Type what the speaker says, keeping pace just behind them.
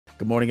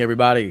Good morning,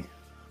 everybody.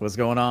 What's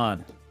going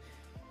on?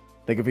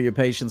 Thank you for your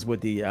patience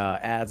with the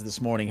ads this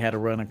morning. Had to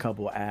run a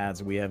couple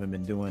ads. We haven't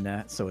been doing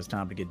that, so it's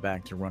time to get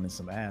back to running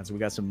some ads. We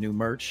got some new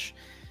merch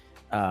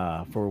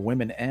for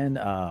women and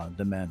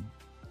the men.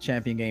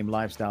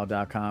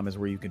 ChampionGameLifestyle.com is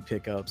where you can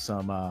pick up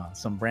some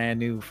brand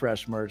new,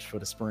 fresh merch for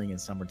the spring and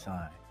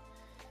summertime.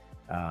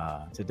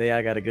 Today,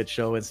 I got a good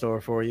show in store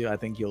for you. I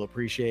think you'll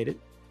appreciate it.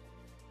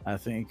 I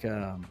think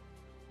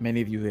many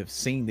of you have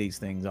seen these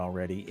things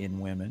already in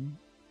women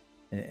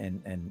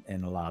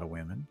and a lot of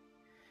women.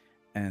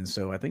 And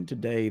so I think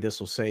today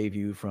this will save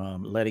you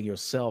from letting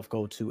yourself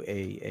go to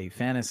a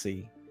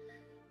fantasy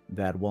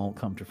that won't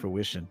come to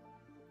fruition.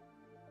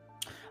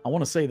 I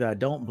want to say that I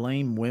don't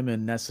blame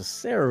women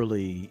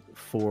necessarily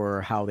for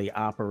how they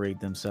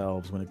operate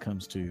themselves when it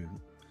comes to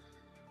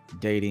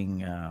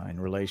dating and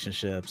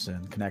relationships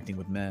and connecting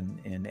with men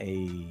in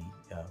a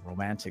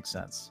romantic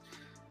sense.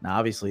 Now,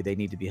 obviously, they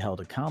need to be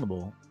held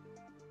accountable.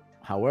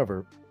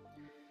 However,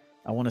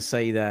 I want to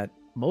say that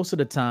most of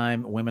the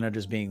time, women are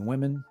just being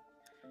women.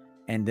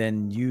 And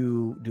then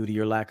you, due to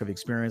your lack of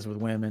experience with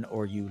women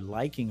or you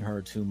liking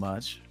her too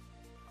much,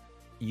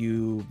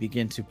 you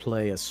begin to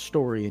play a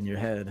story in your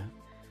head.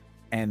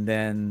 And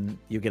then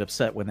you get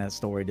upset when that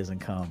story doesn't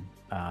come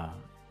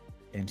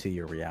into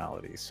your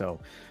reality. So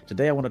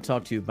today I want to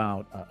talk to you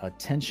about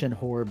attention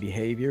whore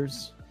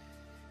behaviors.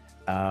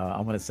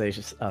 I'm going to say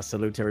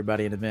salute to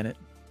everybody in a minute.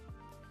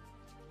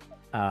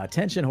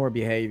 Attention whore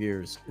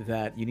behaviors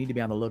that you need to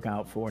be on the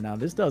lookout for. Now,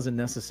 this doesn't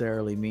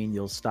necessarily mean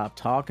you'll stop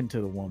talking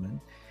to the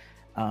woman,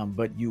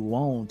 but you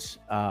won't,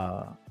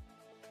 let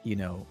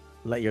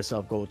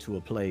yourself go to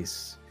a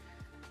place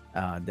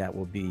that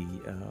will be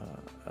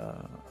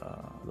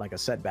like a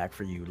setback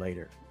for you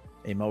later,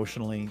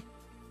 emotionally,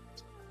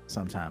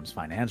 sometimes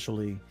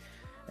financially.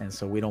 And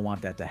so we don't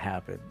want that to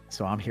happen.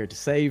 So I'm here to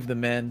save the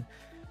men.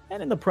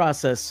 And in the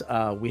process,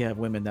 we have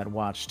women that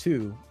watch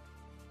too.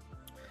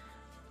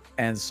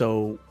 And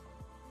so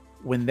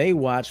when they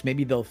watch,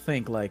 maybe they'll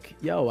think like,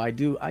 yo, I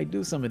do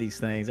some of these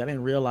things. I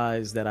didn't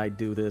realize that I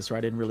do this, or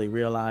I didn't really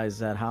realize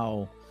that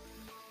how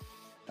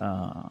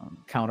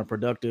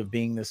counterproductive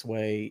being this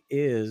way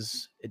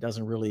is. It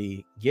doesn't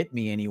really get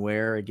me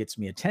anywhere. It gets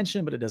me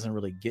attention, but it doesn't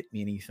really get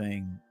me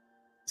anything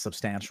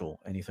substantial,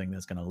 anything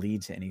that's going to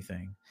lead to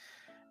anything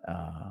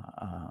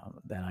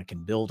that I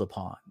can build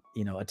upon.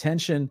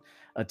 Attention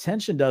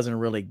doesn't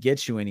really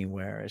get you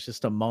anywhere. It's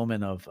just a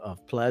moment of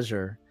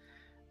pleasure.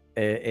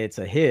 It's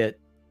a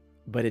hit,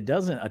 but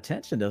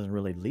attention doesn't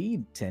really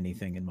lead to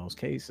anything in most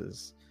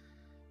cases.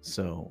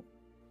 So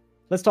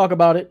let's talk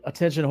about it.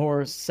 Attention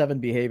whore, 7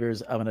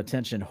 behaviors of an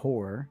attention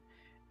whore.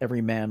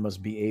 Every man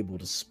must be able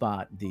to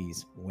spot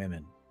these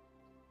women.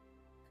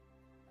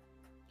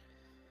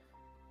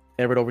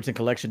 Everett Overton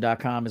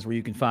Collection.com is where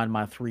you can find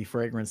my 3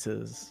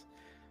 fragrances.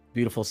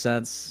 Beautiful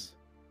scents,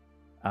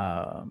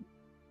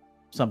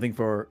 something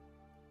for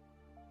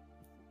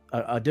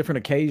a different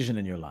occasion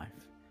in your life.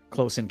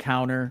 Close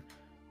encounter,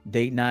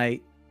 date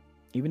night,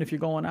 even if you're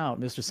going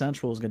out. Mr.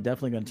 Sensual is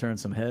definitely going to turn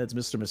some heads.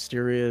 Mr.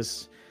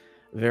 Mysterious,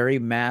 very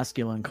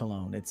masculine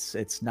cologne.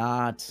 It's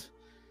not,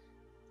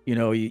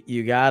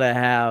 you got to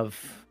have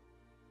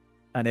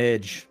an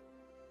edge.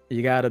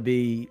 You got to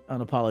be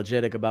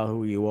unapologetic about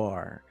who you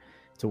are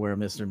to wear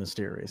Mr.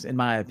 Mysterious, in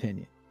my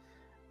opinion.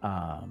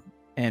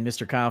 And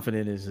Mr.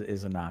 Confident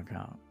is a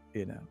knockout,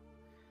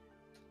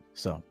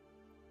 So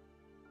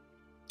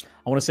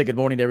I want to say good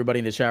morning to everybody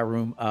in the chat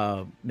room.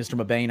 Mr.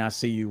 Mabane, I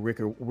see you.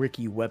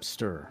 Ricky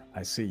Webster,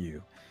 I see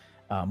you.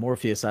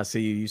 Morpheus, I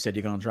see you. You said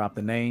you're going to drop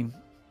the name.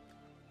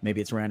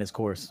 Maybe it's ran its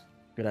course.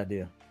 Good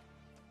idea.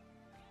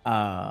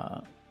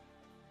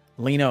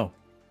 Lino.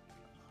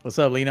 What's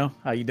up, Lino?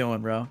 How you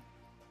doing, bro?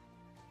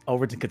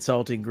 Overton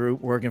Consulting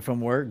Group, working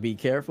from work. Be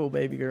careful,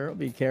 baby girl.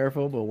 Be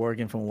careful, but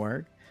working from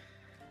work.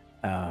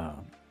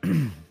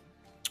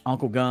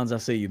 Uncle Guns, I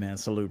see you, man.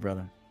 Salute,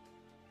 brother.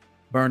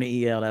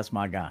 Bernie EL, that's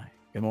my guy.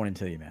 Good morning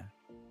to you, man.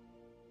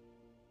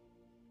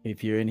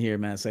 If you're in here,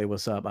 man, say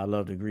what's up. I'd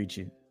love to greet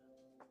you.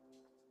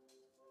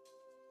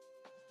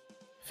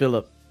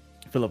 Philip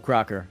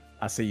Crocker,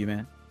 I see you,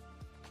 man.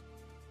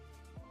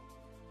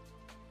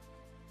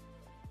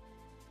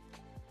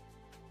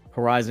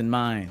 Horizon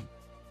Mind,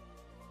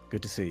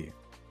 good to see you,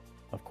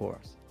 of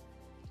course.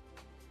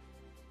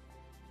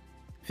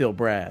 Phil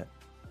Brad,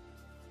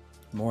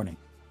 morning.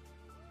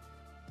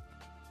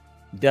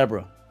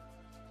 Deborah,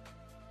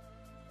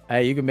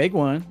 hey, you can make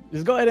one.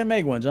 Just go ahead and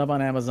make one. Jump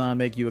on Amazon,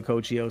 make you a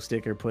Coach EO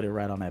sticker, put it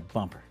right on that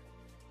bumper.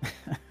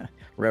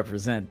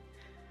 Represent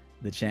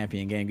the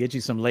champion game. Get you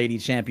some lady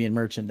champion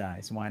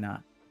merchandise. Why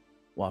not?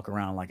 Walk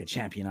around like a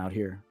champion out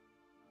here.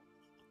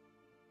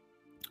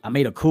 I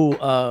made a cool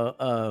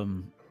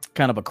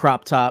kind of a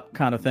crop top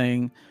kind of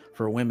thing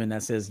for women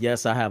that says,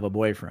 yes, I have a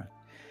boyfriend.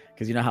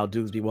 Because you know how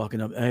dudes be walking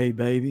up, hey,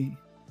 baby,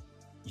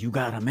 you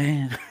got a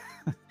man.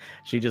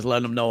 She just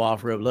letting them know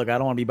off rip. Look, I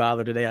don't want to be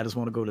bothered today. I just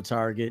want to go to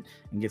Target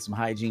and get some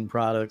hygiene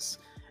products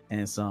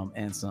and some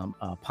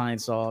Pine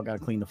Sol. Got to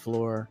clean the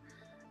floor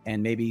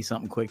and maybe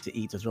something quick to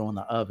eat to throw in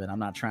the oven. I'm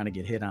not trying to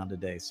get hit on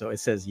today. So it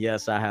says,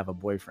 yes, I have a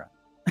boyfriend.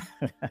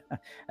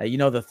 You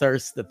know, the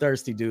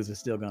thirsty dudes are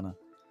still gonna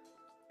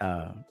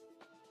uh,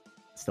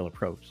 still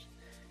approach.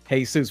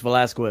 Jesus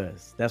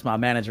Velasquez, that's my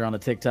manager on the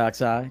TikTok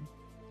side.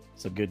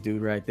 It's a good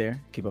dude right there.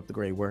 Keep up the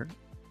great work.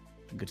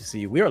 Good to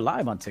see you. We are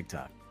live on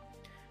TikTok.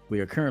 We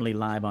are currently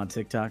live on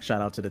TikTok.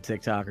 Shout out to the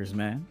TikTokers,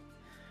 man.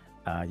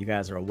 You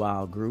guys are a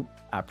wild group.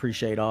 I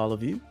appreciate all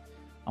of you.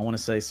 I want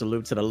to say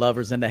salute to the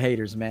lovers and the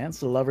haters, man.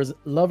 So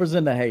lovers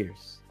and the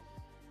haters.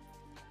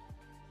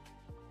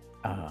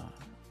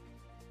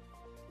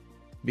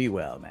 Be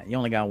well, man. You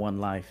only got one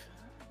life.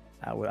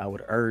 I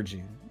would urge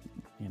you,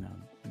 you know,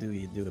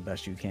 do the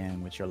best you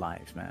can with your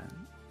life,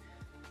 man.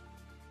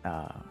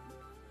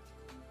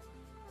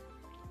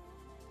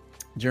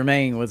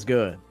 Jermaine, what's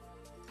good?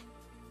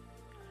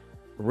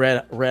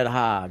 Red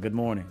High, good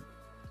morning.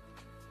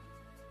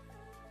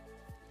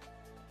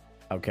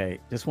 Okay,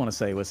 just want to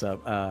say what's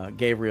up.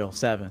 Gabriel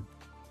 7.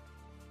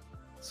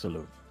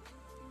 Salute.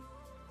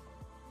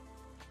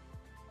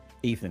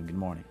 Ethan, good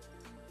morning.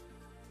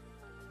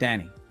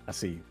 Danny, I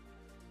see you.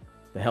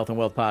 The Health and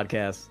Wealth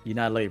Podcast. You're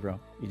not late, bro.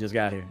 You just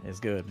got here. It's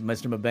good.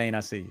 Mr. Mabane, I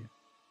see you.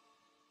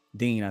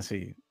 Dean, I see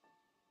you.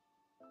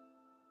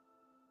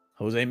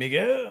 Jose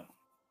Miguel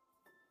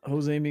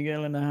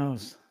in the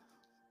house.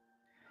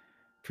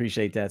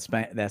 Appreciate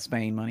that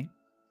Spain money.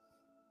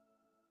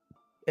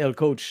 El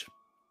Coach.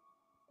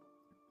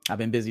 I've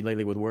been busy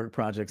lately with work,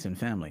 projects, and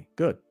family.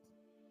 Good.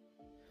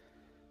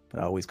 But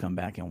I always come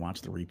back and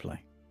watch the replay.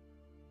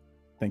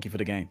 Thank you for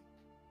the game.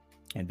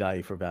 And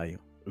value for value.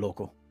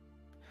 Local.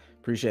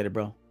 Appreciate it,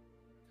 bro.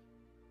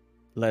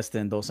 Less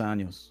than 2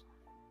 años.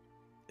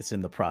 It's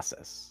in the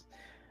process.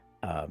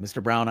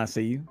 Mr. Brown, I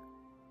see you.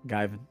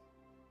 Guyvin.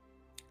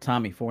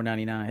 Tommy,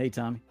 $4.99. Hey,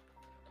 Tommy.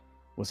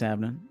 What's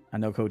happening? I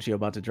know Coach, you're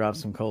about to drop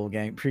some cold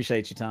game.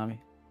 Appreciate you, Tommy.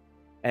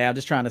 Hey, I'm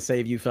just trying to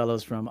save you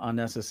fellows from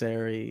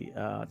unnecessary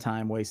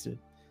time wasted,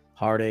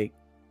 heartache,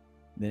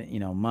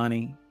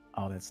 money,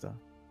 all that stuff.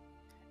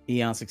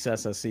 Eon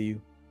Success, I see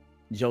you.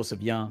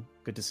 Joseph Young,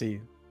 good to see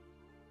you.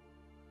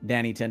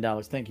 Danny,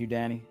 $10. Thank you,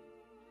 Danny.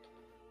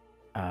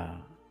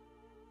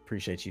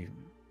 Appreciate you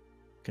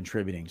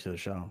contributing to the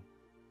show.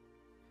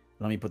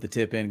 Let me put the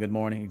tip in. Good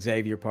morning.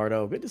 Xavier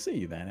Pardo, good to see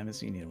you, man. I haven't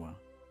seen you in a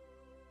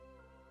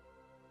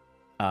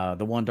while.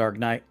 The One Dark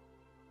Night.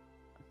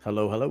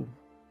 Hello.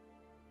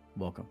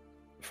 Welcome.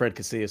 Fred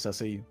Casillas, I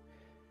see you.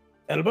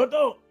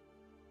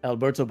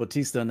 Alberto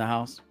Batista in the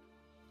house.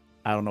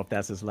 I don't know if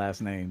that's his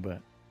last name,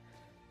 but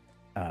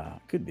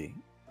could be.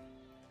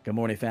 Good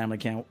morning, family.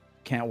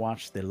 Can't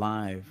watch the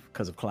live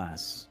because of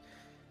class.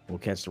 We'll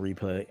catch the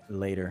replay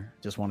later.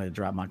 Just wanted to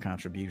drop my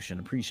contribution.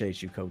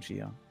 Appreciate you, Coach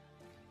Eo.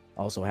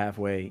 Also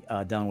halfway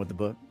done with the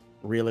book.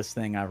 Realest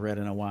thing I've read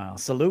in a while.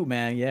 Salute,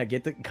 man. Yeah,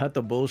 cut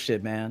the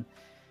bullshit, man.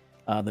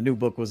 The new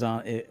book was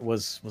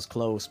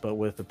close, but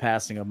with the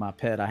passing of my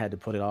pet, I had to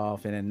put it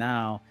off. And then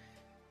now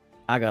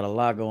I got a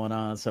lot going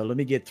on. So let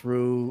me get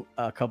through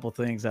a couple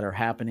things that are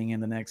happening in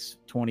the next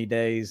 20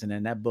 days. And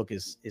then that book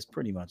is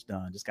pretty much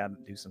done. Just got to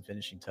do some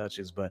finishing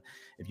touches. But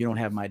if you don't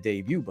have my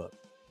debut book,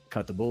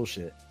 Cut the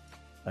Bullshit,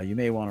 you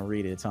may want to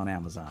read it. It's on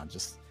Amazon.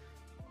 Just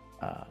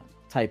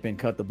type in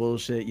Cut the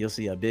Bullshit. You'll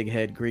see a big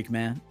head Greek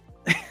man.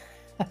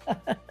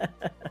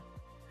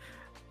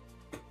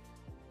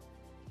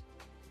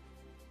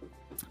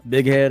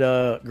 Big head,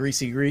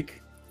 greasy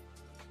Greek.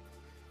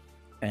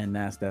 And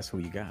that's who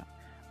you got.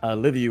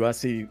 Liviu, I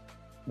see you.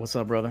 What's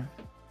up, brother?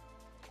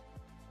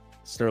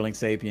 Sterling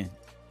Sapien.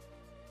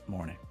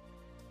 Morning.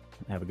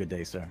 Have a good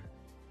day, sir.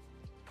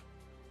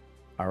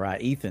 All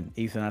right, Ethan,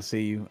 I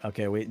see you.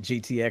 Okay, wait.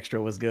 GT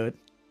Extra was good.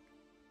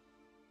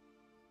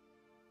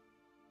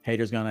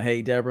 Haters gonna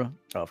hate, Deborah?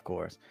 Of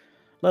course.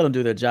 Let them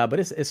do their job. But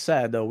it's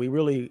sad, though. I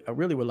really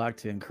would like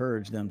to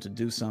encourage them to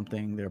do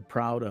something they're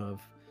proud of,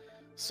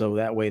 so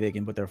that way they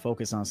can put their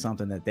focus on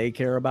something that they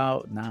care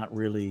about, not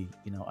really,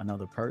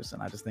 another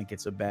person. I just think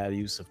it's a bad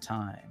use of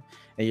time.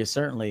 And you're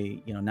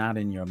certainly, not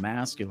in your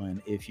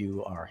masculine if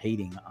you are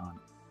hating on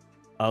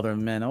other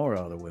men or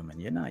other women.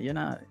 You're not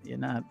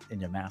in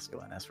your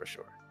masculine, that's for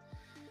sure.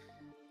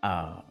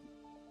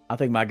 I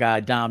think my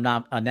guy Dom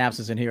Naps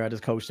is in here. I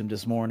just coached him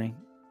this morning.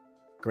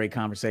 Great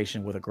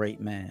conversation with a great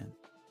man.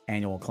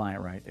 Annual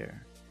client right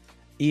there.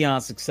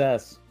 Eon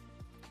Success.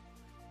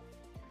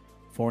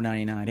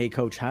 $4.99. Hey,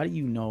 Coach, how do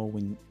you know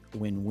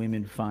when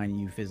women find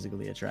you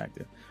physically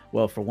attractive?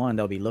 Well, for one,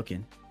 they'll be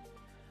looking.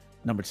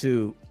 Number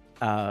two,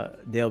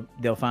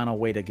 they'll find a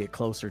way to get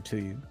closer to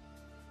you.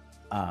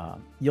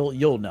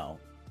 You'll know.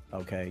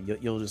 Okay,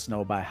 you'll just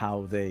know by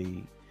how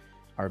they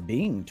are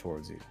being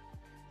towards you.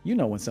 You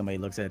know when somebody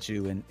looks at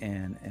you and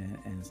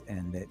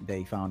that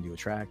they found you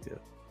attractive,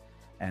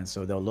 and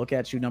so they'll look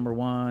at you. Number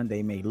one,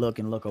 they may look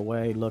and look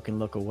away.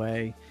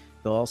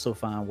 They'll also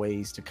find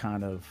ways to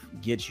kind of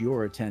get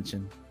your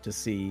attention to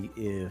see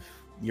if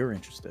you're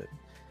interested.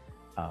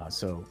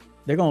 So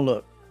they're gonna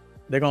look.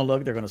 They're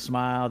gonna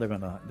smile. They're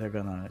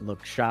gonna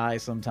look shy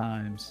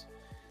sometimes,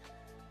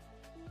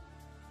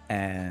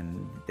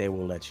 and they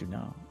will let you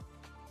know.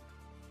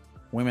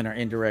 Women are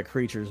indirect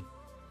creatures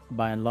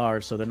by and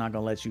large, so they're not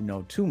gonna let you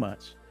know too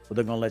much, but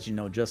they're gonna let you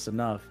know just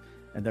enough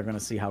and they're going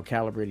to see how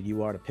calibrated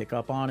you are to pick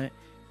up on it,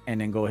 and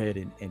then go ahead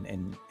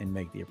and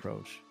make the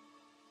approach.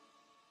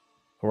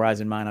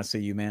 Horizon Mind, I see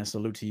you, man.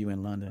 Salute to you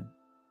in London.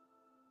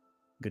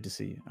 Good to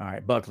see you. All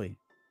right, Buckley.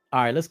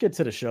 All right, let's get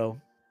to the show.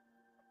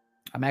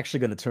 I'm actually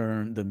going to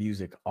turn the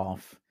music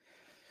off.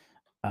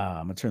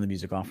 I'm going to turn the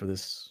music off for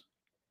this.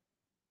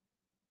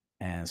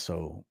 And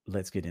so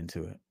let's get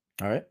into it.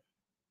 All right.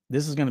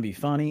 This is going to be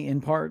funny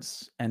in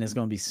parts and it's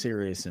going to be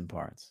serious in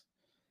parts.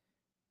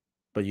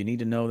 But you need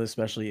to know this,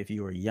 especially if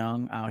you are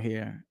young out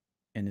here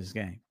in this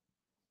game.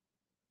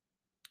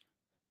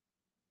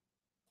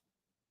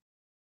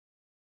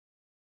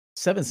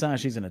 Seven signs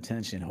she's an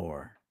attention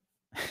whore.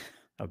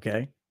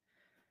 Okay.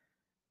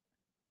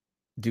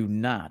 Do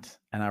not,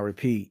 and I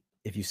repeat,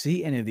 if you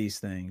see any of these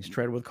things,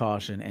 tread with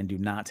caution and do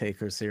not take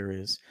her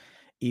serious.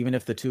 Even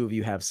if the two of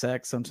you have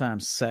sex,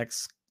 sometimes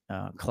sex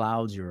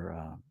clouds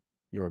your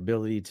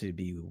ability to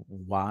be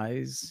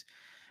wise.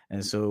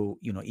 And so,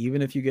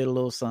 even if you get a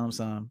little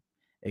some,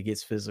 it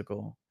gets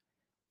physical.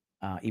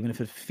 Even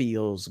if it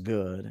feels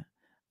good,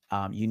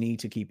 you need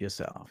to keep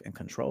yourself in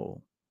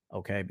control.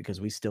 Okay, because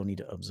we still need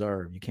to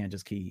observe. You can't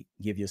just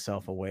give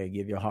yourself away,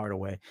 give your heart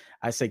away.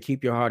 I say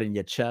keep your heart in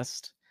your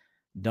chest.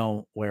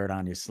 Don't wear it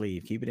on your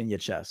sleeve. Keep it in your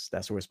chest.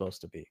 That's where it's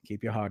supposed to be.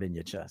 Keep your heart in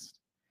your chest.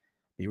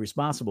 Be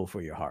responsible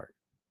for your heart.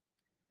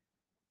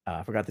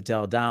 I forgot to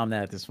tell Dom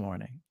that this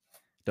morning.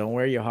 Don't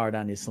wear your heart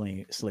on your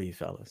sleeve,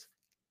 fellas.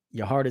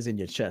 Your heart is in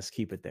your chest.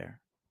 Keep it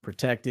there.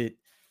 Protect it,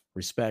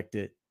 respect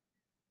it,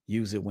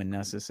 use it when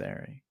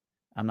necessary.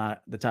 I'm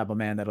not the type of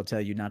man that'll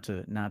tell you not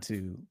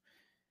to,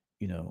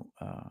 you know,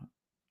 uh,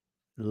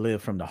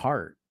 live from the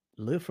heart.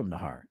 Live from the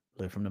heart.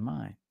 Live from the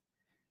mind.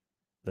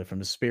 Live from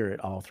the spirit.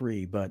 All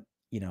three. But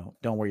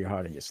don't wear your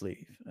heart on your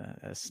sleeve.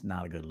 That's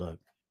not a good look.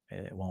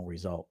 It won't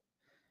result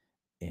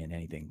in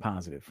anything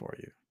positive for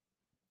you.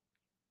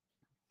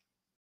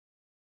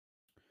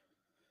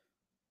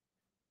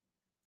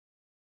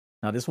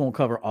 Now, this won't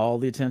cover all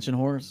the attention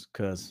whores,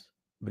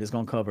 but it's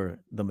gonna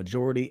cover the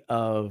majority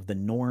of the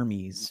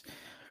normies.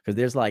 Because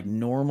there's like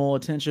normal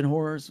attention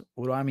whores.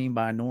 What do I mean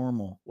by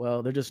normal?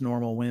 Well, they're just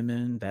normal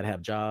women that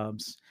have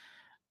jobs.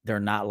 They're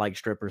not like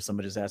strippers.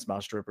 Somebody just asked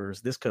about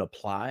strippers. This could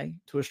apply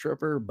to a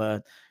stripper,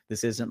 but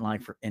this isn't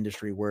like for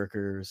industry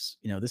workers.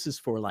 This is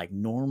for like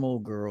normal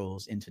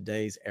girls in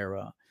today's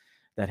era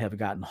that have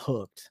gotten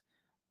hooked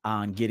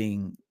on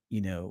getting,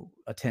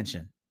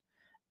 attention.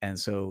 And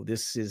so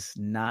this is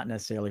not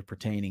necessarily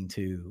pertaining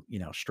to,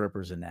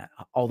 strippers and that,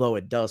 although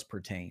it does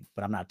pertain,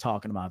 but I'm not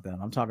talking about them.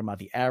 I'm talking about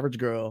the average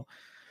girl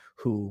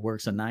who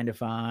works a 9 to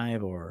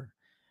 5 or,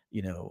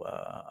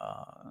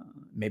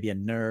 maybe a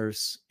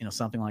nurse,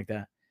 something like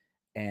that.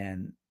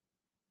 And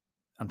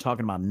I'm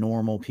talking about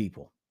normal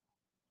people.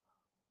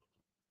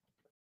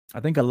 I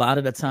think a lot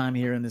of the time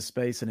here in this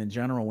space and in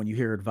general, when you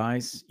hear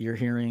advice, you're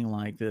hearing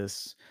like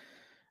this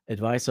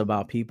advice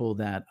about people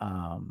that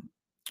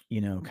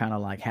kind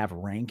of like have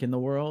rank in the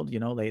world.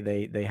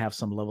 They have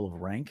some level of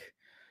rank.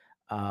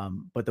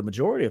 But the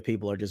majority of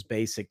people are just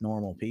basic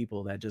normal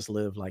people that just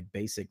live like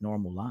basic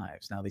normal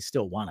lives. Now they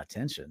still want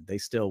attention. They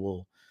still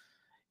will,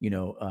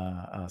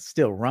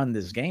 still run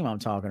this game I'm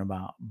talking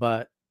about.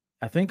 But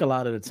I think a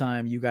lot of the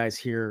time you guys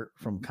hear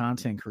from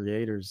content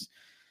creators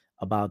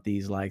about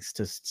these like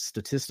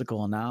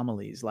statistical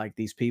anomalies, like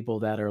these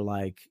people that are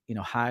like,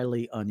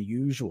 highly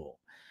unusual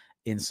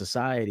in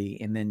society.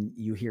 And then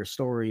you hear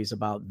stories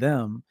about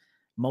them.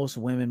 Most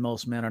women,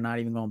 most men are not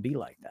even going to be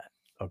like that.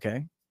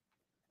 Okay.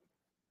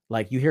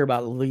 Like you hear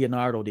about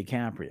Leonardo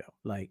DiCaprio.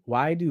 Like,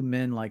 why do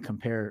men like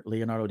compare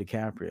Leonardo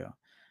DiCaprio?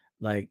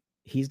 Like,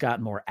 he's got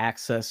more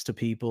access to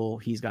people,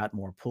 he's got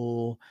more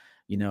pull.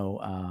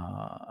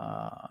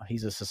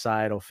 He's a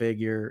societal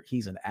figure,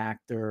 he's an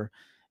actor.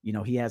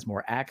 He has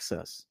more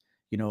access.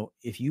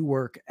 If you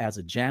work as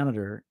a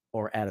janitor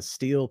or at a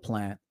steel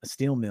plant, a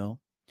steel mill,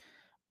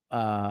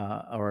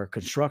 or a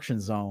construction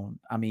zone,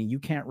 I mean, you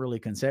can't really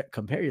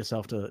compare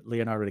yourself to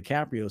Leonardo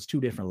DiCaprio's two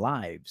different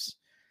lives.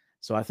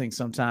 So I think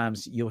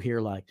sometimes you'll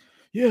hear like,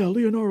 yeah,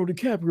 Leonardo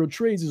DiCaprio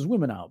trades his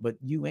women out, but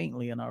you ain't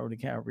Leonardo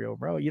DiCaprio,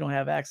 bro. You don't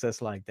have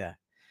access like that.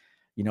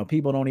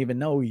 People don't even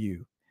know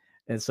you.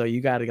 And so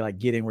you got to like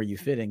get in where you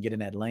fit in, get in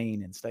that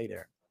lane and stay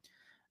there.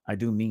 I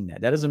do mean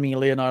that. That doesn't mean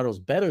Leonardo's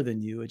better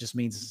than you. It just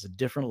means it's a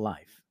different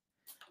life.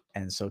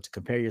 And so to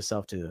compare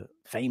yourself to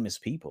famous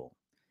people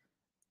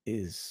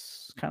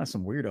is kind of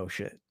some weirdo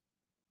shit.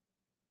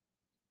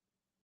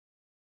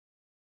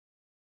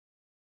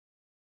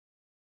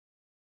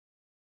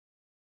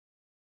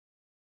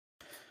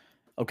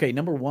 Okay,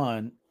 number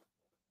one,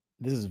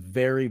 this is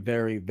very,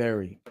 very,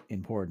 very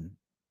important.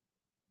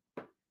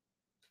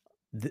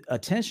 The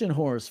attention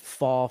whores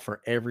fall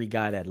for every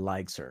guy that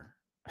likes her.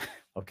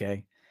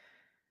 Okay.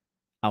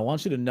 I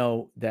want you to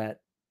know that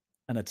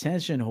an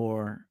attention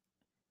whore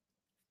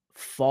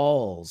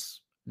falls.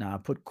 Now, I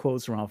put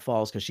quotes around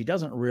falls because she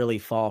doesn't really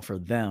fall for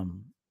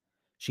them.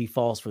 She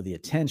falls for the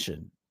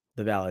attention,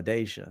 the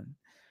validation.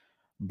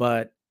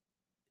 But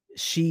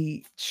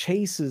she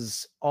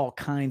chases all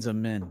kinds of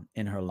men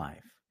in her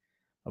life.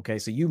 Okay,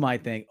 so you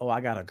might think, oh, I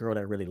got a girl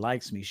that really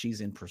likes me.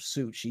 She's in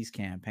pursuit. She's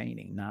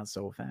campaigning. Not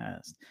so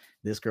fast.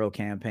 This girl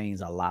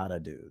campaigns a lot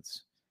of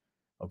dudes.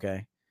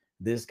 Okay,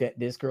 this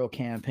girl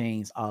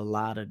campaigns a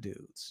lot of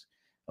dudes.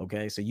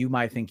 Okay, so you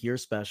might think you're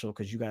special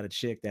because you got a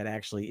chick that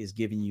actually is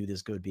giving you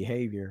this good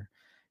behavior.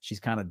 She's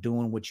kind of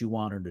doing what you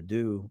want her to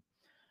do,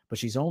 but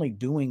she's only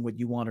doing what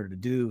you want her to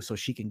do so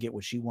she can get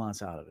what she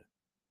wants out of it.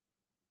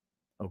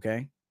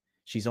 Okay,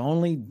 she's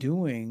only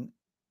doing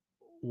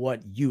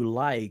what you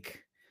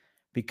like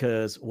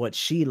because what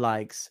she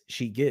likes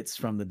she gets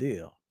from the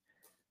deal.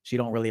 She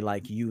don't really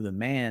like you the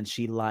man,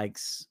 she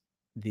likes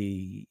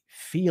the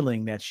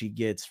feeling that she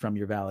gets from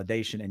your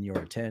validation and your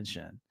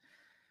attention.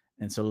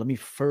 And so let me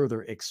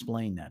further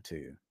explain that to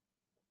you.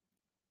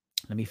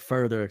 Let me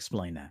further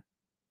explain that.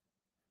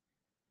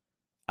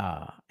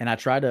 And I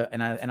try to,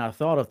 and I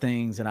thought of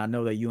things, and I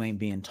know that you ain't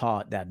being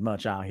taught that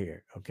much out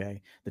here.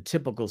 Okay, the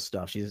typical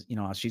stuff.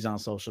 She's on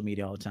social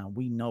media all the time.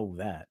 We know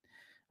that.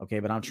 Okay,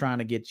 but I'm trying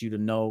to get you to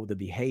know the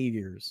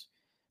behaviors,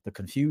 the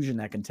confusion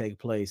that can take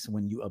place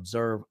when you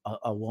observe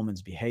a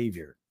woman's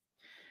behavior.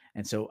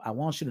 And so I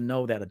want you to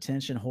know that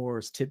attention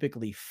whores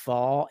typically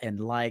fall and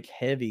like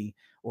heavy,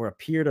 or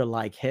appear to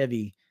like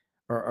heavy,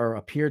 or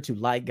appear to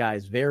like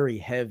guys very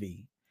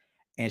heavy,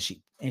 and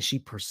she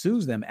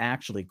pursues them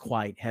actually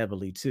quite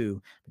heavily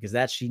too, because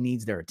that she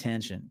needs their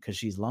attention because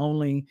she's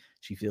lonely,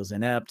 she feels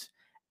inept,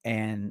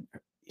 and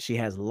she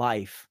has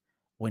life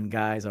when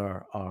guys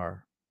are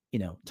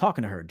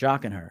talking to her,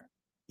 jocking her,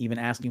 even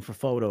asking for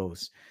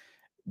photos.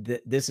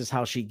 This is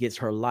how she gets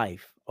her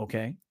life.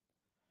 Okay,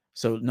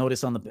 so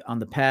notice on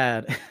the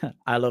pad,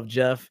 I love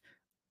Jeff.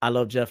 I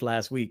love Jeff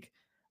last week.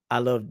 I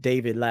love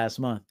David last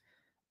month.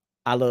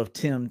 I love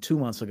Tim 2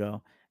 months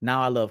ago.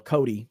 Now I love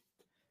Cody,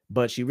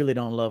 but she really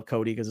don't love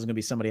Cody because there's gonna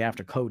be somebody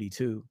after Cody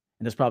too,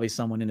 and there's probably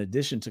someone in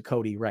addition to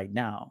Cody right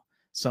now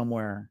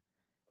somewhere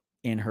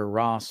in her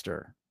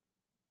roster.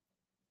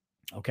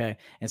 Okay,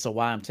 and so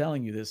why I'm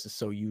telling you this is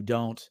so you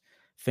don't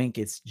think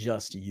it's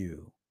just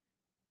you.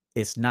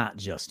 It's not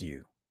just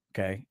you.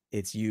 Okay,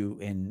 it's you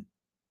and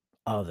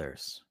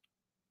others.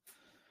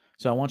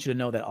 So I want you to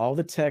know that all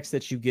the text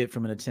that you get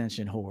from an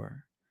attention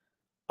whore,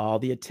 all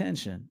the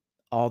attention,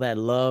 all that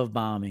love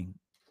bombing.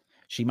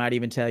 She might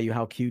even tell you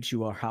how cute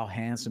you are, how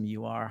handsome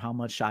you are, how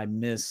much I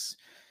miss,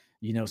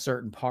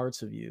 certain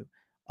parts of you.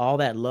 All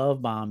that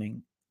love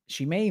bombing,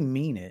 she may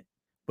mean it,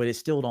 but it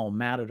still don't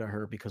matter to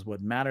her, because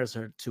what matters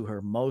to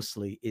her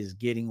mostly is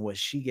getting what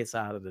she gets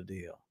out of the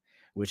deal,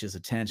 which is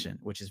attention,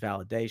 which is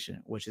validation,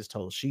 which is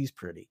told she's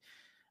pretty,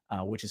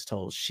 which is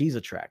told she's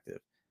attractive,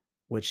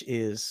 which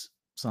is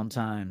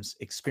sometimes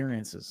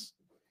experiences.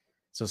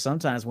 So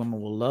sometimes women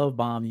will love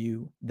bomb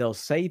you. They'll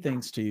say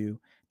things to you.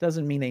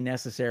 Doesn't mean they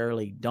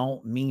necessarily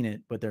don't mean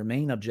it, but their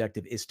main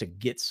objective is to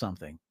get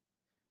something.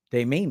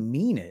 They may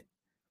mean it,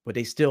 but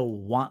they still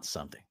want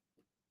something.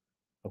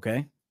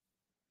 Okay.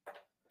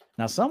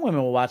 Now, some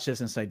women will watch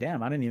this and say,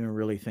 damn, I didn't even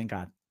really think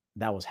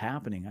that was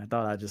happening. I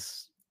thought I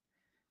just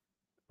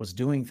was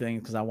doing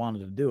things because I wanted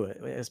to do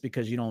it. It's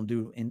because you don't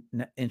do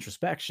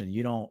introspection.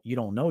 You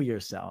don't know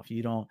yourself.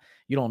 You don't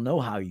know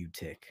how you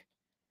tick.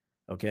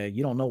 Okay.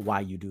 You don't know why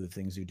you do the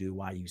things you do,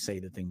 why you say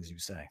the things you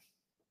say.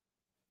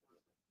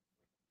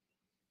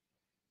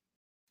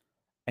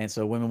 And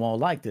so women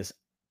won't like this.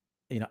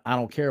 I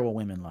don't care what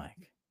women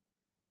like.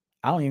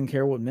 I don't even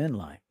care what men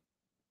like.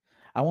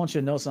 I want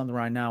you to know something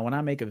right now. When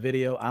I make a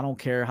video, I don't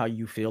care how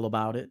you feel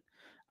about it.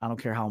 I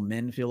don't care how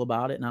men feel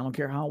about it. And I don't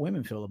care how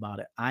women feel about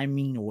it. I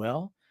mean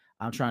well.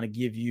 I'm trying to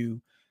give you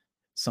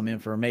some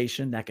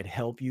information that could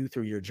help you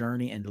through your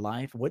journey in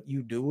life. What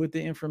you do with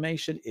the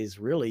information is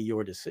really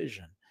your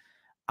decision.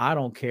 I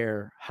don't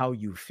care how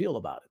you feel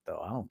about it, though.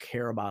 I don't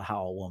care about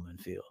how a woman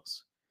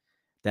feels.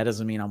 That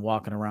doesn't mean I'm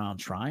walking around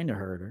trying to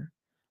hurt her,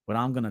 but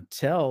I'm going to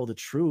tell the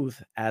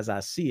truth as I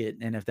see it.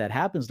 And if that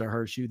happens to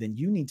hurt you, then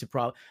you need to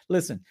probably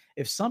listen.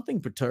 If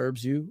something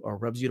perturbs you or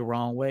rubs you the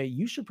wrong way,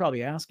 you should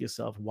probably ask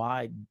yourself,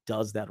 why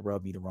does that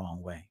rub me the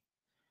wrong way?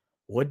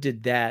 What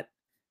did that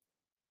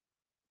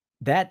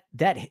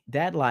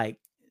like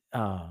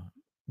uh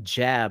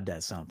jabbed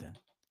at something?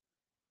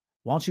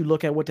 Why don't you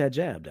look at what that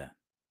jabbed at?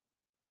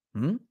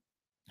 Hmm?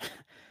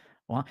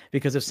 Well,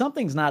 because if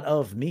something's not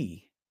of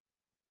me,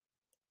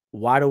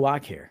 why do I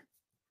care?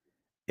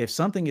 If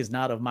something is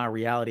not of my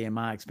reality and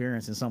my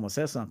experience and someone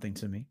says something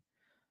to me,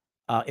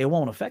 it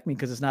won't affect me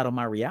because it's not of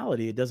my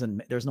reality. It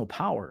doesn't, there's no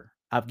power.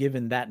 I've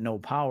given that no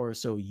power,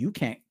 so you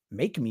can't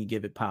make me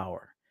give it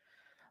power.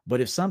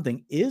 But if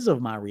something is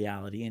of my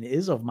reality and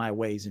is of my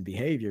ways and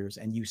behaviors,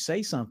 and you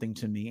say something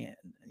to me,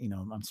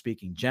 I'm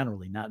speaking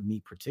generally, not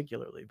me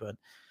particularly, but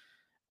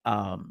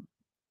um,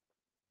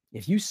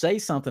 if you say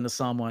something to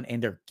someone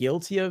and they're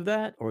guilty of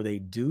that, or they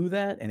do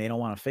that and they don't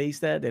want to face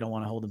that, they don't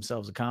want to hold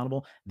themselves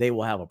accountable, they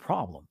will have a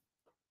problem.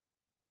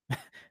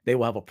 They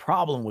will have a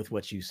problem with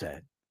what you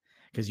said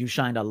because you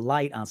shined a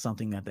light on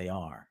something that they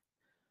are.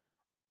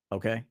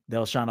 Okay,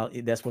 they'll shine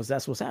a, that's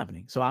what's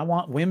happening. So I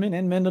want women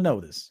and men to know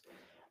this.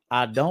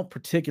 I don't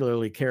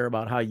particularly care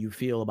about how you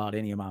feel about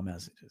any of my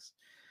messages.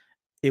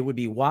 it would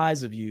be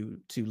wise of you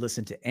to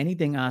listen to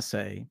anything I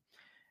say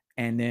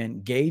and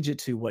then gauge it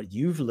to what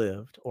you've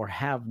lived or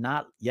have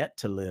not yet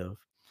to live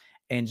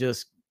and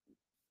just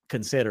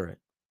consider it.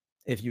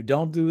 If you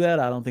don't do that,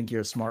 I don't think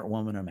you're a smart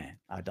woman or man.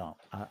 I don't.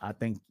 I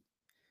think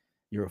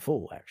you're a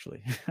fool,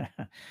 actually.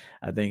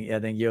 I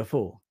think you're a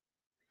fool.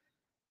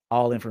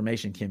 All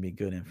information can be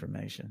good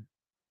information,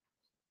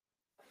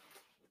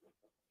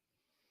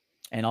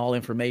 and all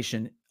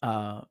information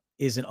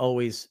isn't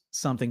always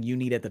something you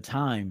need at the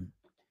time.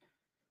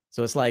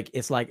 So it's like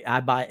it's like I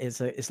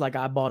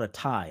bought a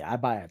tie. I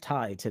buy a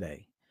tie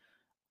today.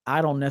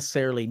 I don't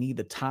necessarily need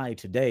the tie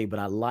today, but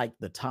I like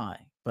the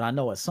tie. But I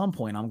know at some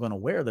point I'm going to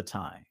wear the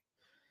tie.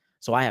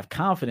 So I have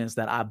confidence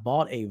that I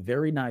bought a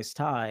very nice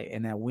tie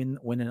and that when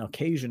an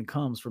occasion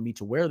comes for me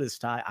to wear this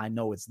tie, I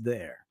know it's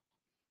there.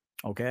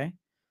 Okay?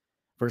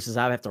 Versus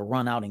I have to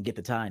run out and get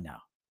the tie now.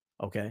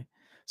 Okay.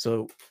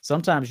 So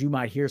sometimes you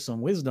might hear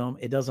some wisdom.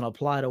 It doesn't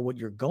apply to what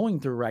you're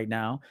going through right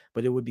now,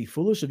 but it would be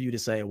foolish of you to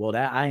say, well,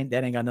 that ain't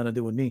got nothing to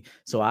do with me.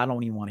 So I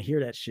don't even want to hear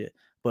that shit.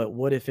 But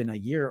what if in a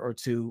year or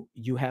two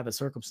you have a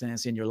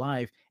circumstance in your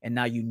life and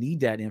now you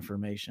need that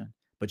information,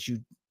 but you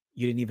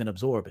didn't even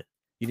absorb it.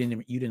 You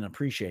didn't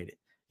appreciate it.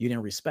 You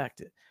didn't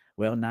respect it.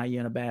 Well, now you're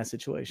in a bad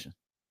situation.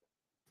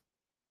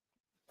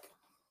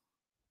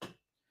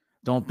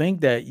 Don't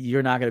think that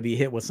you're not going to be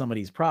hit with some of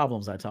these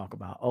problems I talk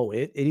about. Oh,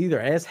 it either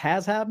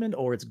has happened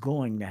or it's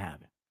going to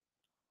happen.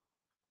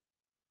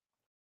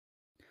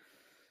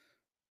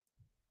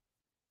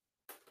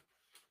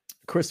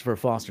 Christopher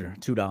Foster,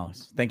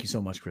 $2. Thank you so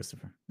much,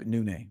 Christopher.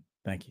 New name.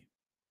 Thank you.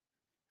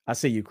 I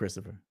see you,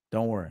 Christopher.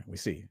 Don't worry. We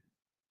see you.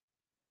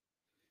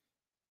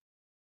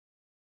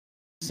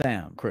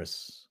 Sam,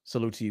 Chris,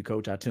 salute to you,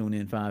 coach. I tune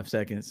in 5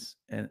 seconds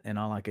and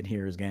all I can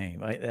hear is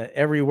game.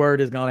 Every word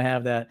is going to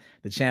have the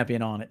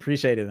champion on it.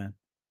 Appreciate it,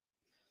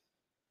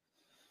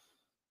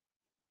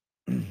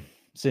 man.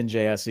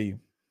 Sinjay, I see you.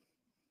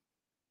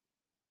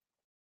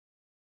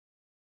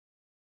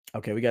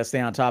 Okay, we got to stay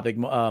on topic.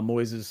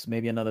 Moises,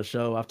 maybe another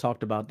show. I've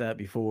talked about that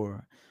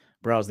before.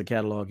 Browse the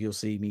catalog. You'll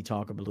see me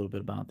talk a little bit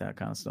about that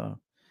kind of stuff.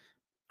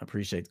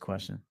 Appreciate the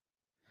question.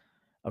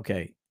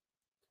 Okay.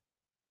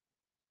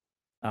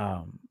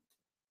 Um,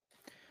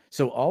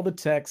 so all the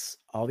texts,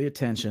 all the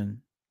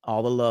attention,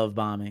 all the love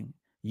bombing,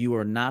 you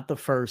are not the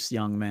first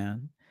young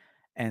man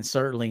and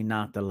certainly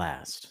not the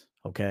last.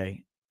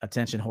 Okay.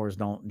 Attention whores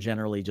don't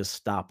generally just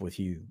stop with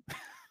you.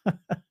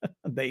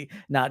 They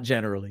not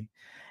generally.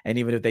 And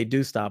even if they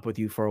do stop with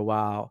you for a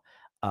while,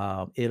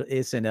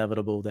 it's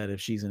inevitable that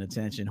if she's an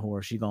attention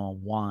whore, she's gonna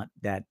want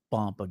that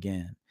bump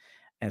again.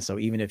 And so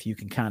even if you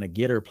can kind of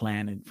get her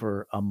planning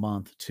for a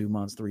month, 2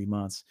 months, 3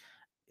 months,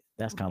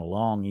 that's kind of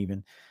long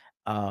even.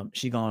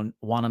 She gonna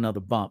want another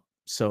bump.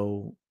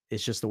 So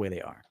it's just the way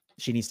they are.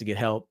 She needs to get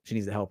help. She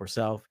needs to help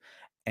herself.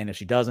 And if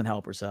she doesn't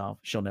help herself,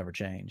 she'll never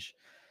change.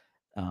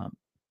 Um,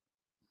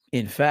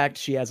 in fact,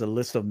 she has a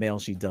list of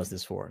males she does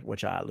this for,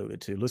 which I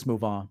alluded to. Let's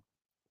move on.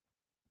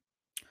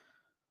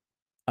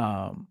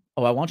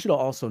 I want you to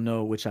also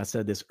know, which I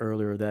said this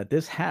earlier, that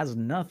this has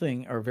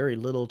nothing or very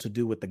little to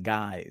do with the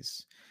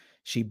guys.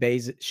 She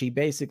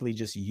basically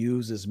just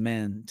uses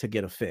men to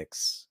get a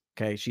fix.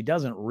 Okay. She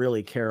doesn't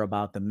really care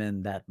about the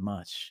men that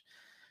much.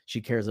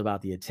 She cares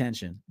about the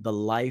attention, the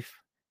life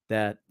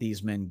that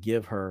these men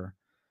give her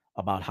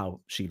about how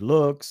she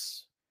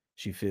looks.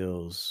 She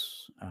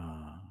feels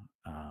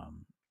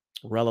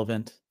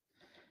relevant.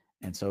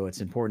 And so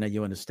it's important that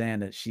you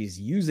understand that she's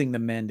using the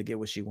men to get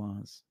what she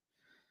wants.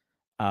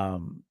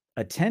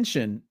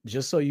 Attention,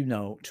 just so you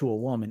know, to a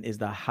woman is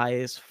the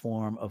highest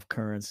form of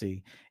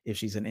currency if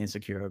she's an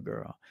insecure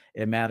girl.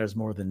 It matters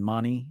more than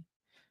money.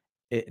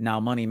 Now,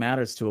 money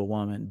matters to a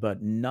woman,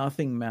 but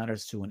nothing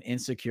matters to an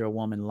insecure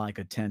woman like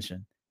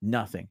attention.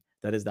 Nothing.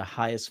 That is the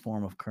highest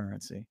form of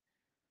currency.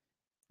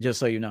 Just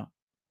so you know,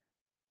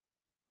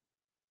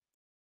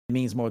 it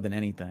means more than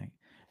anything.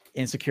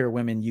 Insecure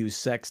women use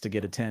sex to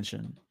get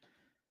attention.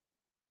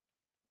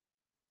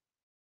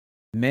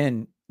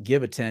 Men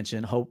give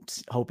attention,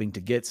 hoping to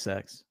get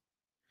sex.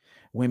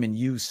 Women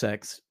use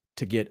sex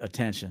to get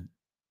attention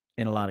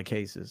in a lot of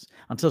cases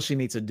until she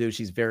meets a dude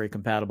she's very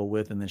compatible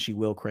with, and then she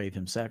will crave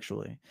him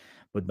sexually.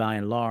 But by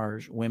and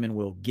large, women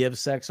will give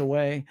sex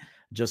away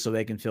just so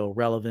they can feel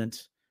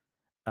relevant,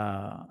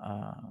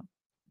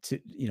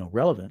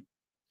 relevant,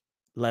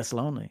 less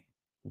lonely,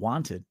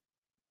 wanted,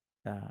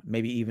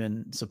 maybe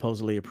even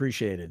supposedly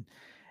appreciated.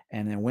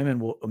 And then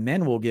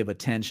men will give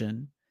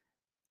attention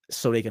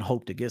so they can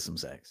hope to get some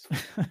sex.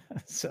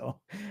 So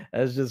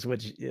that's just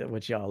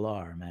what y'all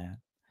are, man.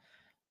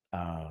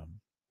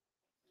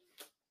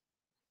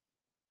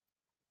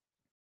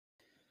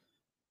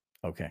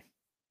 Okay,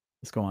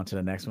 let's go on to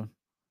the next one.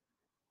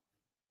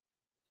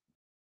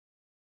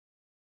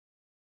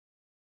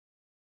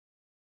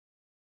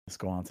 Let's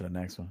go on to the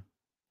next one.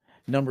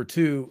 Number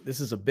two, this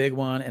is a big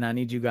one, and I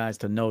need you guys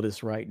to know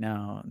this right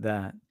now,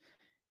 that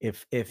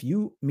if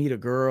you meet a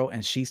girl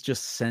and she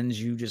just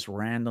sends you just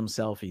random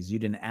selfies, you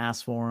didn't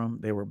ask for them,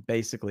 they were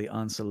basically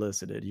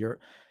unsolicited.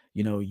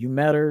 You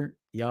met her,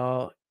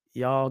 y'all,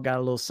 Y'all got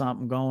a little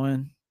something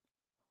going,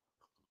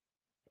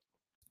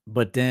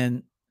 but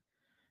then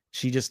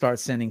she just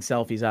starts sending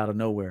selfies out of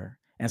nowhere,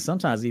 and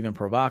sometimes even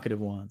provocative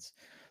ones.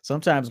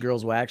 Sometimes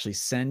girls will actually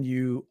send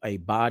you a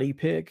body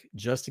pic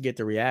just to get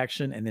the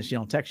reaction, and then she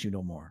don't text you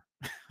no more.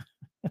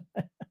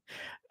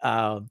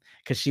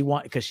 Because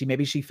she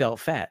maybe she felt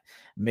fat,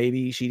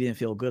 maybe she didn't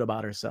feel good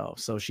about herself,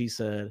 so she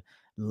said,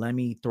 "Let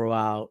me throw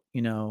out,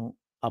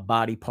 a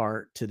body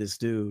part to this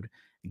dude,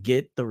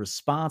 get the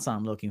response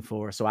I'm looking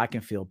for, so I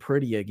can feel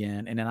pretty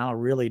again, and then I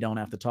really don't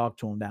have to talk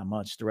to him that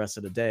much the rest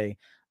of the day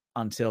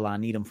until I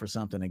need him for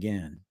something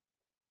again."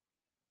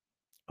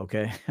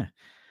 Okay.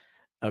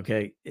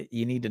 Okay,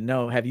 you need to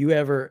know. Have you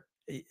ever,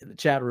 the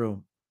chat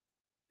room?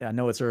 I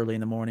know it's early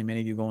in the morning. Many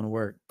of you going to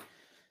work.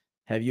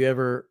 Have you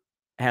ever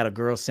had a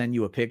girl send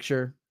you a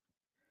picture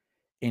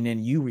and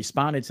then you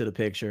responded to the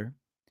picture?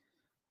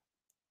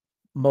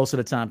 Most of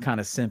the time, kind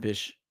of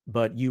simpish,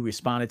 but you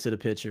responded to the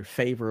picture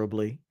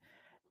favorably,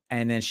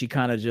 and then she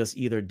kind of just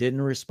either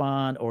didn't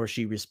respond or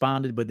she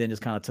responded, but then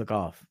just kind of took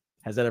off.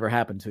 Has that ever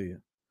happened to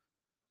you?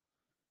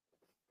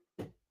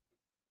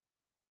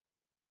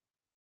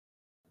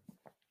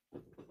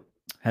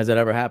 Has that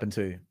ever happened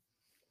to you?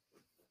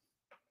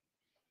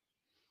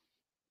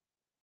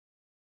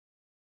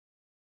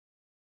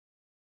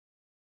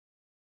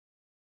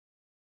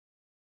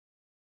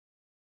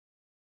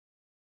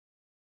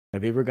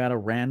 Have you ever got a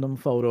random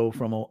photo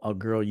from a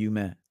girl you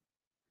met?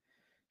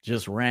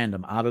 Just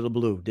random, out of the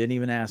blue, didn't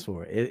even ask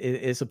for it.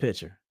 It's a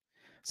picture.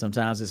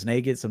 Sometimes it's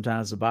naked,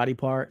 sometimes it's a body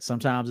part,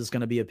 sometimes it's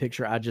going to be a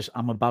picture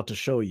I'm about to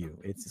show you.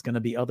 It's going to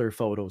be other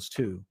photos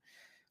too.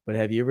 But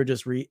have you ever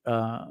just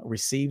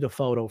received a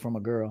photo from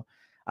a girl?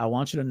 I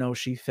want you to know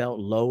she felt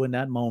low in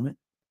that moment,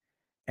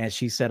 and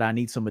she said, "I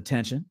need some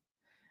attention,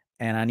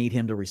 and I need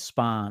him to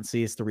respond."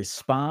 See, it's the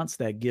response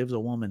that gives a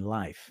woman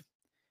life.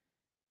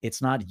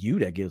 It's not you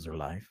that gives her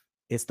life.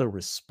 It's the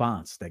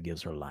response that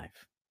gives her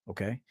life.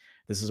 Okay.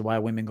 This is why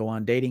women go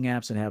on dating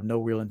apps and have no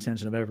real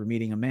intention of ever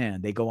meeting a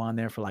man. They go on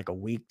there for like a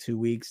week, 2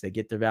 weeks. They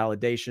get their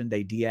validation.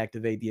 They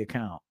deactivate the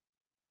account.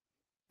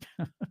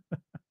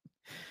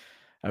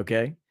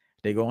 Okay.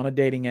 They go on a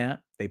dating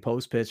app. They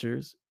post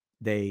pictures.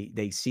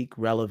 They seek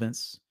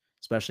relevance,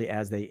 especially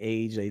as they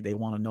age. They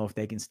want to know if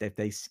they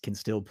can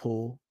still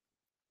pull,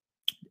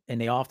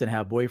 and they often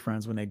have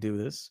boyfriends when they do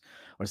this,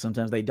 or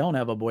sometimes they don't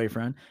have a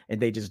boyfriend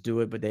and they just do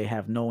it, but they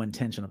have no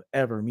intention of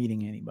ever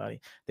meeting anybody.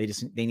 They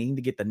need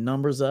to get the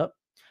numbers up.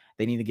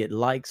 They need to get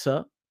likes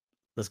up.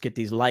 Let's get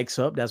these likes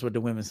up. That's what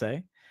the women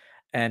say.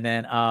 And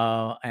then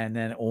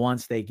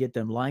once they get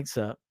them likes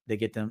up, they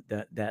get them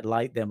that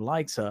like them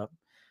likes up.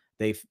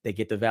 They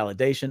get the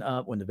validation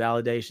up. When the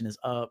validation is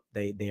up,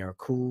 they are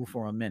cool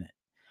for a minute,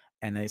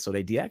 and they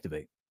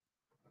deactivate.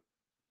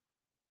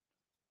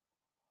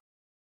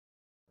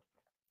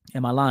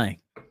 Am I lying?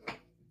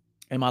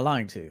 Am I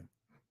lying to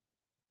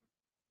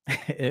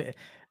you?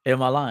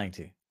 Am I lying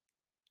to you?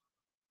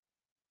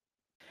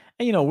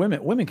 And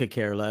women could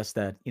care less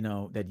that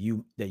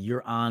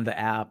you're on the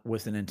app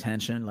with an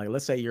intention. Like,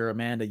 let's say you're a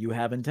man that you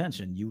have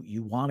intention.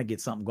 You want to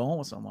get something going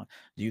with someone.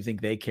 Do you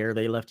think they care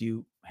they left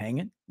you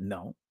hanging?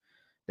 No.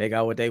 They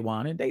got what they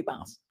wanted, they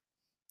bounce.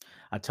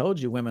 I told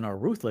you women are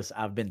ruthless.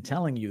 I've been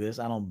telling you this.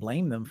 I don't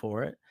blame them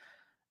for it.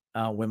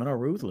 Women are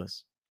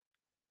ruthless.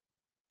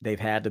 They've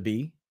had to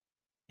be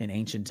in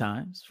ancient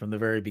times from the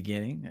very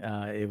beginning.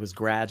 It was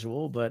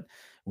gradual, but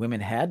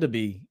women had to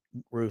be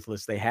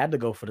ruthless. They had to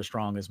go for the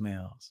strongest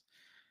males.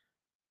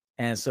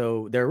 And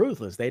so they're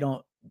ruthless. They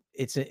don't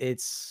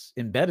it's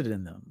embedded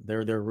in them.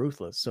 They're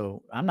ruthless.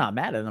 So I'm not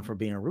mad at them for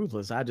being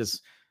ruthless. I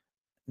just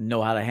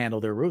know how to handle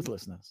their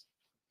ruthlessness.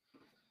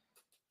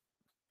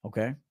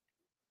 Okay?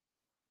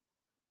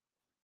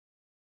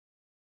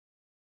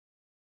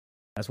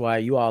 That's why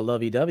you all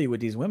lovey-dovey with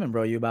these women,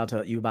 bro. You about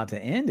to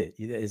end it.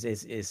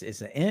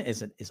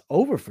 It's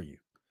over for you.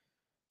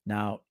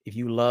 Now, if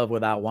you love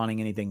without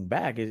wanting anything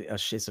back,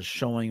 it's a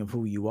showing of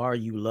who you are.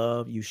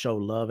 You show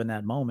love in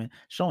that moment.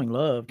 Showing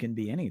love can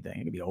be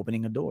anything. It can be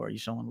opening a door. You're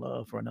showing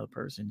love for another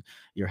person.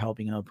 You're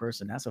helping another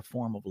person. That's a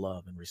form of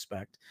love and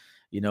respect.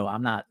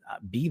 I'm not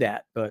be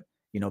that, but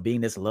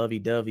being this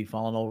lovey-dovey,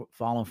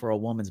 falling for a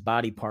woman's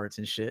body parts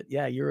and shit.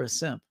 Yeah, you're a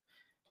simp.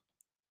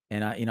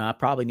 And I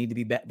probably need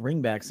to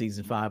bring back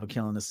season 5 of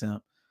Killing the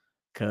Simp,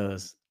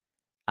 because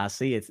I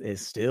see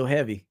it's still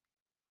heavy.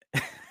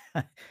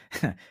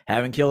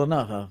 Haven't killed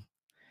enough of.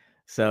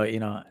 So,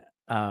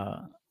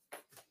 uh,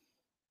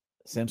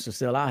 Simps are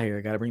still out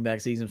here. Got to bring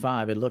back season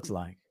 5. It looks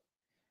like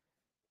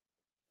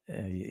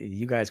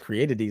you guys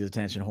created these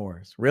attention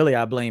whores. Really,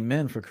 I blame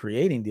men for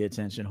creating the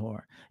attention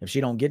whore. If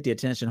she don't get the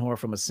attention whore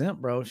from a simp,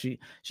 bro, she's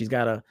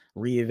got to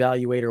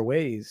reevaluate her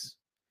ways.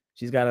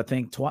 She's got to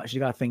think twice. She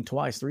got to think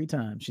twice, 3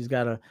 times. She's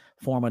got to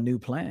form a new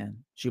plan.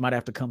 She might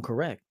have to come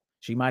correct.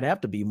 She might have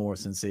to be more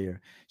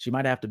sincere. She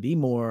might have to be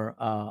more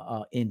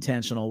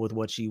intentional with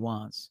what she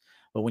wants.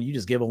 But when you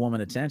just give a woman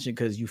attention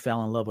because you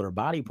fell in love with her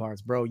body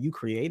parts, bro, you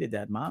created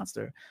that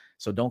monster.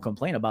 So don't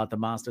complain about the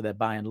monster that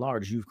by and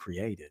large you've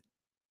created.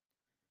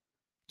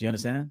 Do you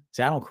understand?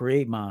 See, I don't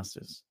create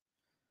monsters.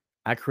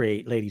 I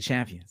create lady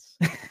champions.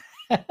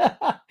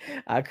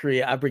 I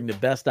bring the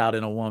best out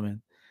in a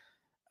woman.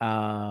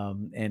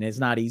 And it's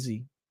not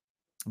easy.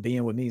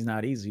 Being with me is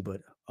not easy,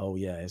 but oh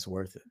yeah, it's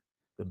worth it.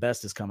 The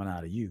best is coming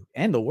out of you,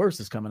 and the worst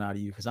is coming out of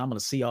you because I'm gonna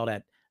see all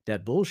that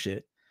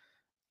bullshit.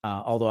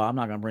 Although I'm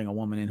not gonna bring a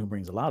woman in who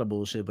brings a lot of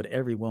bullshit, but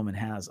every woman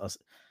has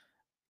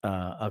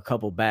a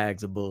couple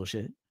bags of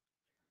bullshit.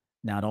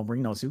 Now, don't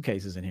bring no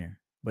suitcases in here.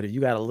 But if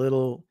you got a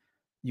little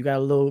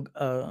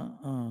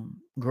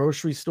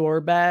grocery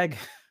store bag,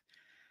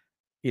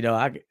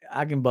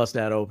 I can bust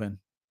that open.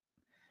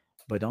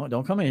 But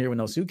don't come in here with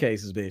no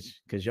suitcases, bitch,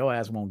 because your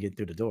ass won't get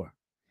through the door.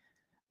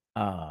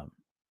 Um,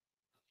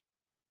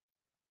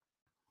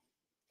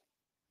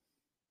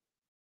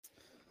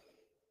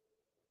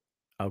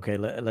 okay,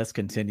 let's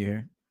continue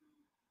here.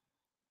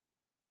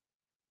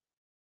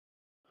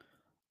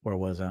 Where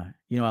was I?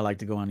 I like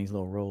to go on these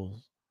little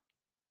rolls.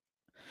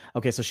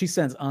 Okay, so she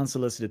sends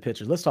unsolicited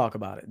pictures. Let's talk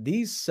about it.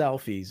 These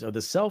selfies, or the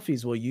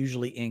selfies, will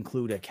usually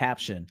include a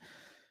caption.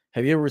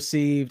 Have you ever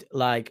received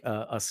like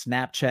a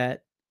Snapchat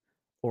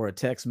or a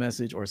text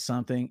message or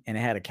something and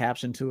it had a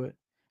caption to it?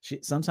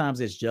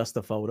 Sometimes it's just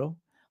the photo,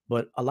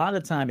 but a lot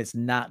of the time it's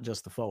not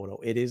just the photo.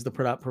 It is the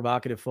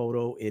provocative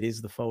photo. It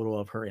is the photo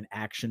of her in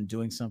action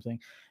doing something,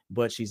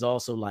 but she's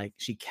also like,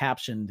 she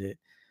captioned it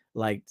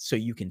like so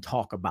you can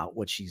talk about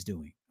what she's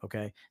doing.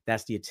 Okay.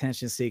 That's the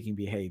attention seeking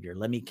behavior.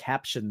 Let me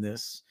caption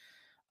this.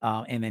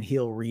 And then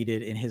he'll read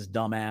it and his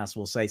dumb ass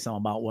will say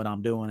something about what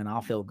I'm doing and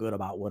I'll feel good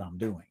about what I'm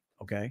doing.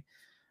 Okay.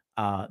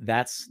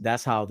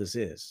 That's how this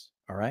is.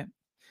 All right.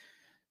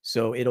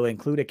 So it'll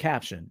include a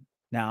caption.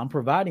 Now I'm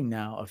providing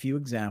now a few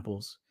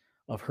examples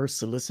of her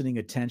soliciting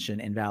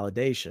attention and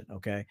validation.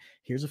 Okay.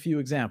 Here's a few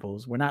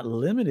examples. We're not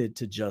limited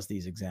to just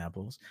these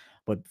examples,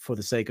 but for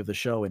the sake of the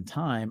show and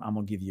time, I'm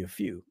going to give you a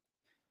few.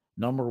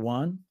 Number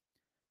one,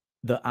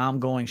 the I'm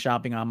going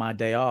shopping on my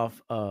day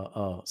off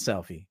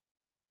selfie.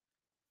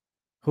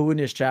 Who in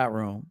this chat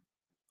room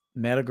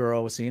met a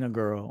girl, was seeing a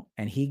girl,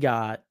 and he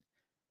got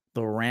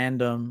the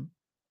random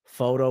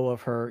photo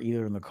of her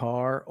either in the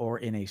car or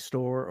in a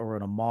store or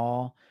in a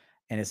mall,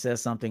 and it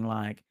says something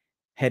like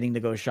heading to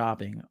go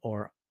shopping,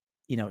 or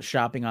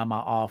shopping on my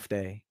off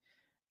day,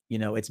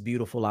 it's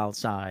beautiful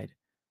outside.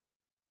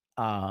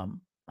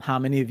 How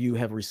many of you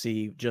have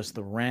received just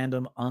the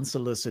random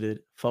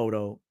unsolicited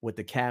photo with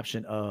the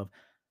caption of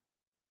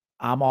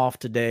I'm off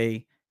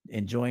today,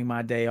 enjoying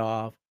my day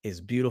off, it's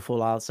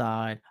beautiful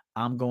outside,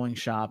 I'm going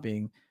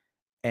shopping?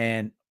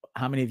 And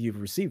how many of you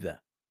have received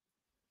that?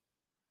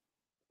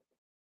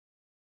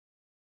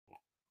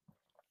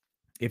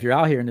 If you're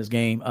out here in this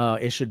game,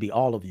 it should be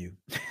all of you.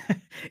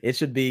 It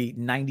should be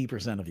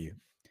 90% of you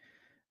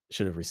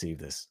should have received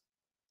this.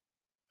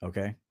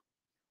 Okay.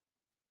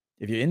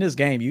 If you're in this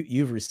game,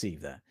 you've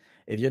received that.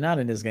 If you're not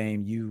in this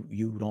game,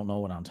 you don't know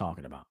what I'm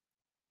talking about.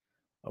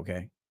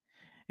 Okay.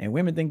 And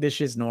women think this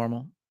shit's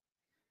normal.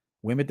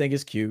 Women think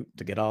it's cute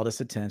to get all this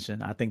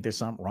attention. I think there's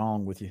something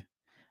wrong with you.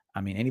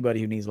 I mean,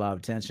 anybody who needs a lot of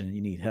attention and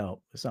you need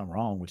help, there's something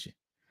wrong with you.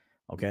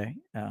 Okay.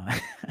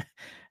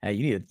 Hey,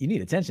 you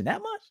need attention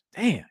that much?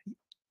 Damn.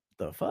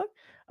 The fuck?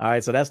 All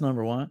right, so that's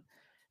number one.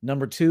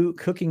 Number two,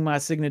 cooking my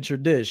signature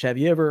dish. Have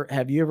you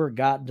ever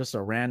gotten just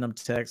a random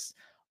text,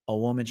 a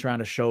woman trying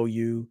to show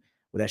you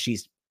that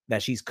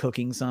she's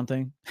cooking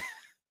something?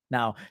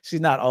 Now, she's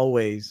not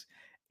always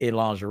in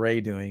lingerie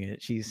doing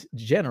it. She's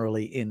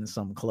generally in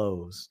some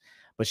clothes,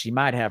 but she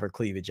might have her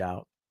cleavage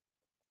out.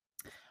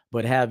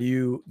 But have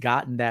you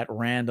gotten that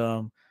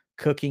random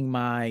cooking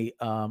my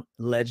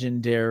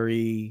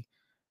legendary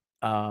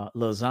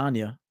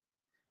lasagna,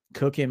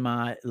 cooking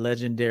my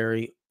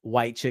legendary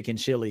white chicken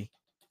chili?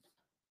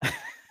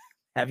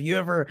 Have you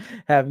ever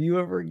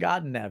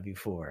gotten that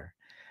before?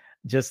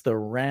 Just the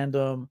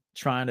random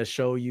trying to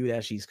show you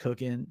that she's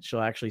cooking. She'll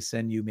actually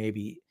send you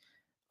maybe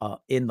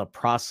in the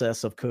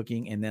process of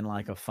cooking and then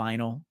like a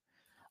final,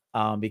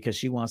 because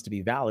she wants to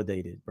be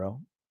validated,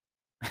 bro.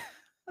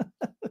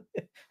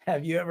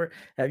 Have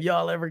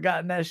y'all ever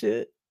gotten that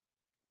shit?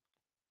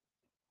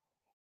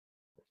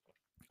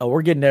 Oh,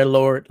 we're getting there,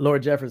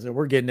 Lord Jefferson.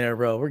 We're getting there,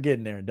 bro. We're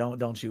getting there.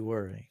 Don't you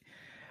worry.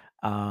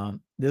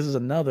 This is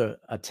another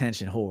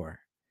attention whore.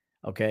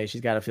 Okay, she's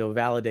got to feel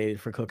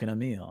validated for cooking a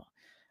meal.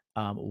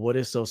 What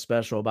is so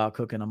special about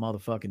cooking a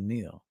motherfucking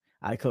meal?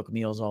 I cook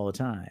meals all the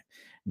time.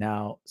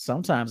 Now,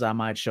 sometimes I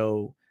might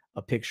show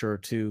a picture or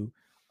two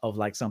of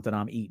like something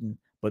I'm eating,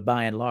 but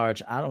by and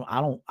large,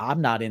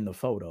 I'm not in the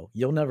photo.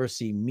 You'll never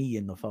see me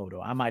in the photo.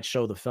 I might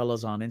show the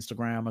fellas on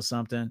Instagram or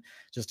something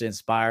just to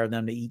inspire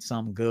them to eat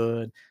something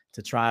good,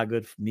 to try a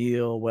good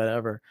meal,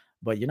 whatever.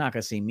 But you're not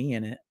gonna see me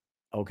in it.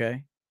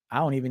 Okay. I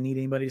don't even need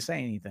anybody to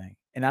say anything.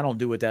 And I don't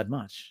do it that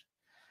much.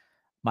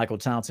 Michael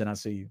Townsend, I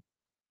see you.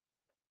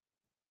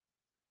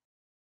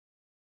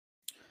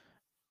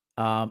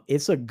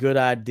 It's a good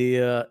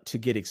idea to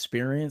get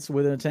experience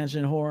with an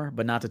attention whore,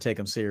 but not to take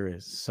them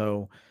serious.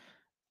 So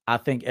I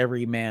think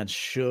every man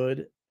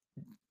should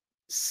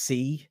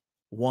see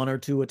one or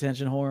two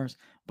attention whores,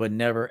 but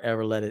never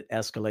ever let it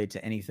escalate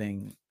to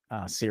anything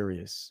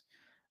serious.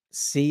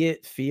 See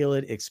it, feel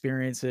it,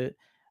 experience it,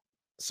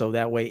 So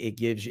that way it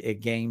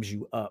games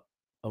you up.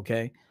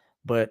 Okay.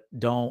 But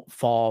don't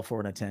fall for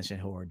an attention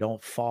whore.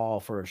 Don't fall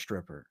for a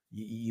stripper.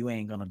 You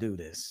ain't gonna do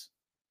this.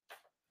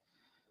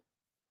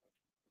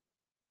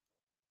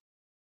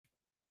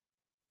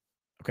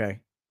 Okay.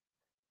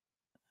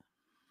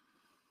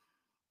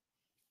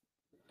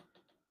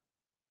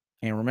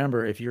 And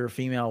remember, if you're a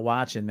female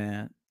watching,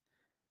 man,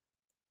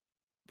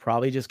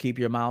 probably just keep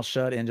your mouth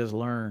shut and just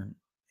learn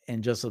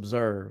and just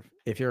observe.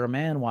 If you're a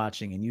man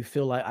watching and you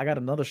feel like I got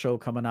another show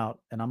coming out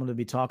and I'm going to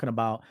be talking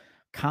about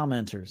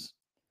commenters,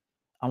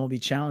 I'm going to be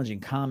challenging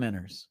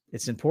commenters.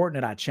 It's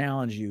important that I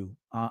challenge you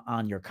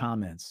on your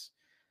comments.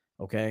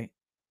 Okay.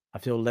 I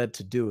feel led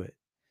to do it.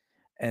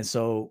 And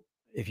so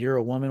if you're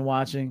a woman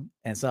watching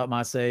and something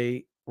I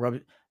say,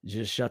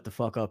 just shut the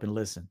fuck up and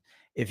listen.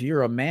 If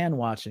you're a man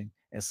watching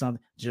and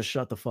something, just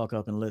shut the fuck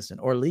up and listen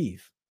or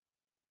leave.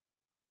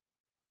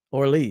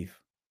 Or leave.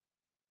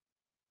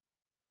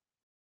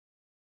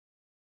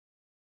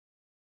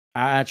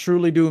 I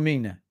truly do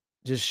mean that.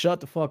 Just shut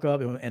the fuck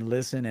up and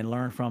listen and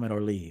learn from it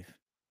or leave.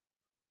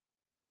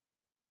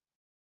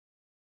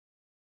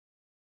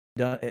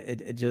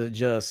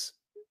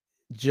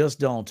 Just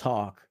don't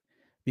talk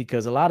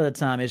because a lot of the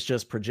time it's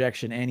just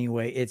projection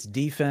anyway. It's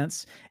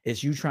defense.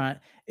 It's you trying.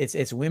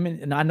 It's women,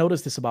 and I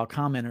noticed this about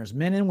commenters,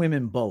 men and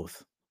women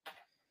both.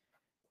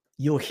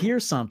 You'll hear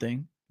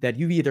something that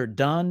you've either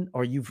done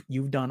or you've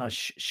done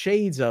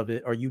shades of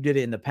it, or you did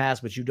it in the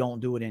past, but you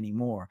don't do it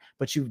anymore.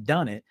 But you've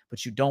done it,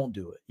 but you don't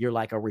do it. You're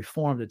like a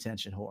reformed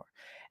attention whore.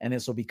 And then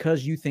so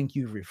because you think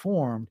you've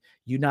reformed,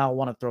 you now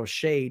want to throw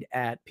shade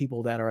at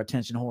people that are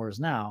attention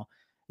whores now,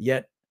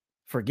 yet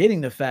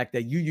forgetting the fact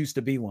that you used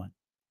to be one.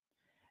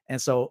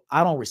 And so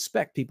I don't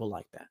respect people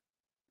like that.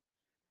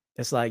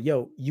 It's like,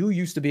 yo, you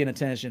used to be an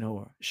attention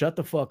whore. Shut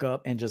the fuck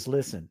up and just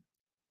listen.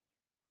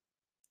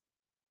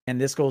 And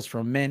this goes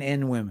for men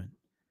and women.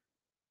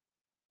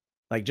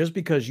 Like just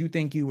because you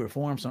think you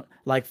reform some,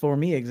 like for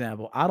me,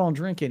 example, I don't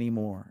drink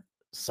anymore.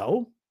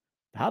 So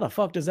how the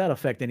fuck does that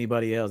affect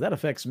anybody else? That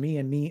affects me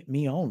and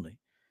me only.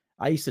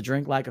 I used to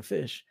drink like a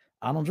fish.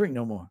 I don't drink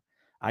no more.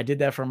 I did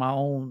that for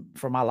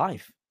my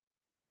life.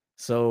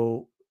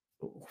 So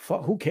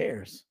who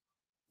cares?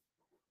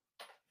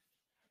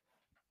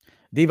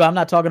 Diva, I'm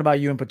not talking about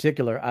you in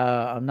particular.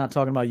 I'm not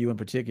talking about you in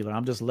particular.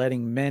 I'm just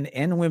letting men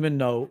and women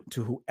know,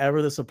 to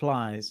whoever this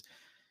applies,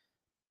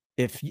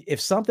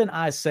 if something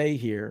I say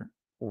here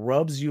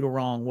rubs you the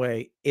wrong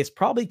way, it's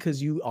probably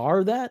because you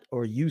are that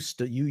or used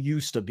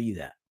to be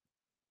that.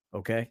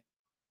 Okay.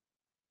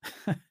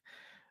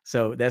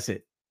 So that's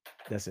it.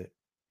 That's it.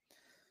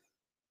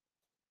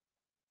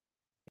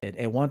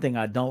 And one thing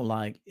I don't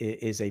like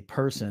is a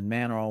person,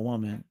 man or a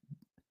woman,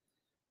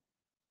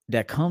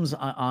 that comes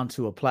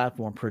onto a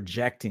platform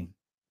projecting.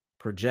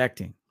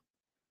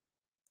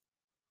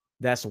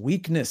 That's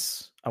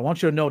weakness. I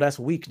want you to know that's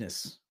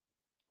weakness.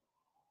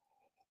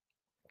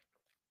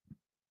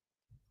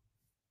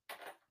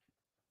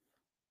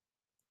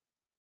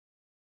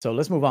 So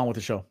let's move on with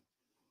the show.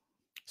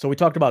 So we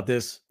talked about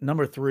this.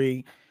 Number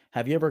 3,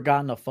 have you ever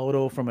gotten a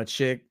photo from a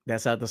chick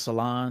that's at the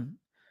salon?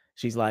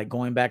 She's like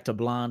going back to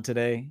blonde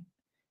today.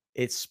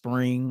 It's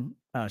spring.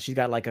 She's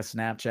got like a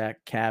Snapchat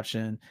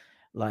caption,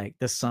 like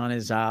the sun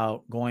is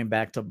out, going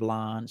back to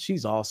blonde.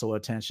 She's also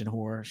attention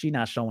whore. She's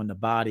not showing the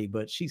body,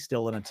 but she's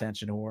still an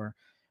attention whore.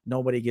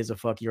 Nobody gives a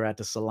fuck you're at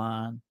the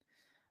salon.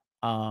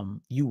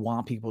 You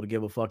want people to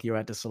give a fuck you're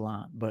at the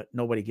salon, but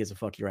nobody gives a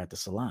fuck you're at the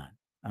salon.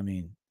 I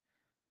mean,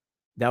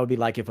 that would be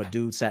like if a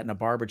dude sat in a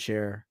barber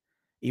chair,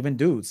 even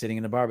dudes sitting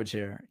in the barber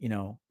chair,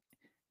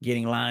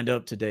 getting lined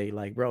up today.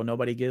 Like, bro,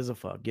 nobody gives a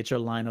fuck. Get your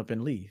line up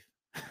and leave.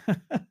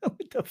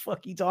 What the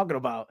fuck you talking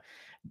about?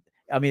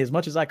 I mean, as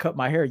much as I cut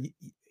my hair,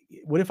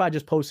 what if I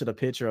just posted a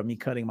picture of me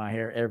cutting my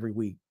hair every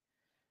week?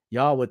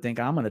 Y'all would think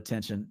I'm an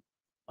attention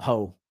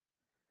hoe.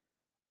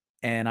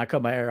 And I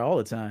cut my hair all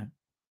the time.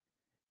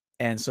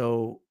 And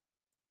so,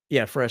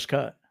 yeah, fresh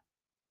cut.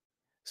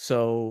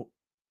 So,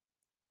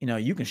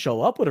 you can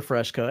show up with a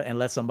fresh cut and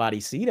let somebody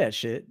see that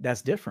shit.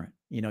 That's different.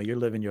 You're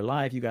living your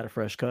life. You got a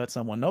fresh cut.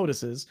 Someone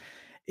notices.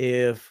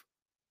 If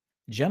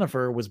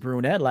Jennifer was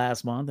brunette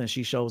last month and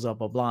she shows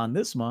up a blonde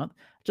this month,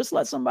 just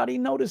let somebody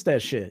notice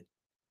that shit.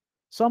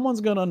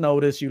 Someone's going to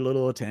notice, you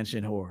little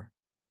attention whore.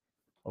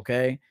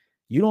 Okay?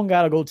 You don't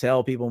got to go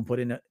tell people and put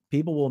in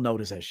people will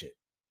notice that shit.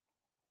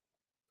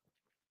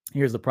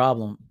 Here's the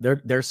problem.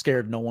 They're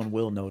scared no one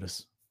will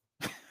notice.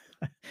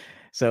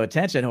 So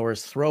attention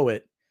whores throw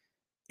it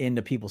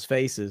into people's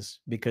faces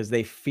because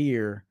they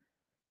fear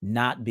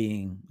not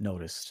being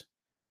noticed.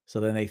 So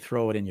then they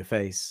throw it in your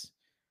face.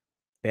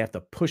 They have to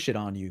push it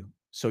on you.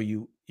 So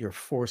you're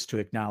forced to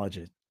acknowledge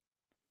it.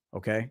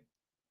 Okay?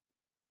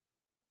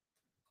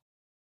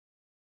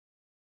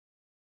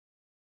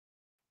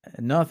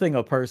 Nothing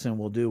a person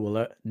will do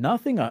will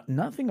nothing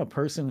a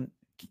person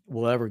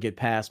will ever get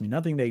past me.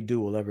 Nothing they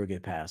do will ever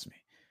get past me.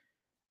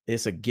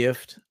 It's a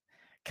gift,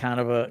 kind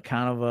of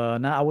a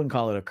no, I wouldn't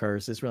call it a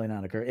curse. It's really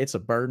not a curse. It's a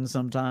burden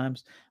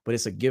sometimes, but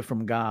it's a gift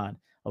from God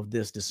of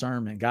this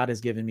discernment. God has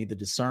given me the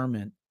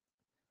discernment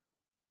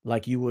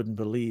like you wouldn't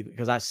believe,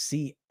 because I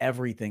see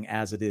everything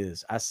as it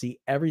is. I see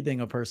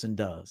everything a person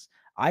does.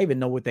 I even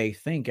know what they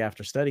think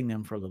after studying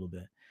them for a little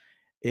bit.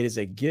 It is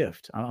a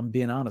gift. I'm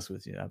being honest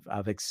with you.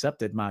 I've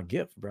accepted my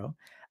gift, bro.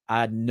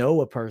 I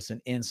know a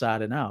person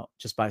inside and out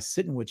just by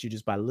sitting with you,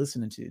 just by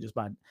listening to you, just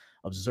by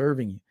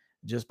observing you,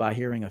 just by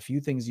hearing a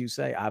few things you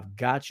say. I've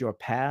got your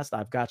past.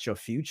 I've got your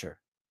future.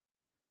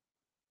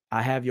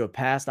 I have your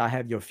past. I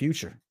have your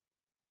future.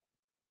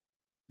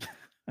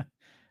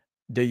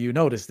 Do you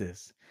notice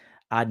this?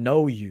 I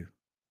know you.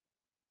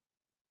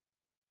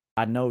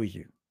 I know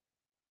you.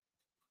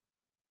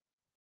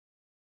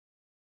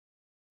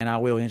 And I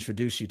will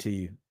introduce you to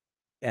you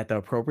at the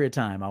appropriate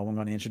time. I'm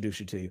going to introduce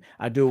you to you.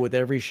 I do it with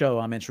every show.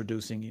 I'm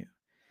introducing you.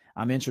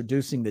 I'm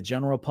introducing the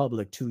general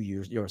public to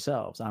you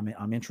yourselves.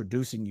 I'm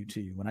introducing you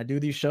to you. When I do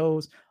these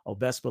shows, oh,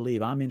 best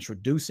believe I'm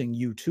introducing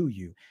you to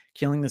you.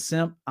 Killing the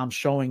simp, I'm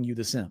showing you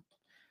the simp.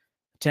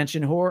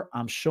 Attention whore,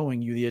 I'm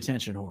showing you the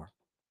attention whore.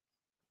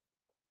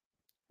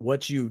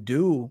 What you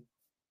do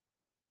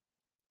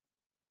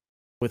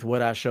with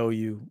what I show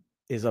you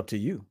is up to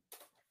you.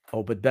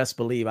 Oh, but best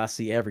believe I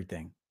see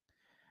everything.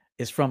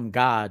 It's from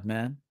God,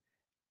 man.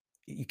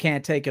 You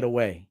can't take it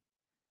away.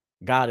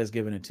 God has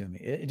given it to me.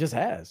 It just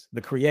has.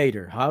 The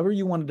creator, however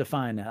you want to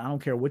define that. I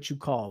don't care what you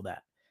call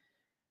that.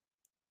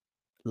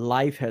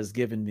 Life has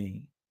given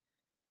me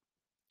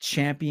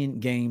champion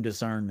game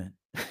discernment,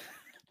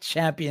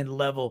 champion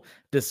level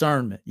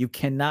discernment. You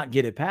cannot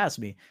get it past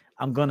me.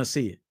 I'm going to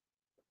see it.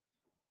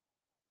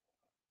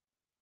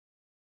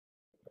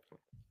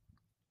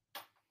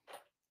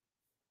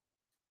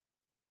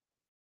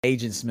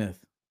 Agent Smith,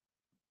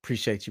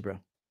 appreciate you, bro.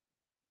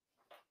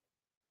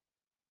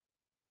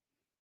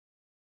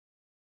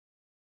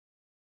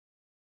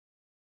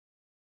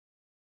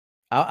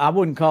 I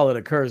wouldn't call it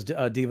a curse,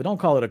 Diva. Don't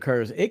call it a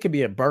curse. It could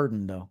be a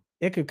burden, though.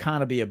 It could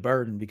kind of be a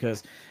burden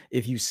because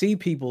if you see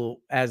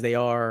people as they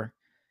are,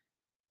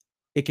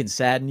 it can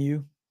sadden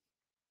you.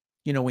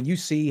 You know, when you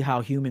see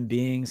how human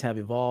beings have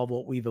evolved,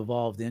 what we've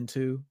evolved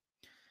into,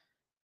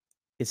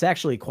 it's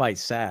actually quite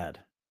sad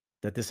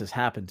that this has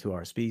happened to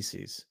our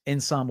species.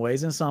 In some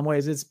ways,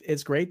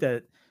 it's great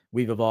that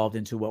we've evolved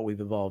into what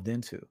we've evolved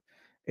into.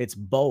 It's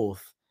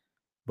both.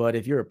 But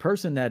if you're a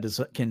person that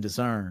can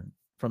discern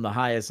from the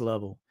highest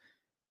level,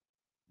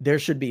 there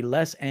should be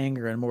less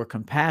anger and more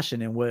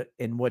compassion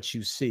in what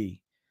you see.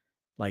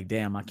 Like,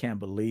 damn, I can't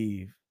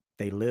believe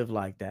they live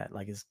like that.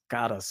 Like, it's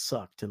gotta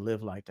suck to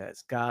live like that.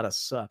 It's gotta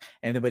suck.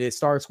 But it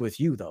starts with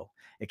you though.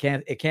 It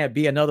can't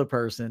be another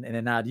person and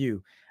then not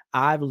you.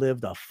 I've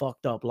lived a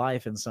fucked up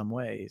life in some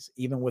ways,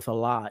 even with a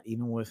lot,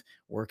 even with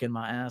working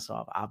my ass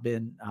off. I've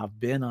been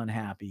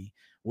unhappy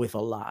with a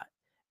lot.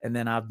 And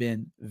then I've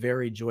been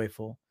very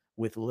joyful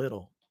with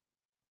little.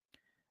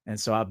 And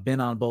so I've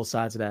been on both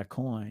sides of that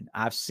coin.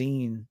 I've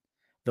seen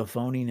the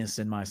phoniness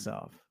in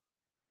myself.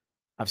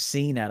 I've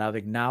seen that. I've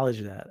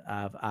acknowledged that.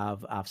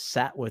 I've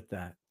sat with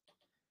that,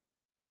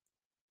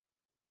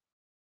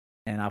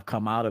 and I've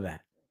come out of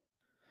that.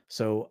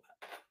 So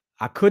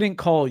I couldn't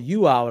call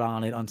you out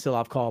on it until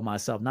I've called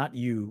myself, not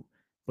you,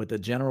 but the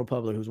general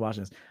public who's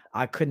watching this.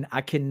 I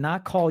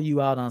cannot call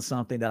you out on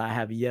something that I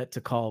have yet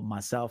to call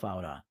myself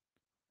out on.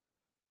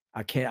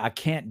 I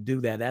can't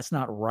do that. That's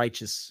not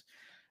righteous.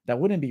 That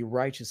wouldn't be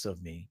righteous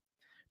of me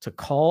to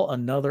call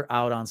another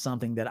out on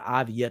something that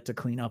I've yet to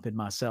clean up in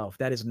myself.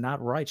 That is not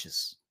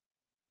righteous.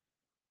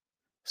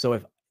 So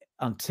if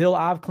until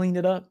I've cleaned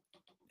it up,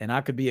 and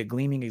I could be a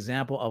gleaming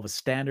example of a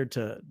standard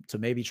to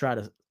maybe try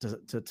to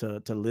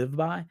live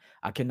by,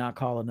 I cannot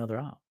call another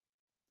out.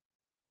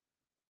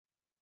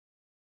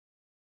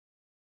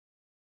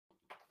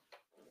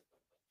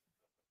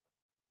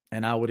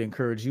 And I would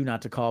encourage you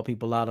not to call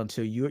people out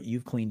until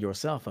you've cleaned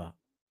yourself up.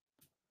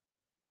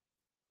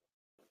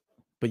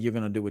 But you're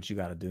gonna do what you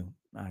got to do.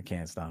 I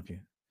can't stop you.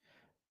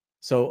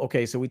 So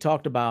okay, so we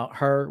talked about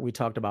her. We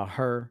talked about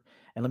her,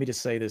 and let me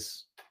just say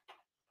this: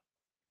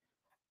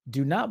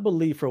 do not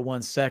believe for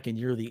 1 second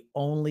you're the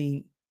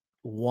only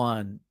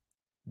one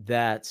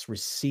that's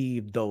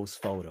received those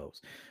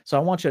photos. So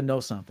I want you to know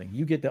something.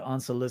 You get the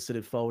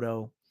unsolicited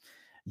photo,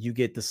 you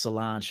get the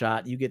salon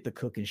shot, you get the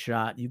cooking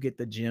shot, you get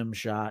the gym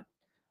shot.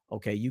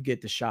 Okay, you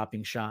get the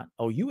shopping shot.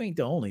 Oh, you ain't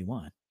the only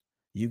one.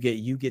 You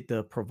get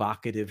the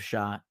provocative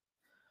shot.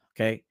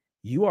 Okay?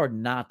 You are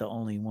not the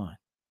only one.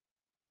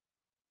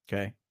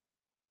 Okay?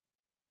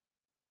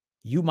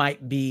 You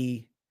might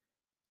be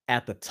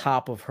at the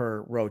top of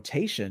her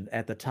rotation,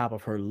 at the top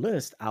of her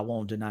list. I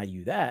won't deny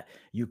you that.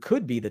 You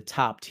could be the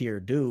top tier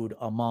dude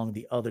among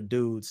the other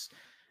dudes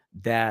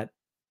that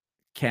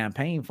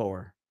campaign for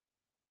her.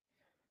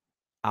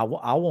 I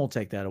won't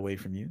take that away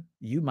from you.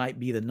 You might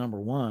be the number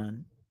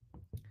one,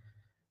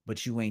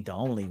 but you ain't the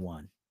only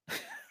one.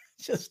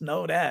 Just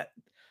know that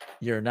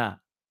you're not.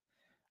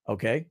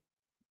 Okay.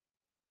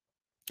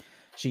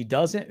 She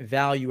doesn't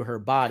value her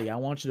body. I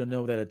want you to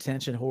know that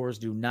attention whores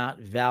do not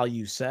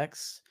value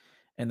sex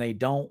and they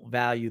don't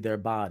value their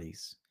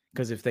bodies.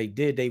 Because if they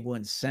did, they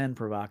wouldn't send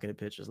provocative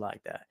pictures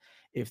like that.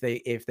 If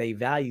they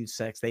valued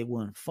sex, they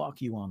wouldn't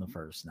fuck you on the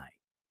first night.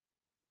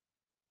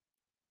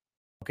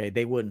 Okay,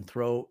 they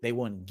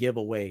wouldn't give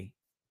away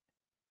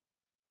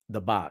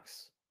the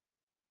box.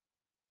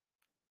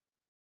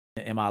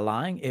 Am I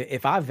lying?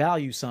 If I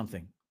value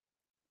something,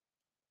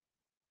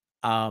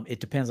 it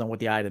depends on what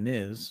the item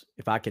is.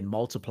 If I can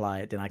multiply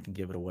it, then I can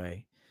give it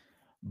away.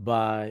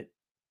 But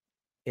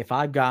if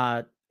I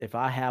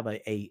have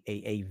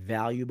a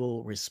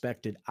valuable,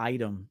 respected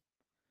item,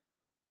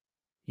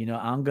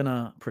 I'm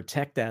gonna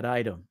protect that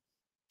item.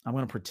 I'm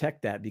gonna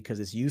protect that because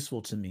it's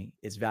useful to me.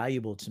 It's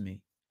valuable to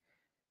me.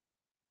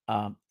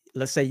 Um,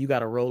 let's say you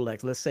got a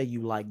Rolex. Let's say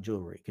you like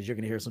jewelry, because you're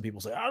gonna hear some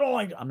people say, "I don't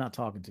like." I'm not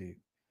talking to you.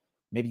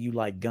 Maybe you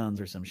like guns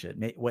or some shit.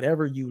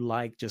 Whatever you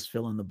like, just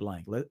fill in the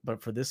blank.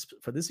 But for this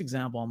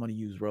example, I'm gonna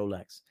use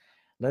Rolex.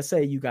 Let's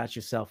say you got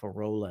yourself a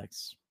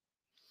Rolex.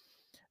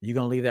 You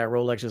gonna leave that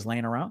Rolex just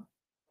laying around?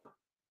 Are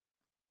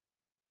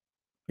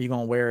you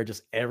gonna wear it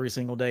just every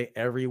single day,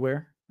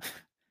 everywhere?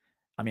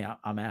 I mean,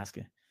 I'm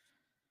asking.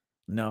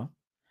 No,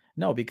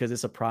 no, because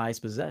it's a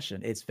prized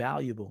possession. It's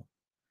valuable.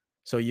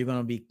 So you're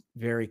gonna be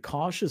very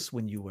cautious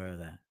when you wear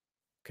that.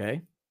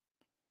 Okay.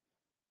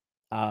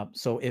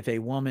 So if a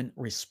woman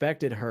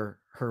respected her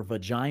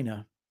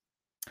vagina,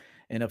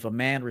 and if a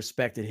man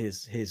respected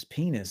his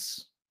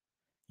penis,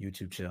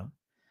 YouTube chill,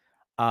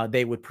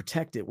 they would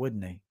protect it,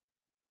 wouldn't they?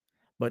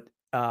 But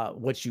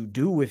what you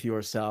do with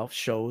yourself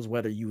shows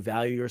whether you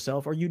value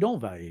yourself or you don't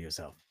value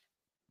yourself.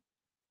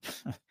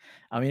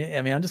 I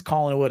mean, I'm just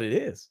calling it what it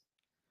is.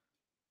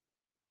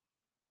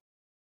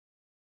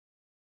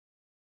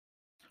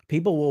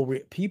 People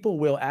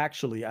will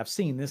actually. I've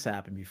seen this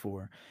happen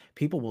before.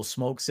 People will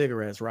smoke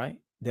cigarettes, right?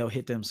 They'll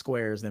hit them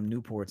squares, them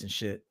Newports and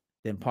shit,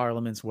 them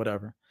Parliaments,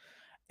 whatever,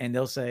 and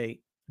they'll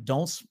say,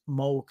 "Don't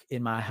smoke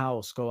in my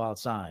house. Go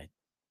outside."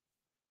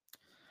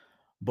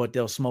 But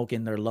they'll smoke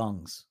in their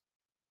lungs.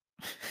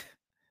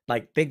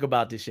 Like, think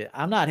about this shit.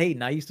 I'm not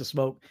hating. I used to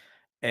smoke,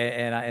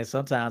 and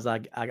sometimes I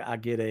get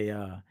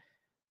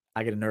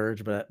I get an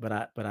urge, but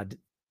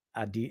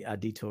I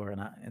detour,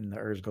 and the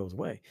urge goes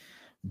away.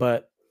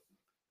 But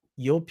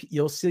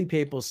you'll see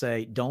people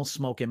say, "Don't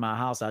smoke in my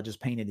house. I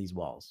just painted these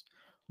walls.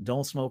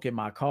 Don't smoke in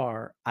my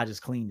car. I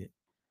just cleaned it."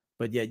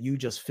 But yet you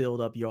just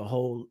filled up your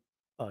whole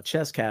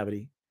chest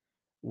cavity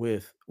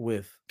with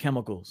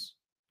chemicals,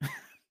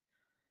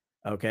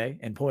 okay,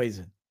 and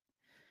poison.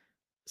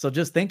 So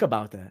just think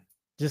about that.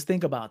 Just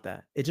think about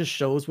that. It just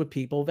shows what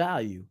people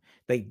value.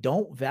 They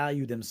don't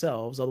value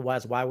themselves.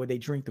 Otherwise, why would they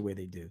drink the way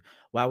they do?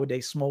 Why would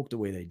they smoke the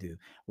way they do?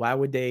 Why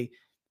would they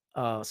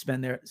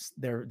spend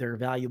their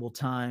valuable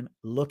time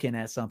looking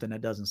at something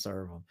that doesn't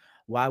serve them?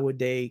 Why would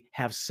they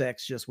have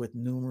sex just with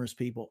numerous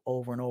people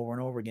over and over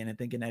and over again and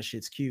thinking that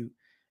shit's cute?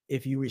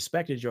 If you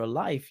respected your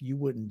life, you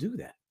wouldn't do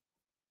that,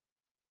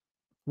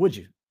 would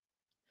you?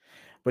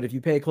 But if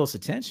you pay close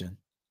attention,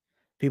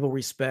 people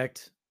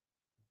respect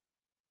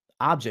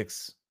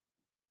objects.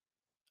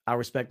 I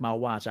respect my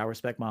watch. I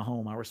respect my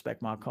home. I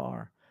respect my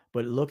car.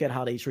 But look at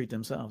how they treat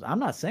themselves. I'm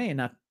not saying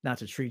not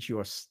to treat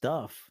your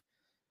stuff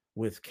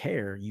with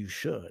care. You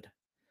should.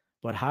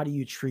 But how do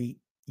you treat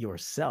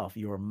yourself,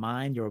 your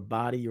mind, your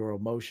body, your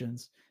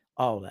emotions,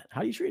 all that?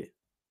 How do you treat it?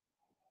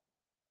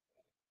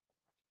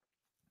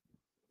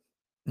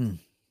 Mm,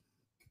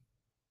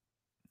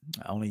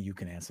 only you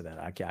can answer that.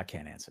 I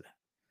can't answer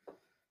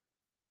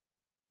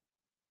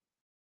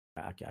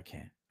that. I can't.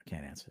 I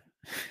can't answer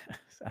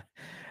that.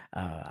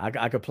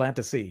 I could plant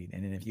the seed,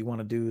 and then if you want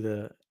to do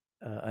the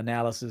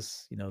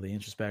analysis, the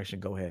introspection,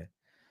 go ahead.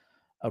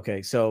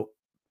 Okay, so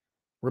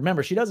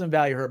remember, she doesn't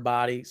value her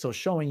body, so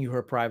showing you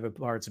her private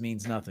parts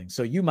means nothing.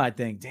 So you might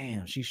think,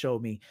 damn, she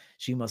showed me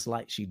she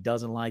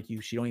doesn't like you.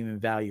 She don't even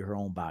value her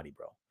own body,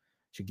 bro.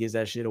 She gives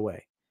that shit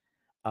away.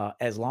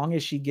 As long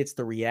as she gets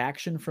the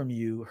reaction from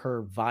you,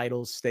 her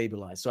vitals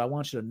stabilize. So I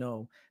want you to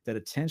know that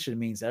attention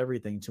means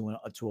everything to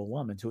a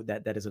woman,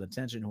 that is an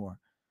attention whore.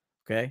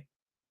 Okay.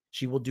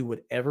 She will do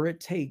whatever it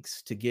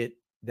takes to get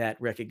that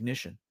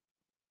recognition,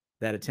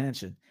 that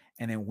attention.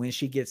 And then when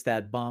she gets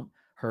that bump,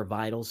 her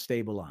vitals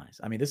stabilize.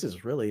 I mean, this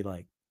is really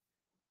like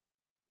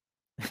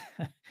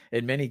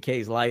in many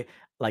cases, like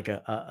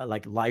a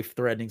like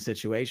life-threatening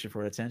situation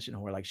for attention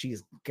whore. Like,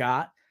 she's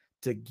got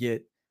to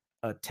get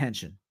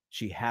attention.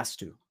 She has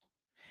to.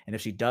 And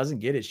if she doesn't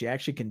get it, she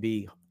actually can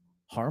be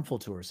harmful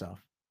to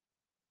herself.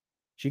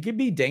 She can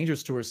be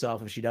dangerous to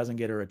herself if she doesn't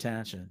get her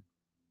attention.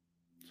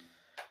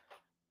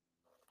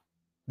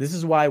 This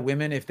is why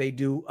women, if they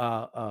do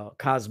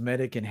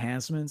cosmetic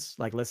enhancements,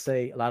 like let's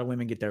say a lot of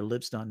women get their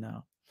lips done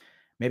now.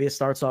 Maybe it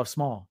starts off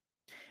small,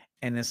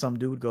 and then some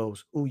dude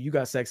goes, "Ooh, you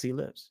got sexy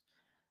lips."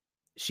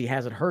 She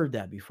hasn't heard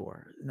that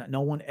before.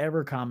 No one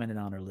ever commented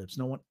on her lips.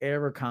 No one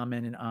ever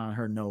commented on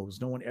her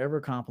nose. No one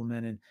ever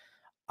complimented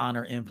on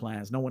her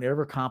implants. No one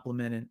ever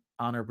complimented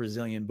on her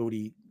Brazilian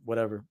booty,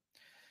 whatever.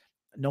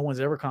 No one's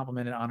ever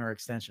complimented on her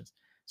extensions.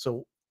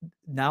 So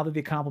now that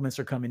the compliments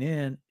are coming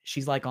in,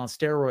 she's like on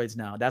steroids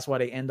now. That's why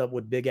they end up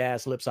with big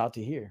ass lips out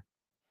to here.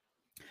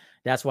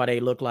 That's why they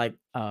look like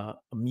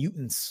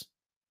mutants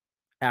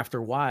after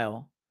a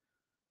while.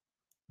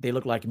 They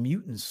look like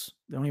mutants.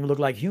 They don't even look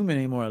like human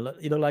anymore.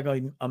 You look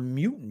like a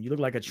mutant. You look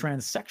like a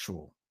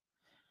transsexual.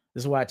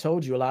 This is why I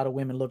told you a lot of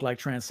women look like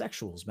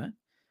transsexuals, man.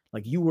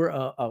 Like you were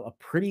a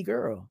pretty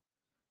girl,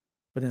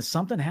 but then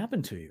something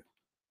happened to you.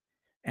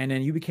 And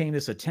then you became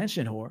this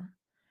attention whore.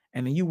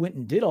 And then you went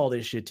and did all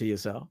this shit to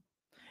yourself.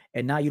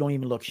 And now you don't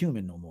even look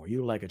human no more.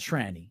 You're like a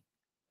tranny.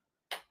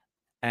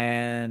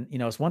 And,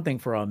 it's one thing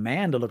for a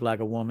man to look like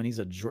a woman. He's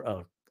a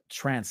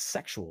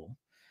transsexual,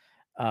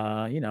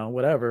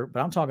 whatever. But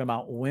I'm talking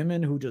about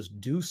women who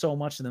just do so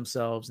much to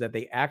themselves that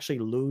they actually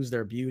lose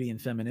their beauty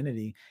and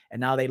femininity. And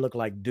now they look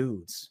like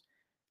dudes.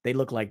 They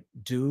look like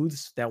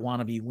dudes that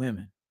want to be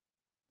women.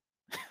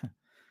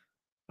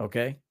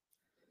 Okay.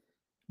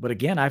 But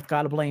again, I've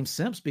got to blame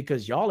simps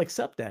because y'all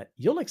accept that.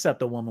 You'll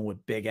accept a woman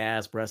with big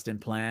ass breast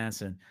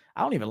implants. And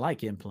I don't even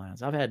like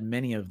implants. I've had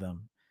many of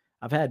them.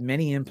 I've had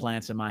many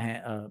implants in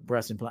my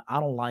breast implant. I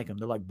don't like them.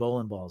 They're like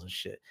bowling balls and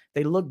shit.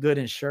 They look good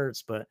in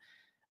shirts, but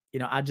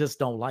I just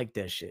don't like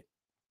that shit.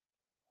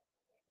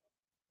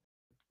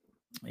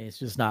 It's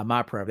just not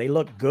my preference. They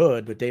look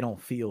good, but they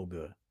don't feel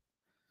good.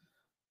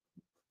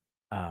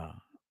 Uh,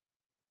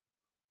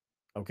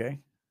 okay.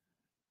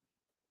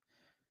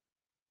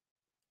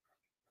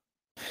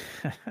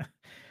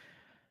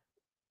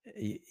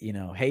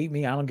 Hate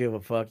me. I don't give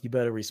a fuck. You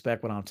better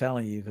respect what I'm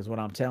telling you because what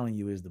I'm telling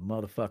you is the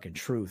motherfucking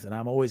truth, and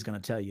I'm always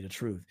going to tell you the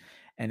truth.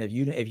 And if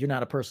you're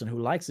not a person who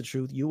likes the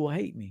truth, you will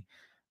hate me.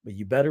 But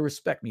you better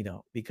respect me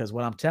though, because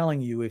what I'm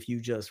telling you, if you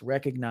just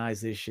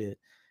recognize this shit,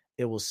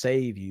 it will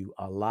save you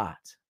a lot.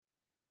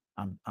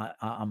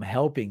 I'm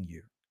helping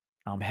you.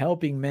 I'm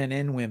helping men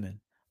and women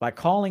by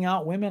calling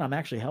out women. I'm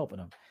actually helping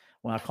them.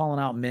 When I'm calling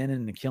out men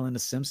in the Killing the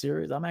Sim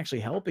series, I'm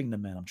actually helping the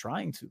men. I'm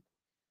trying to.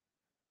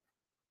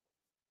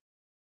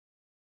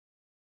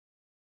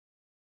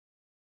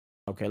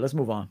 Okay, let's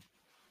move on.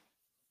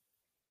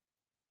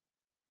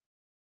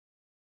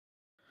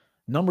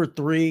 Number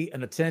 3,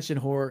 an attention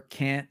whore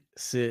can't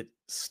sit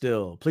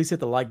still. Please hit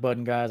the like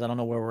button, guys. I don't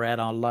know where we're at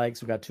on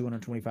likes. We got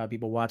 225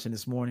 people watching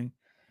this morning.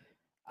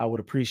 I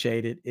would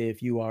appreciate it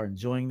if you are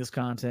enjoying this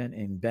content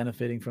and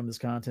benefiting from this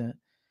content,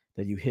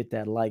 that you hit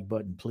that like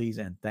button, please,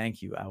 and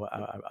thank you.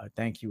 I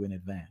thank you in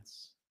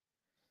advance.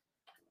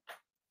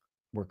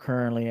 We're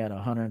currently at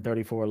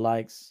 134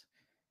 likes.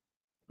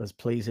 Let's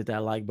please hit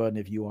that like button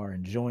if you are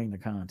enjoying the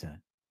content.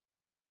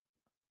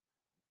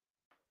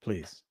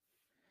 Please.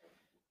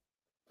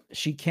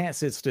 She can't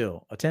sit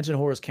still. Attention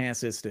whores can't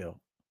sit still.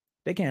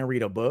 They can't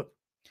read a book.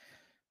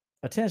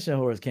 Attention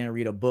whores can't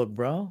read a book,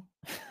 bro.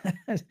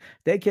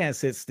 They can't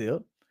sit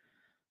still.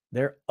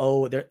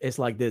 It's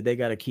like they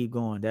got to keep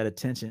going. That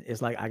attention,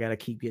 it's like I got to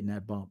keep getting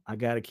that bump. I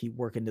got to keep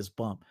working this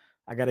bump.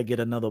 I got to get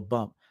another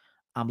bump.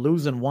 I'm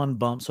losing one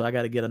bump, so I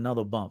got to get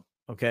another bump.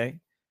 Okay.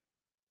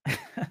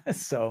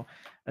 So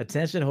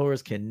attention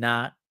whores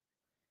cannot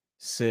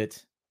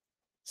sit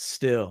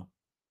still.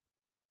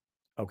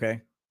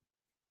 Okay.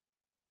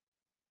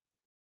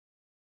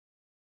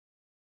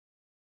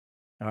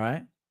 All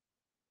right.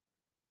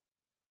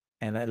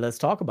 And let's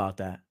talk about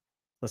that.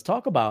 Let's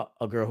talk about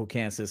a girl who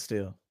can't sit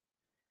still,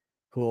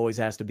 who always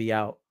has to be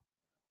out.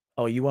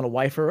 Oh, you want to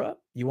wife her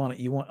up? You want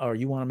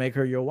to make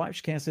her your wife?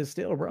 She can't sit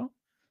still, bro.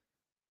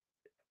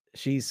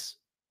 She's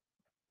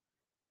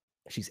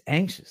she's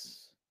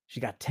anxious. She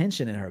got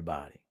tension in her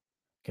body.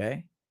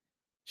 Okay.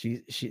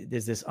 She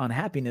there's this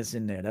unhappiness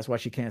in there. That's why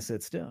she can't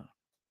sit still.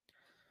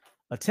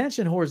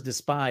 Attention whores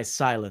despise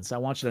silence. I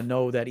want you to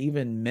know that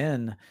even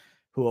men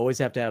who always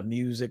have to have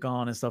music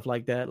on and stuff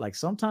like that, like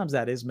sometimes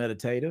that is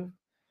meditative,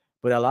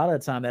 but a lot of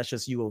the time that's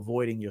just you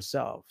avoiding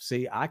yourself.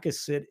 See, I could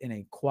sit in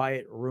a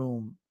quiet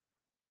room.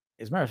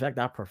 As a matter of fact,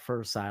 I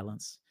prefer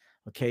silence.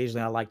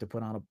 Occasionally I like to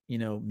put on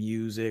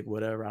music,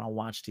 whatever. I don't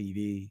watch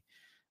TV.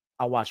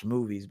 I watch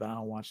movies, but I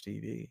don't watch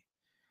TV.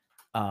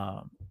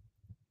 Um,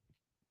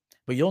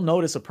 but you'll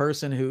notice a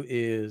person who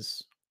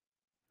is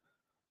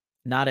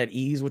not at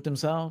ease with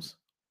themselves,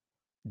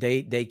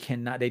 they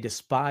cannot, they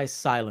despise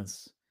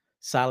silence.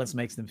 Silence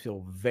makes them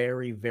feel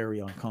very, very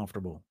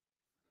uncomfortable.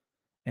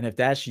 And if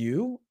that's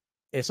you,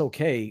 it's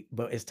okay,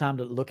 but it's time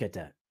to look at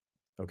that.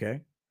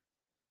 Okay.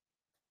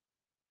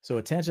 So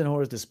attention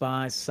whores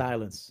despise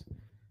silence.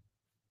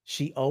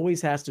 She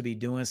always has to be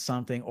doing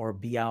something or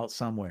be out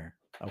somewhere.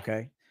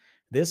 Okay.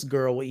 This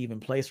girl will even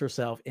place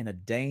herself in a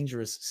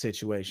dangerous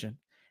situation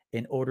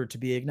in order to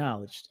be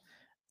acknowledged.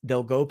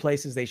 They'll go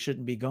places they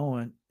shouldn't be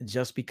going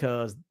just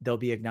because they'll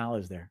be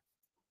acknowledged there.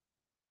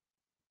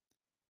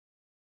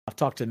 I've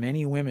talked to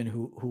many women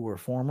who were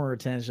former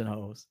attention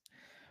hoes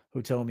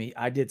who told me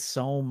I did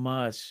so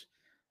much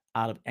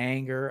out of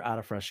anger, out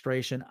of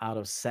frustration, out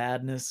of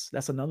sadness.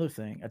 That's another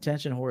thing.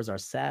 Attention whores are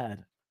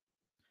sad.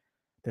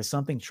 There's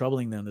something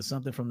troubling them. There's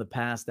something from the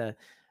past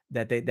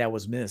that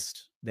was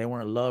missed. They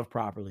weren't loved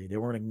properly. They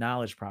weren't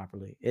acknowledged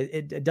properly.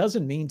 It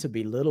doesn't mean to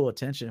belittle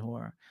attention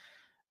whore.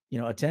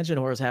 Attention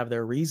whores have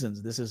their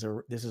reasons. This is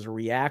a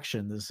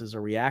reaction. This is a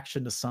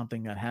reaction to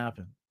something that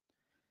happened.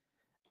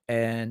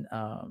 And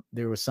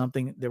there was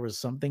something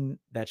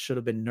that should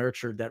have been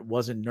nurtured that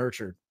wasn't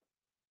nurtured.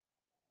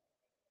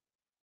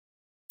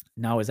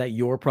 Now, is that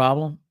your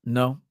problem?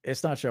 No,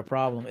 it's not your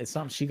problem. It's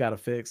something she got to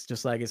fix,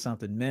 just like it's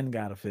something men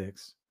got to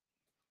fix.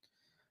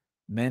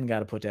 Men got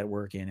to put that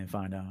work in and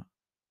find out.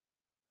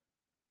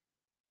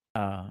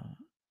 Uh,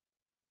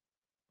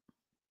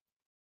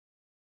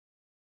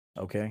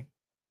 okay.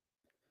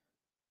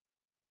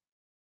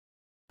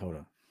 Hold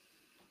on.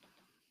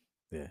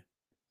 Yeah. Let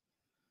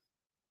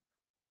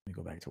me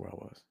go back to where I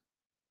was.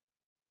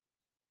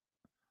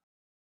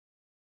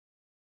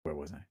 Where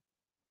was I?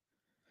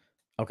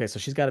 Okay, so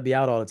she's got to be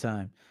out all the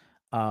time.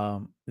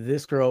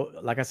 This girl,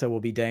 like I said, will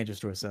be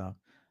dangerous to herself.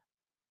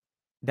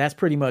 That's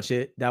pretty much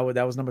it. That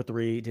was number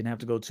three. Didn't have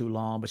to go too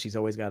long, but she's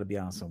always got to be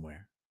on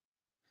somewhere.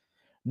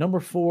 Number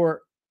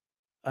four,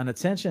 an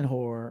attention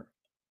whore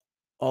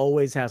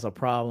always has a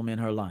problem in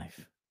her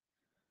life.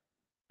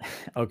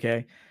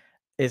 Okay.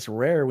 It's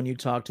rare when you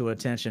talk to an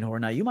attention whore.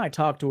 Now, you might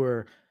talk to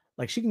her,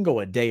 like she can go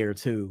a day or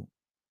two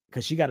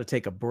because she got to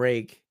take a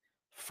break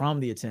from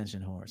the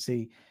attention whore.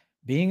 See,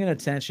 being an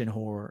attention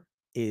whore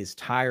is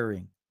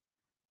tiring,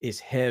 is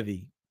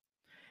heavy.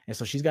 And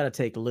so she's got to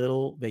take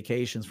little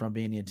vacations from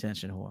being the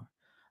attention whore.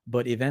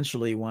 But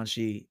eventually, once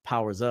she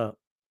powers up,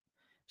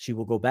 she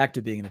will go back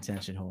to being an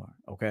attention whore.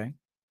 Okay.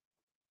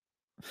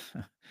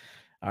 All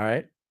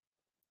right.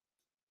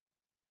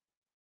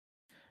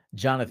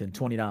 Jonathan,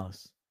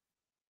 $20.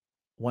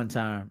 One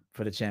time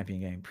for the champion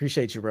game.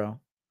 Appreciate you, bro.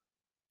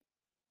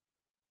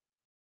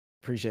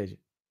 Appreciate you.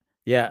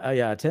 Yeah.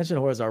 Yeah. Attention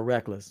whores are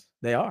reckless.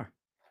 They are.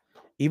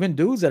 Even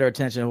dudes that are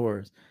attention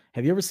whores.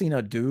 Have you ever seen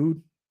a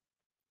dude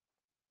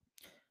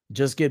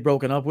just get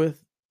broken up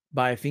with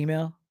by a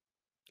female?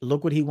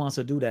 Look what he wants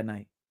to do that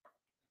night.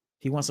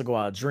 He wants to go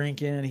out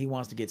drinking. He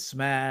wants to get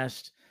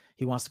smashed.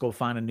 He wants to go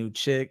find a new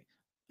chick.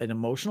 An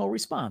emotional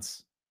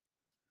response.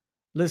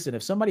 Listen,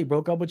 if somebody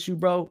broke up with you,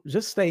 bro,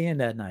 just stay in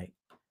that night.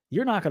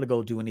 You're not going to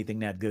go do anything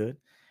that good.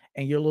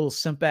 And your little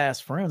simp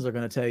ass friends are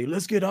going to tell you,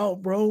 let's get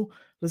out, bro.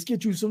 Let's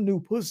get you some new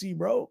pussy,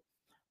 bro.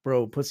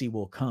 Bro, pussy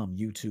will come.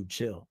 You too,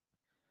 chill.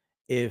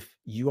 If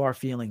you are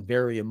feeling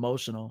very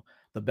emotional,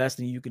 the best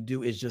thing you can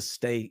do is just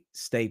stay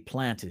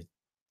planted.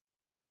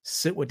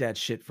 Sit with that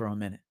shit for a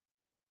minute.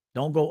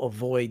 Don't go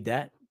avoid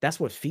that. That's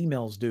what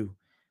females do.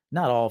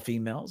 Not all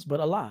females, but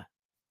a lot.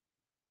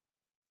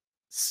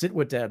 Sit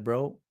with that,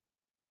 bro.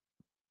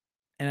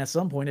 And at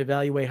some point,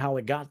 evaluate how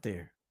it got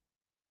there.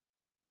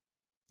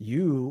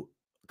 You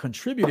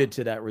contributed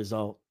to that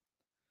result.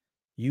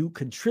 You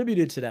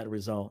contributed to that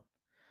result.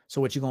 So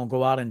what, you gonna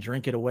go out and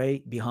drink it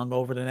away, be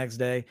hungover the next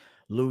day,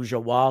 lose your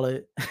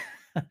wallet,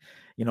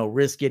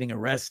 risk getting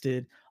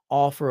arrested,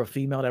 all for a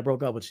female that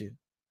broke up with you?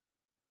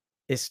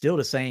 It's still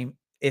the same.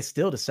 It's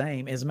still the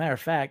same. As a matter of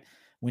fact,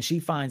 when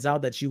she finds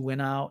out that you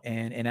went out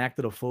and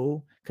acted a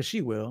fool, because she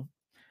will,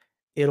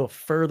 it'll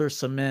further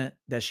cement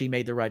that she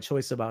made the right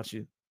choice about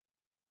you.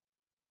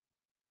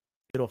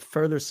 It'll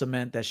further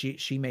cement that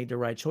she made the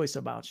right choice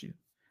about you.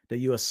 That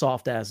you a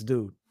soft ass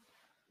dude.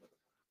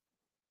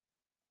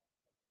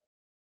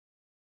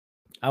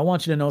 I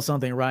want you to know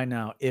something right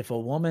now. If a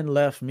woman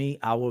left me,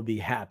 I would be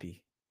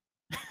happy.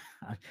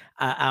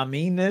 I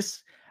mean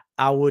this.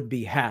 I would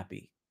be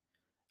happy.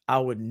 I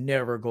would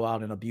never go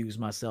out and abuse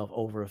myself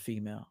over a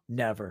female.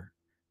 Never.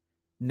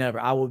 Never.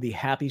 I would be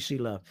happy she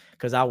left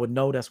because I would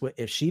know that's what,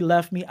 if she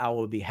left me, I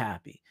would be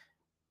happy.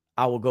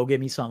 I will go get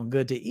me something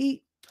good to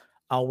eat.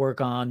 I'll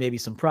work on maybe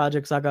some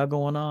projects I got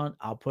going on.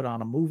 I'll put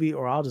on a movie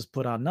or I'll just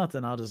put on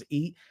nothing. I'll just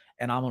eat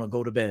and I'm going to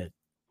go to bed.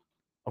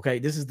 Okay.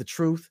 This is the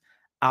truth.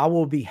 I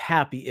will be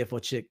happy if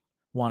a chick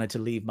wanted to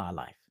leave my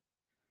life.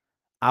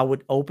 I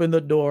would open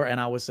the door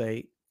and I would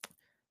say,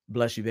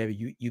 bless you,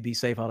 baby. You be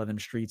safe out of them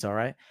streets, all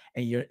right?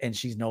 And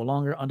she's no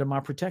longer under my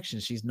protection.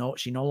 She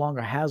no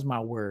longer has my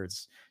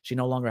words. She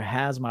no longer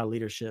has my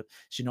leadership.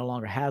 She no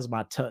longer has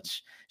my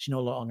touch. She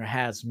no longer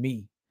has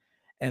me.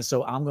 And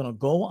so I'm gonna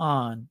go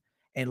on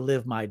and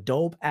live my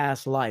dope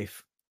ass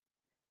life,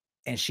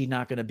 and she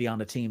not gonna be on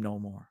the team no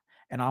more.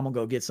 And I'm gonna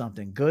go get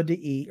something good to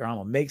eat, or I'm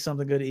gonna make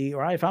something good to eat.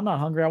 Or if I'm not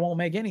hungry, I won't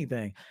make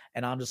anything.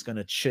 And I'm just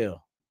gonna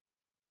chill.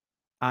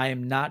 I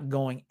am not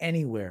going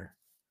anywhere.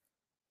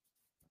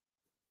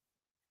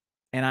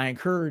 And I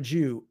encourage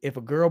you, if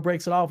a girl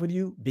breaks it off with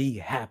you, be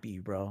happy,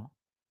 bro.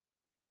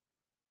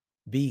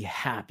 Be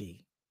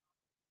happy.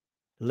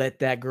 Let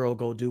that girl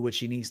go do what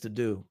she needs to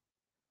do.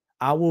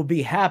 I will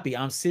be happy.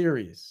 I'm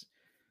serious.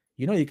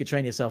 You can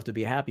train yourself to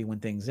be happy when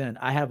things end.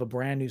 I have a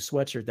brand new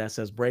sweatshirt that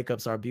says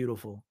breakups are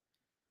beautiful.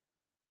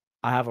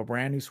 I have a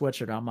brand new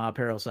sweatshirt on my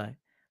apparel site.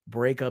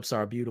 Breakups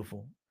are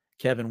beautiful.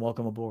 Kevin,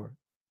 welcome aboard.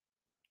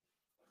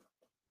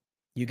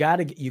 You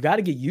gotta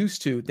get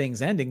used to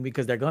things ending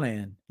because they're gonna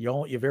end.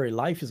 Your very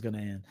life is gonna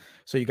end.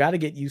 So you got to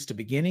get used to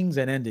beginnings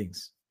and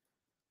endings.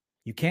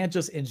 You can't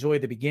just enjoy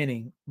the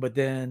beginning, but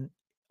then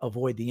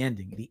avoid the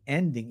ending. The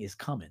ending is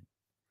coming.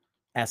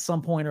 At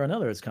some point or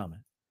another, it's coming.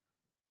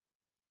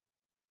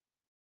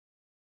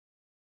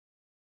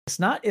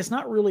 It's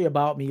not really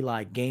about me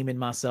like gaming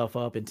myself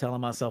up and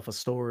telling myself a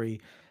story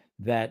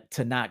that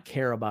to not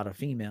care about a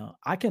female.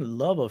 I can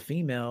love a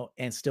female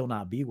and still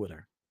not be with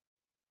her.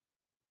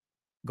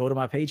 Go to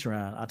my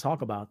Patreon. I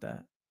talk about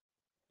that.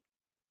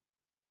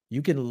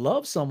 You can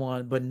love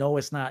someone, but no,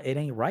 it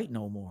ain't right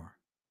no more.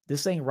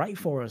 This ain't right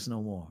for us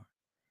no more.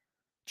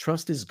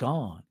 Trust is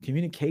gone.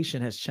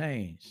 Communication has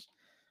changed.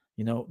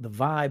 The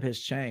vibe has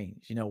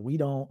changed. We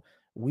don't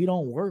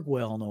work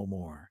well no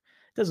more.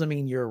 Doesn't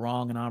mean you're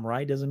wrong and I'm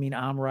right. Doesn't mean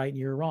I'm right and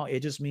you're wrong. It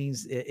just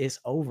means it's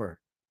over.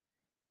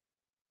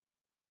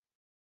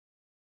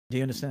 Do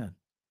you understand?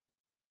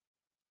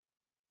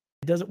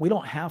 It doesn't. We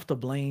don't have to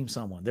blame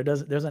someone. There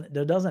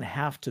doesn't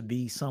have to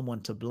be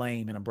someone to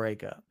blame in a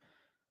breakup.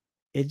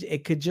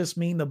 It could just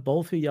mean the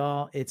both of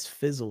y'all, it's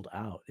fizzled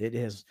out. It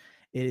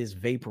is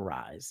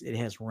vaporized. It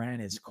has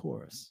ran its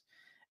course.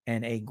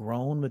 And a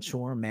grown,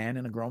 mature man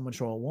and a grown,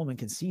 mature woman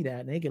can see that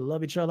and they can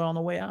love each other on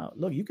the way out.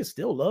 Look, you can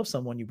still love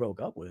someone you broke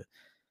up with.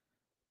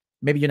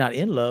 Maybe you're not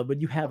in love,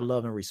 but you have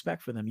love and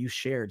respect for them. You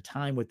shared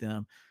time with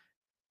them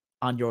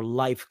on your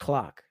life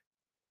clock.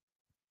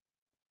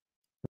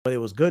 Whether it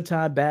was good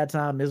time, bad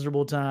time,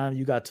 miserable time,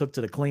 you got took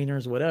to the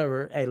cleaners,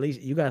 whatever. Hey, at least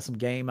you got some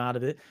game out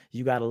of it.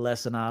 You got a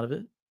lesson out of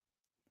it.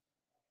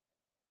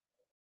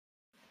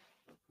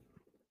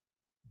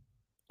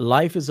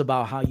 Life is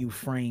about how you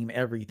frame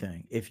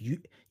everything. If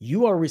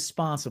you are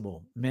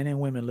responsible, men and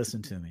women,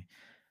 listen to me.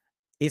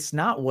 It's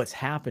not what's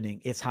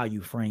happening, it's how you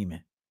frame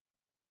it.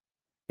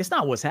 It's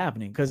not what's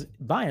happening because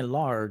by and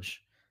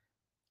large,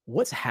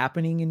 what's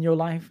happening in your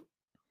life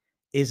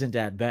isn't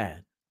that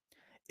bad.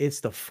 It's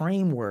the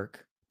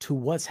framework to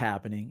what's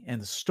happening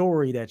and the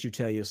story that you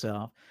tell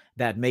yourself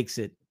that makes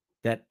it,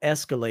 that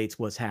escalates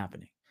what's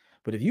happening.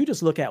 But if you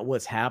just look at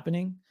what's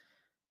happening,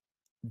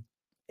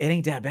 it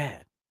ain't that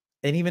bad.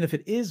 And even if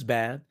it is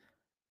bad,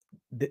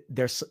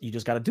 there's you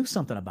just got to do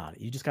something about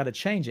it. You just got to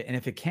change it. And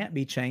if it can't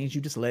be changed,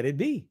 you just let it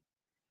be.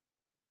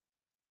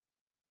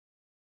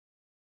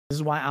 This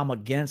is why I'm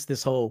against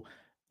this whole,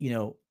 you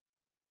know,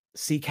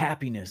 seek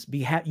happiness.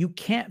 Be happy. You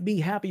can't be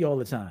happy all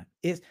the time.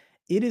 It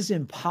is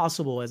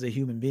impossible as a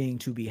human being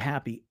to be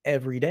happy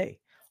every day,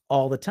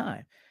 all the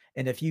time.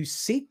 And if you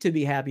seek to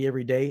be happy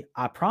every day,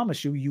 I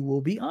promise you, you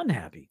will be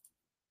unhappy.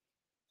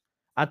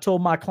 I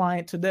told my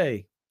client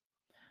today,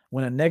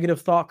 when a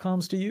negative thought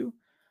comes to you,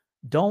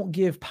 don't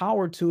give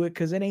power to it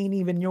because it ain't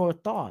even your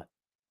thought.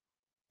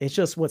 It's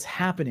just what's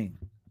happening.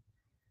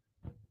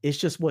 It's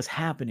just what's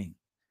happening.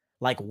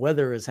 Like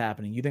weather is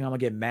happening. You think I'm gonna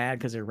get mad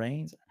because it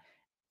rains?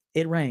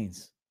 It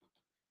rains.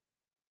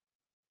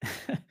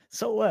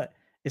 So what?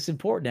 It's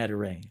important that it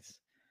rains.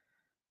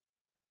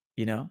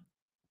 You know,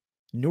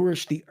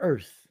 nourish the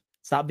earth.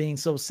 Stop being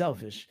so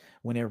selfish.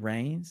 When it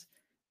rains,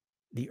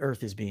 the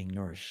earth is being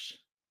nourished.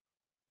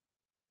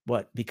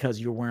 What? Because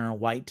you're wearing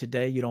white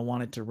today, you don't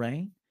want it to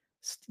rain?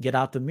 Get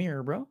out the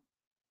mirror, bro.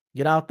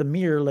 Get out the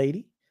mirror,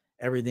 lady.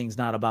 Everything's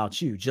not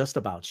about you, just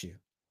about you.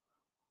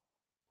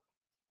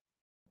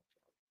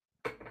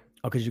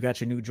 Oh, because you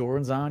got your new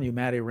Jordans on, you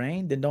mad it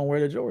rained? Then don't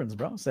wear the Jordans,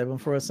 bro. Save them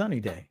for a sunny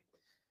day.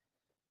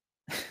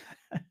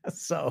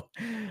 So,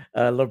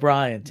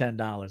 LeBron,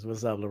 $10.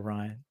 What's up,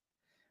 LeBron?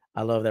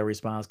 I love that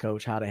response,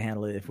 coach. How to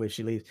handle it if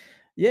she leaves.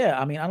 Yeah,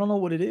 I mean, I don't know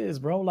what it is,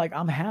 bro. Like,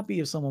 I'm happy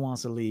if someone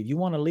wants to leave. You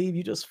want to leave,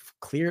 you just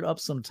cleared up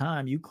some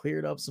time. You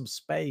cleared up some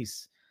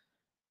space.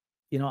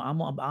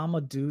 I'm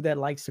a dude that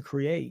likes to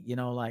create.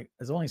 Like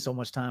there's only so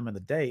much time in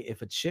the day.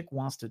 If a chick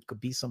wants to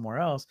be somewhere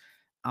else,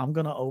 I'm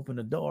gonna open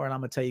the door and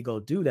I'm gonna tell you go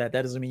do that.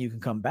 That doesn't mean you can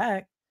come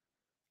back.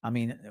 I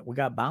mean, we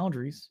got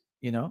boundaries.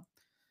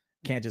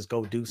 Can't just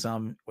go do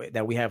something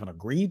that we haven't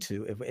agreed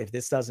to. If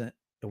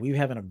we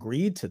haven't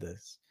agreed to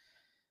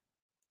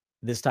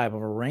this type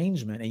of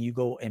arrangement, and you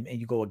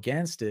go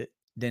against it,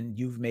 then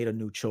you've made a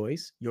new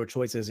choice. Your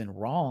choice isn't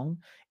wrong.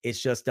 It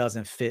just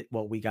doesn't fit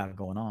what we got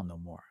going on no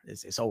more.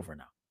 It's over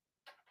now.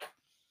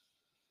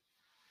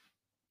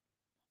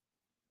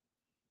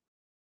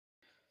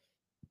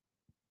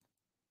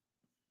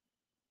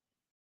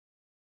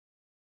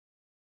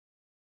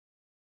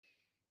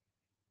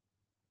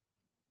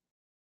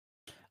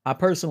 I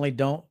personally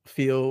don't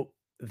feel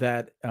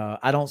that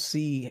I don't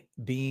see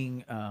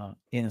being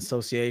in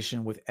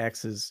association with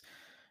exes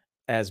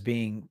as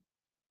being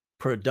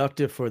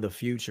productive for the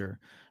future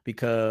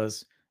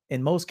because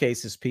in most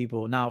cases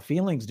people now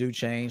feelings do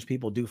change,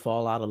 people do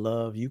fall out of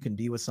love. You can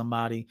be with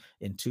somebody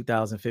in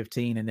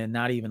 2015 and then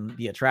not even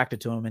be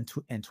attracted to them in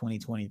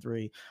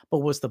 2023, but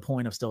what's the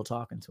point of still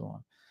talking to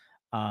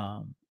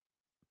them?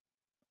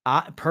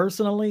 I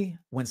personally,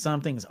 when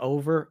something's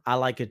over, I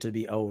like it to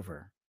be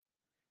over.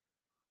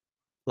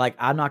 Like,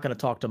 I'm not going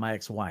to talk to my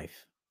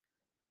ex-wife.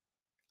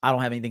 I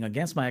don't have anything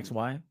against my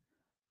ex-wife.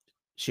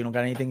 She don't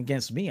got anything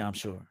against me, I'm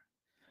sure.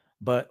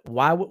 But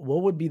what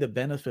would be the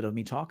benefit of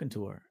me talking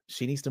to her?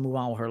 She needs to move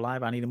on with her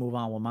life. I need to move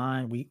on with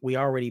mine. We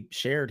already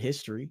shared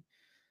history.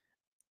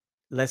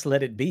 Let's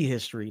let it be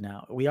history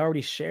now. We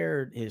already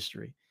shared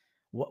history.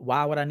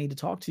 Why would I need to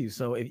talk to you?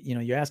 So if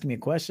you're asking me a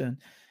question,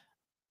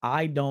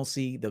 I don't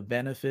see the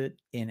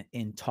benefit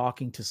in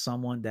talking to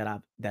someone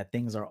that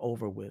things are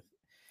over with.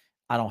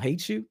 I don't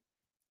hate you,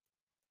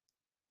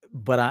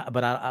 but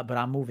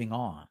I'm moving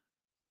on.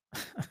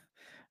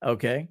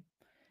 Okay.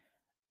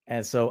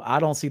 And so I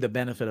don't see the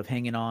benefit of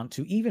hanging on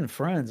to even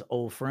friends,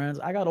 old friends.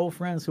 I got old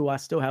friends who I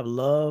still have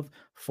love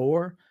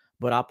for,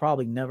 but I'll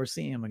probably never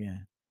see him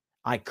again.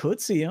 I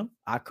could see him.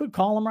 I could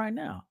call him right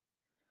now,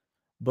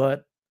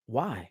 but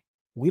Why?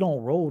 We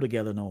don't roll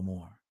together no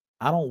more.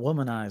 I don't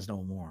womanize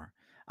no more.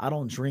 I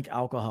don't drink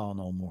alcohol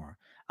no more.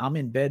 I'm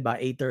in bed by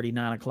 8:30,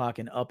 9 o'clock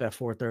and up at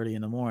 4:30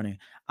 in the morning.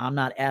 I'm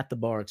not at the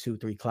bar at 2,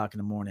 3 o'clock in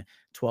the morning,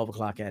 12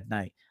 o'clock at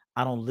night.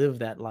 I don't live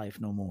that life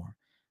no more.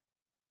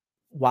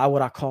 Why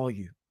would I call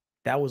you?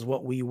 That was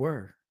what we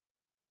were.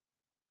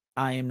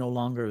 I am no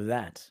longer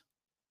that.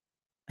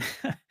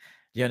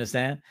 You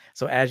understand?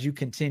 So as you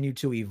continue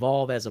to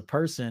evolve as a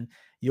person,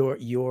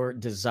 your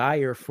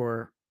desire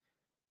for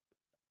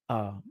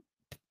uh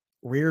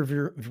rear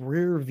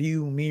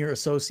view mirror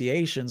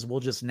associations will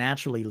just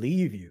naturally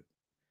leave you.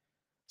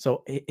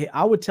 So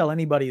I would tell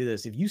anybody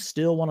this: if you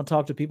still want to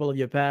talk to people of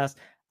your past,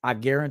 I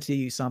guarantee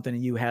you something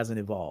in you hasn't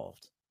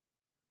evolved.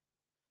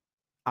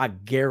 I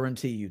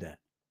guarantee you that.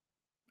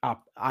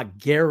 I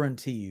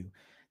guarantee you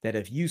that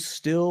if you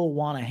still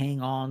want to hang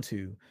on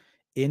to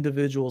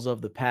individuals of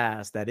the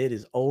past, that it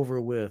is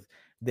over with.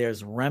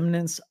 There's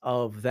remnants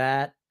of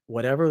that,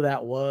 whatever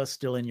that was,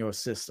 still in your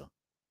system.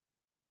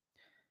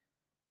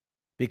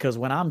 Because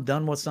when I'm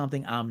done with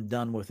something, I'm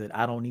done with it.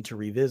 I don't need to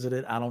revisit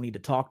it. I don't need to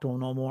talk to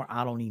them no more.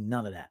 I don't need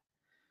none of that.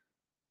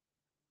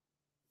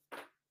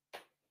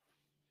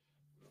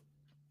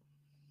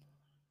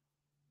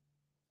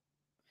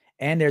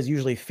 And there's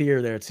usually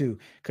fear there too,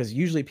 because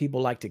usually people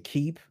like to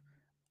keep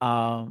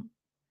um,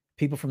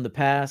 people from the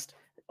past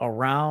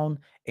around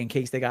in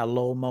case they got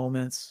low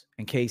moments,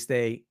 in case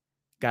they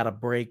got a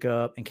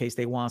breakup, in case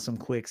they want some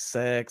quick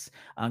sex,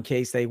 in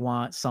case they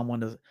want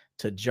someone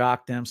to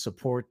jock them,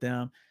 support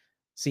them.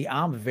 See,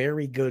 I'm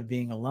very good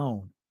being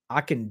alone.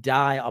 I can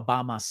die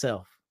by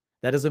myself.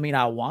 That doesn't mean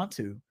I want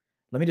to.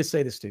 Let me just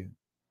say this to you.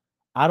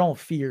 I don't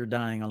fear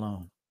dying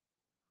alone.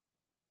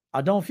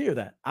 I don't fear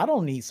that. I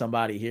don't need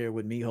somebody here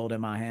with me holding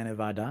my hand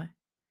if I die.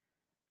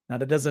 Now,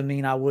 that doesn't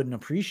mean I wouldn't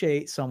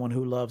appreciate someone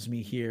who loves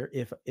me here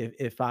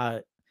if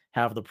I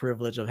have the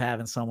privilege of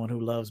having someone who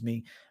loves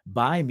me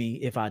by me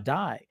if I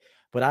die.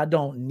 But I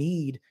don't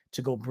need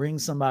to go bring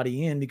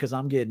somebody in because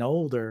I'm getting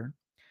older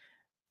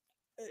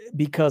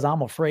because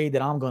I'm afraid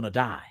that I'm going to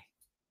die.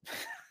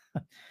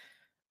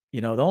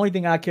 The only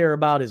thing I care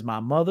about is my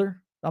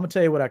mother. I'm going to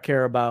tell you what I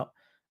care about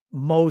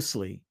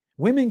mostly.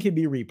 Women can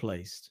be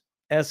replaced.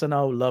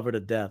 S&O, love her to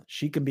death.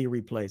 She can be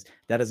replaced.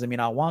 That doesn't mean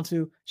I want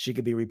to. She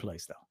could be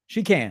replaced, though.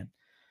 She can.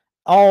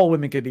 All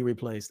women can be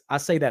replaced. I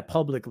say that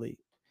publicly.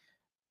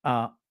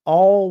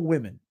 All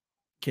women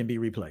can be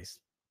replaced.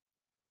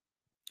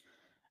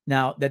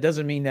 Now, that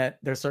doesn't mean that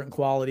there's certain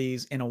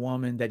qualities in a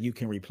woman that you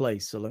can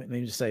replace. So let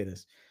me just say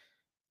this.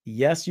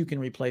 Yes, you can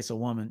replace a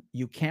woman.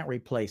 You can't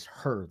replace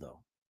her, though.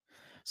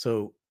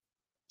 So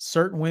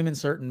certain women,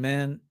 certain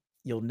men,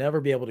 you'll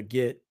never be able to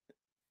get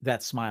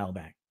that smile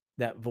back,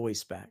 that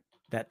voice back,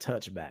 that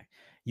touch back.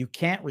 You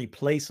can't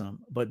replace them.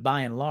 But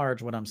by and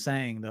large, what I'm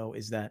saying, though,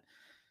 is that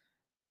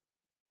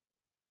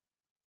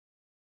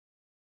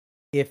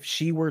if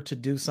she were to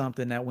do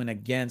something that went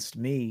against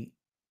me,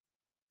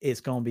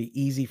 it's going to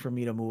be easy for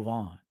me to move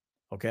on.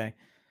 Okay.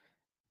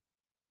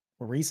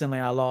 Recently,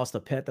 I lost a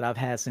pet that I've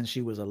had since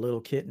she was a little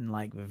kitten,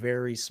 like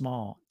very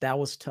small. That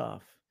was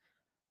tough.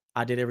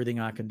 I did everything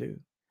I can do.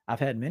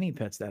 I've had many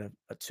pets that have,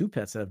 two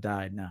pets that have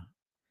died now.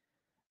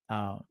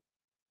 Uh,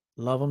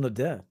 love them to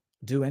death,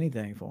 do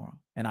anything for them.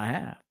 And I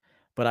have,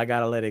 but I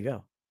got to let it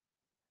go.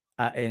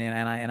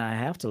 And I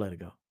have to let it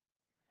go.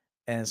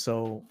 And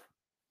so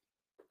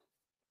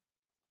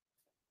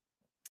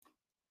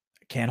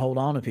I can't hold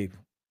on to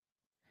people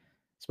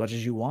as much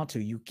as you want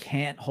to. You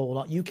can't hold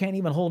on. You can't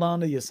even hold on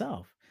to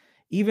yourself.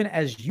 Even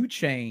as you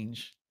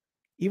change,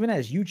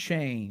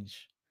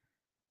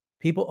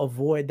 people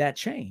avoid that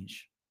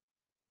change.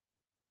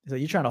 So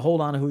you're trying to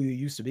hold on to who you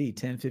used to be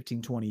 10,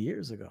 15, 20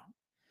 years ago.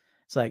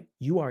 It's like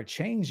you are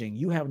changing.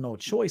 You have no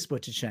choice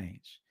but to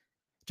change.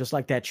 Just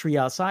like that tree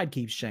outside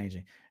keeps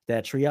changing.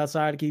 That tree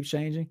outside keeps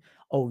changing.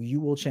 Oh, you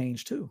will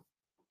change too.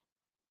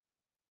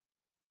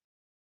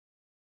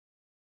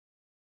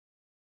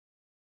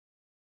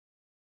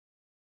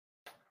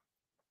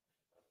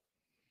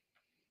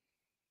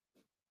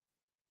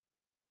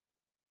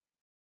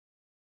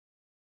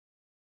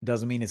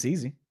 Doesn't mean it's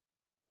easy.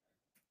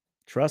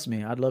 Trust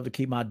me, I'd love to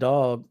keep my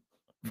dog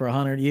for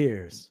 100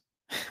 years.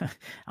 I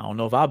don't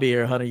know if I'll be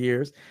here 100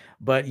 years,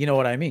 but you know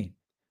what I mean.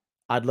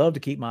 I'd love to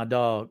keep my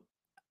dog.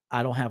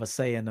 I don't have a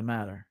say in the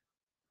matter.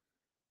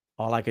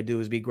 All I could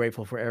do is be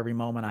grateful for every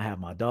moment. I have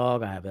my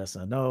dog. I have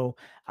SNO.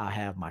 I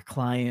have my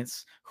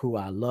clients who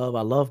I love.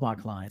 I love my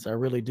clients. I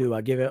really do. I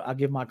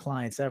give my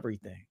clients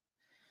everything.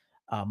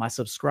 My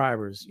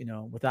subscribers,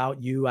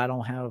 without you, I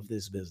don't have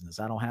this business.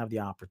 I don't have the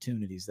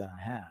opportunities that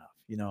I have.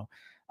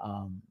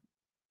 Um,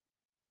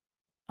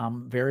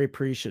 I'm very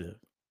appreciative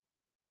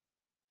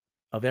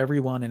of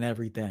everyone and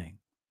everything,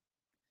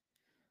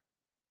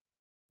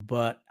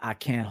 but I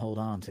can't hold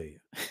on to you.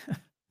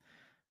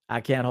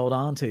 I can't hold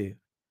on to you.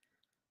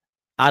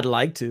 I'd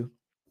like to.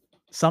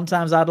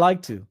 Sometimes I'd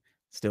like to.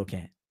 Still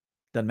can't.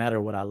 Doesn't matter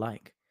what I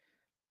like.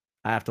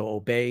 I have to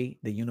obey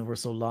the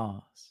universal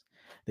laws.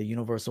 The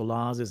universal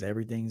laws is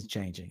everything's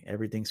changing.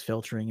 Everything's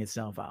filtering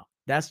itself out.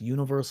 That's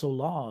universal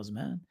laws,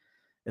 man.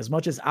 As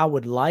much as I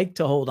would like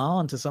to hold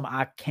on to some,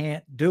 I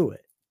can't do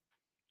it.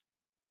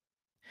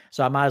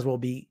 So I might as well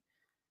be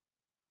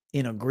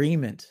in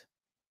agreement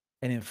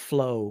and in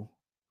flow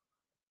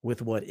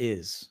with what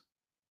is.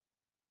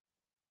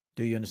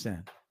 Do you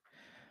understand?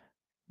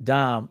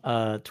 Dom,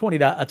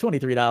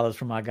 $23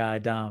 from my guy,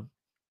 Dom.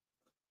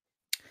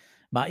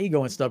 My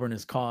ego and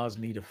stubbornness caused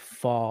me to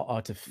fall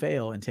or to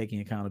fail in taking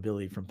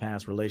accountability from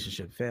past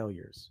relationship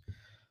failures.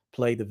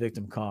 Played the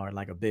victim card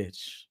like a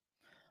bitch.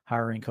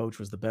 Hiring coach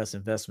was the best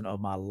investment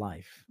of my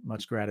life.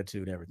 Much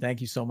gratitude, Everett.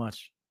 Thank you so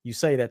much. You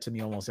say that to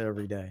me almost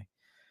every day.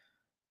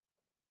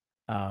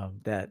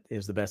 That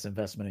is the best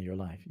investment in your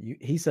life.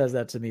 He says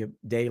that to me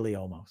daily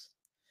almost.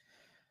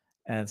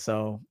 And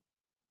so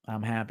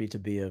I'm happy to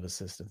be of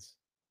assistance.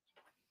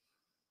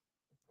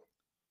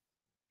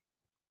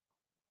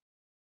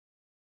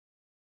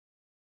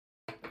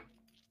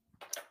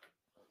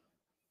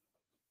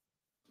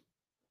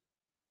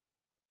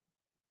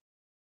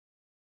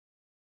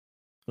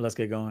 Let's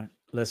get going.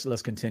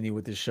 Let's continue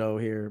with this show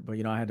here.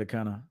 But I had to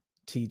kind of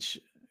teach,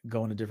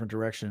 go in a different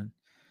direction.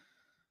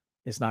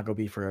 It's not gonna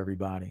be for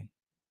everybody.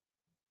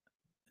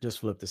 Just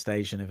flip the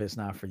station if it's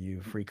not for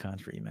you. Free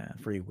country, man.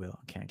 Free will.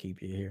 Can't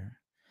keep you here.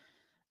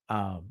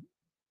 Um,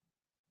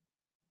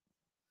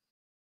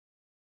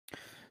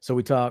 so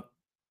we talk.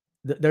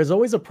 There's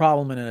always a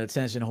problem in an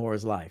attention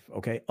whore's life.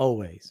 Okay,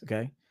 always.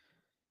 Okay.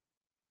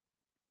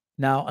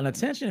 Now, an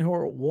attention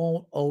whore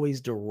won't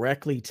always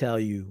directly tell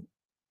you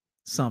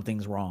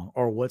something's wrong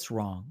or what's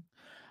wrong.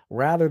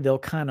 Rather, they'll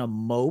kind of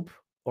mope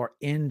or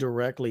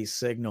indirectly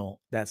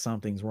signal that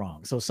something's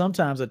wrong. So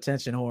sometimes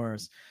attention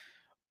whores,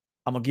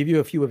 I'm gonna give you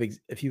a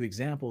few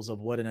examples of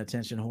what an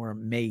attention whore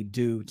may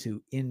do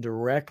to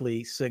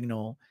indirectly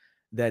signal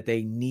that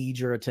they need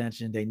your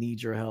attention, they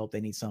need your help,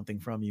 they need something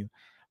from you.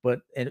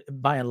 But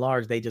by and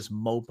large, they just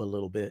mope a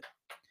little bit.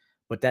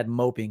 But that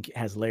moping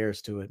has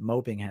layers to it.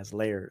 Moping has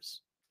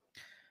layers,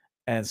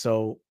 and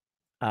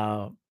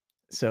uh,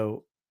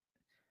 so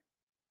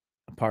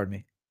pardon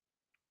me.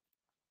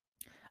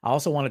 I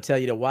also want to tell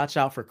you to watch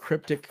out for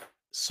cryptic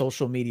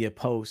social media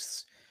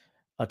posts.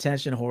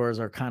 Attention whores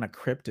are kind of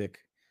cryptic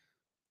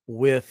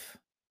with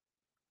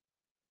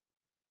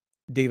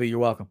Diva. You're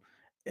welcome.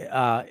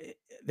 Uh,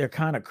 they're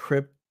kind of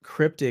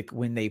cryptic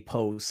when they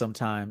post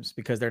sometimes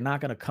because they're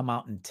not going to come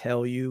out and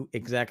tell you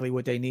exactly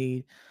what they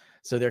need.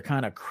 So they're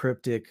kind of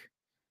cryptic.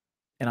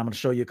 And I'm going to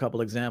show you a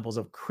couple examples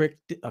of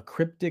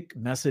cryptic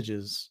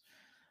messages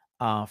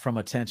from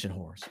attention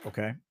whores.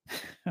 Okay.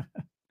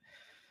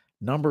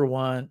 Number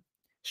one,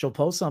 she'll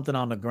post something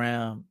on the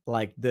gram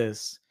like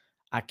this.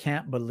 I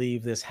can't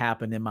believe this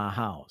happened in my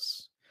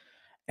house.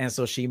 And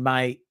so she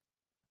might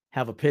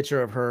have a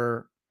picture of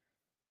her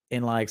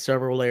in like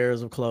several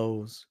layers of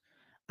clothes.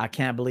 I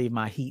can't believe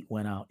my heat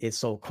went out. It's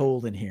so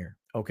cold in here.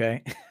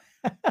 Okay.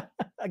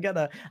 I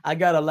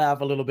gotta laugh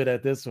a little bit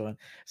at this one.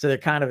 So they're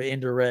kind of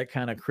indirect,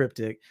 kind of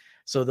cryptic.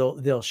 So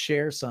they'll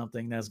share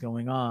something that's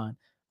going on.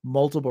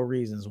 Multiple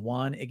reasons.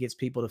 One, it gets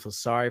people to feel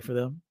sorry for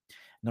them.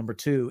 Number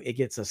two, it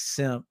gets a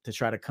simp to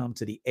try to come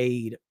to the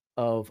aid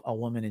of a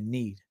woman in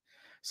need.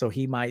 So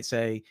he might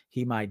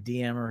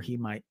DM her, he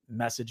might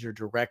message her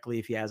directly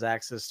if he has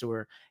access to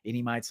her, and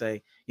he might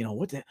say,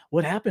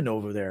 what happened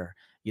over there?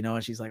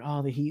 And she's like,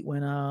 oh, the heat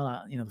went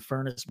out, the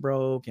furnace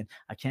broke, and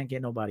I can't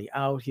get nobody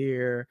out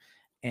here.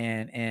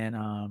 And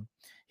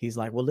he's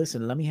like, well,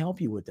 listen, let me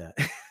help you with that.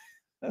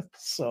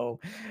 So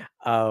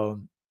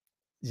um,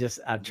 just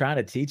I'm trying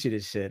to teach you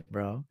this shit,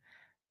 bro.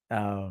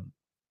 Um,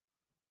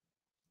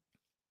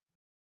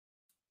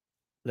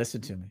 listen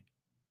to me.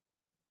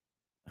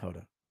 Hold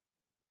up.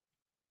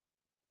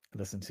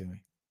 Listen to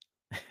me.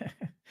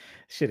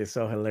 Shit is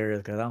so hilarious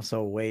because I'm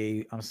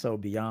so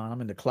beyond.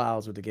 I'm in the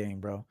clouds with the game,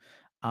 bro.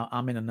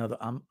 I'm in another.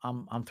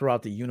 I'm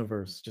throughout the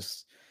universe.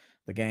 Just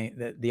the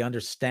game, the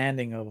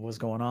understanding of what's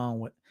going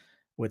on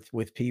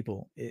with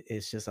people.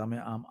 It's just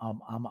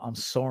I'm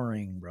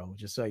soaring, bro.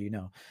 Just so you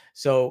know.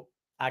 So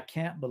I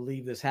can't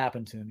believe this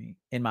happened to me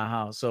in my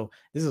house. So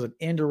this is an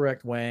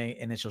indirect way,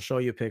 and then she'll show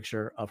you a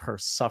picture of her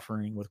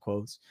suffering with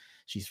quotes.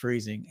 She's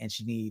freezing, and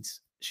she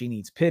needs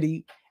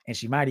pity, and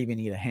she might even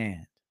need a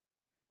hand.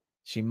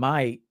 She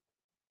might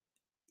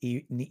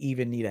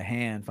even need a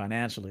hand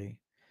financially.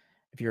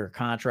 If you're a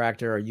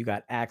contractor or you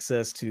got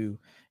access to,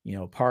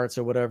 parts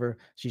or whatever,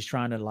 she's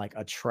trying to like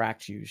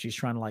attract you. She's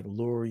trying to like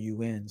lure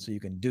you in so you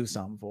can do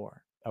something for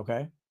her.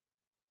 Okay.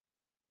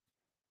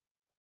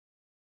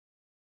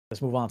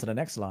 Let's move on to the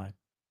next slide.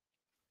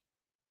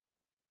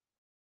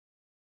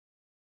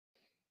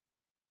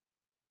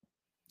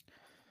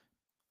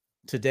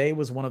 Today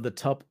was one of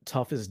the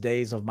toughest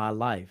days of my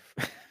life.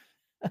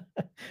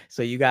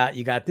 So you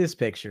got this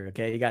picture,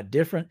 okay? You got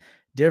different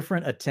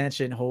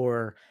attention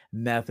whore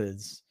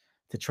methods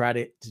to try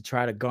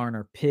to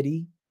garner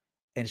pity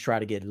and try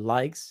to get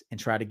likes and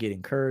try to get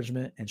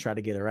encouragement and try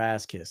to get her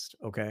ass kissed.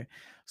 Okay.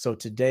 So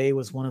today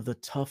was one of the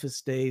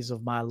toughest days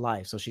of my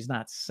life. So she's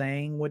not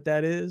saying what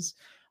that is,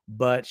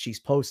 but she's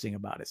posting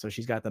about it. So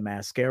she's got the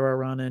mascara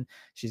running.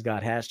 She's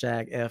got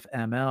hashtag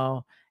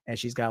FML and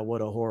she's got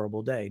what a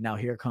horrible day. Now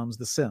here comes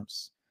the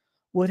simps.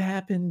 What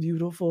happened,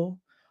 beautiful?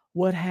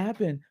 What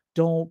happened?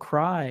 Don't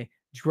cry.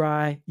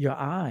 Dry your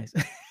eyes.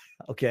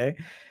 Okay.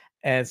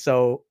 And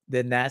so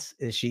then that's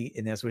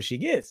what she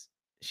gets.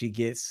 She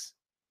gets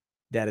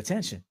that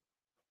attention.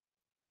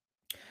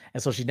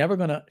 And so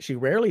she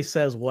rarely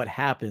says what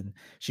happened.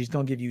 She's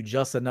gonna give you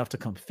just enough to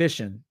come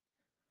fishing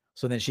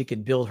so then she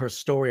can build her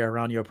story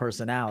around your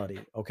personality.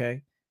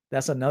 Okay.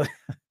 That's another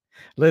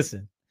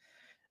listen,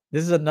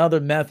 this is another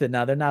method.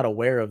 Now they're not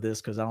aware of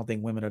this because I don't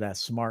think women are that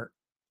smart.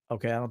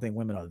 Okay. I don't think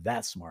women are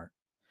that smart.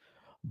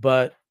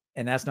 But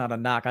and that's not a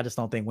knock. I just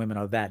don't think women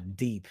are that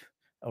deep.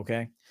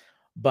 Okay.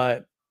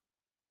 But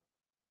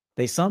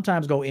they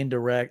sometimes go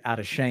indirect out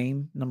of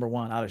shame. Number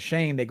one, out of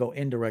shame, they go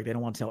indirect. They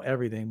don't want to tell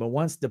everything. But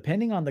once,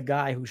 depending on the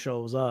guy who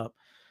shows up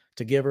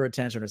to give her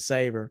attention or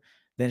save her,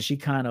 then she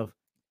kind of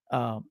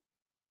um,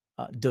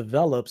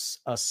 develops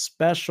a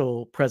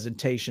special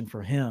presentation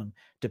for him,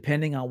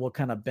 depending on what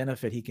kind of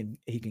benefit he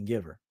can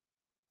give her.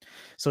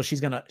 So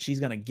she's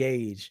gonna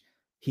gauge.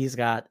 He's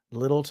got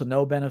little to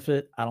no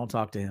benefit. I don't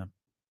talk to him.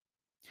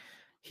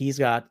 He's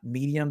got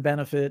medium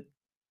benefit.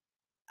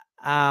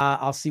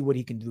 I'll see what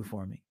he can do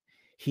for me.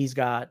 He's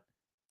got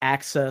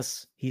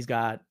access. He's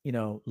got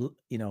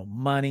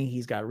money.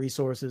 He's got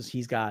resources.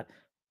 He's got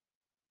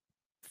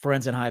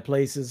friends in high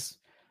places.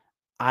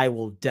 I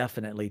will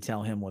definitely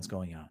tell him what's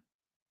going on.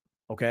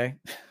 Okay,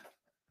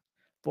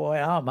 boy,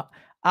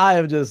 I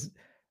am just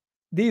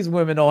these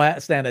women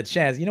don't stand a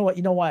chance. You know what?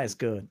 You know why it's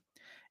good?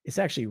 It's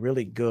actually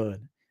really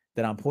good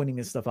that I'm pointing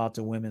this stuff out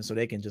to women so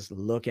they can just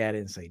look at it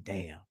and say,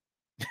 "Damn,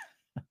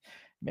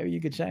 maybe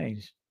you could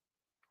change."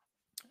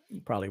 You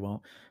probably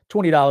won't.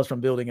 $20 from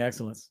Building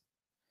Excellence.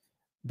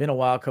 Been a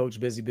while, coach.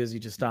 Busy,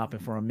 just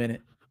stopping for a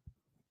minute.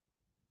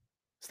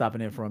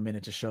 Stopping in for a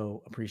minute to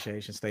show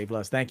appreciation. Stay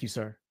blessed. Thank you,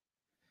 sir.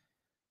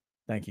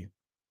 Thank you.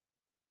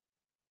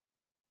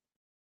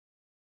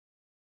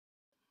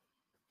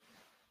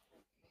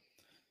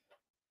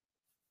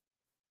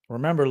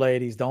 Remember,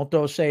 ladies, don't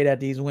throw shade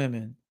at these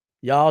women.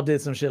 Y'all did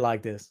some shit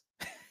like this.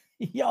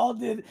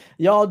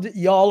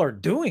 Y'all are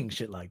doing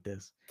shit like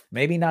this.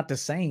 Maybe not the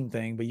same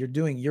thing, but you're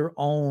doing your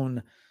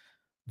own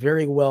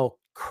very well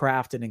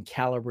crafted and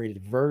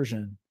calibrated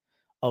version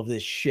of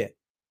this shit.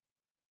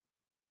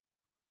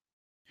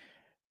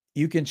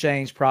 You can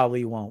change,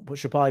 probably won't. But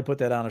should probably put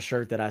that on a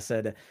shirt that I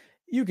said that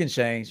you can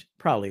change,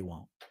 probably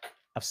won't.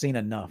 I've seen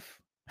enough.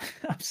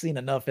 I've seen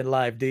enough in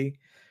life, D.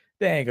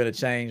 They ain't gonna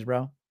change,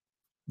 bro.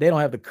 They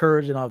don't have the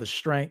courage and all the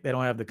strength. They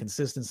don't have the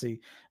consistency,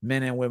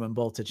 men and women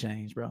both, to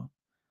change, bro.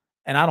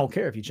 And I don't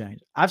care if you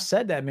change. I've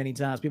said that many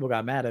times. People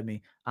got mad at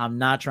me. I'm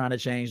not trying to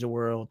change the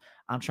world.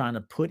 I'm trying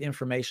to put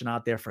information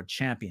out there for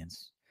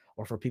champions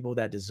or for people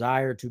that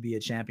desire to be a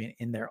champion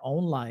in their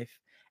own life.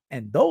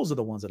 And those are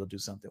the ones that'll do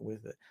something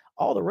with it.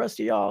 All the rest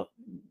of y'all,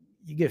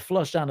 you get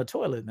flushed down the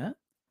toilet, man.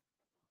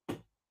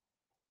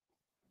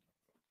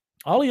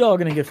 All of y'all are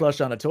going to get flushed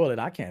down the toilet.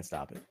 I can't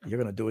stop it. You're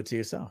going to do it to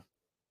yourself.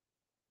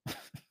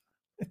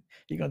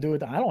 You're going to do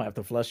it. I don't have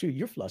to flush you.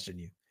 You're flushing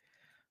you.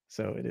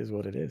 So it is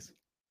what it is.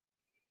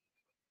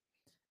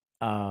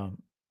 Let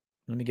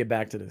me get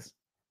back to this.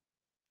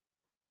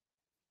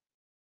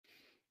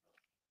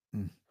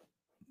 Mm.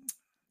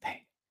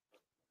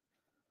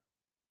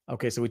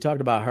 Okay, so we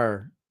talked about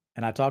her,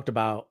 and I talked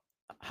about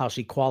how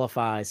she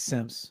qualifies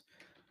simps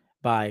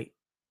by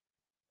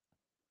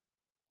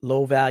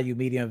low value,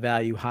 medium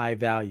value, high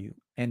value.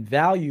 And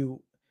value,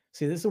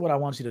 see, this is what I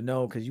want you to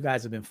know because you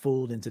guys have been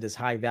fooled into this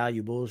high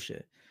value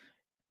bullshit.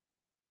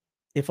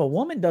 If a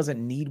woman doesn't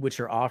need what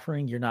you're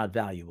offering, you're not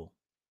valuable.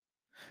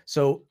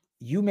 So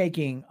you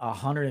making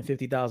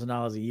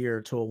 $150,000 a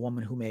year to a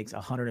woman who makes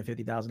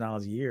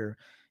 $150,000 a year,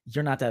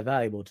 you're not that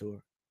valuable to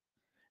her.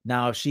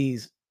 Now, if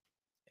she's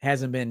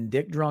hasn't been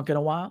dick drunk in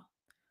a while,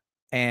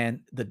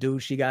 and the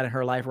dude she got in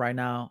her life right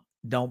now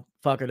don't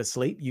fuck her to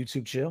sleep, you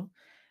too chill,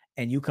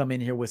 and you come in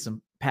here with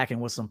some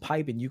packing with some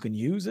pipe and you can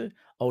use it,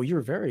 oh,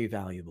 you're very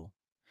valuable.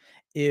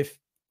 If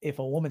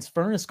a woman's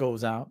furnace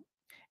goes out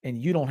and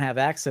you don't have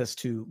access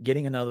to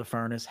getting another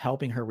furnace,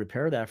 helping her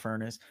repair that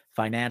furnace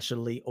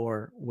financially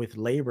or with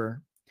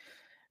labor,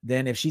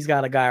 then if she's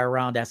got a guy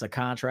around that's a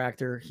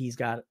contractor, he's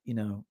got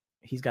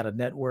a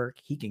network,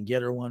 he can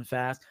get her one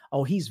fast.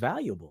 Oh, he's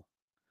valuable.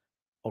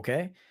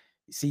 Okay.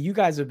 See, you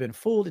guys have been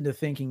fooled into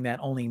thinking that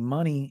only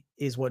money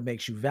is what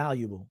makes you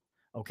valuable.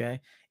 Okay.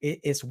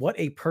 It's what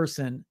a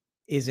person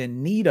is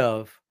in need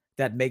of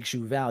that makes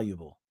you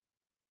valuable.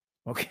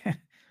 Okay.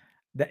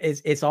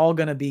 It's all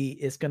going to be,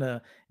 it's going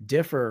to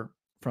differ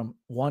from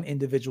one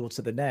individual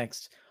to the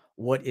next,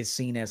 what is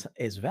seen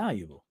as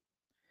valuable.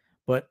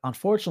 But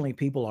unfortunately,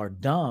 people are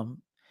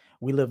dumb.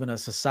 We live in a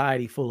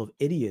society full of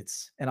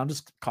idiots, and I'm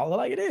just call it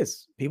like it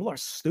is. People are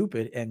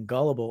stupid and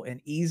gullible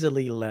and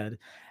easily led,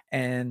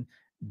 and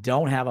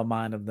don't have a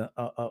mind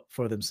of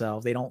for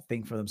themselves. They don't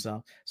think for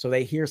themselves. So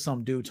they hear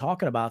some dude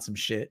talking about some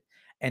shit,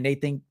 and they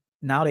think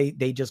now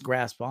they just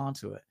grasp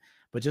onto it.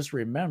 But just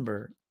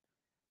remember,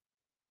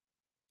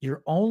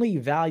 you're only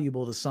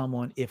valuable to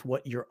someone if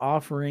what you're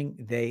offering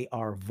they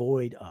are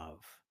void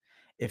of.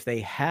 If they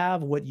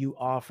have what you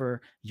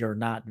offer, you're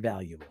not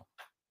valuable.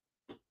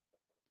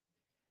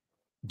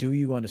 Do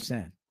you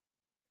understand?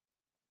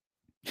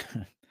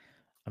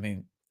 I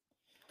mean,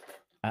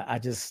 I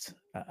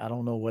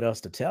don't know what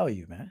else to tell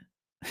you, man.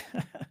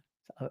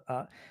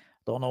 I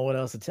don't know what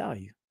else to tell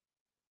you.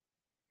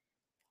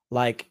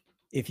 Like,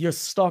 if you're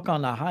stuck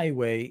on the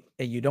highway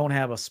and you don't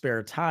have a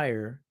spare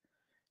tire,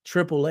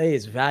 AAA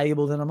is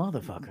valuable than a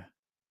motherfucker.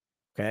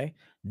 Okay.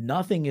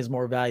 Nothing is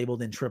more valuable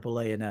than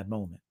AAA in that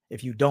moment.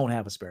 If you don't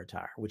have a spare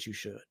tire, which you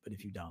should, but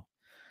if you don't,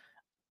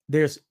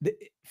 there's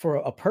for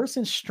a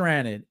person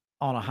stranded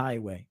on a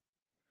highway,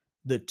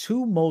 the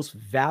two most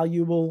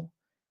valuable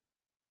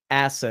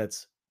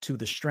assets to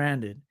the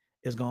stranded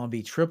is going to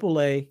be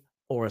AAA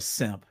or a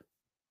simp.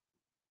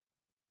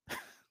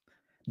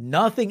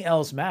 Nothing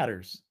else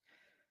matters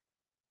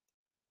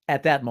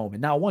at that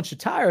moment. Now, once your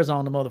tires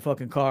on the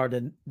motherfucking car,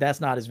 then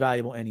that's not as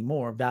valuable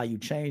anymore. Value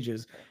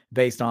changes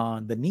based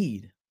on the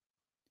need.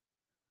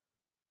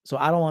 So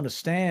I don't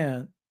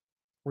understand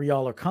where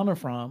y'all are coming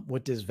from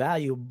with this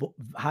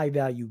high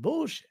value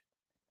bullshit.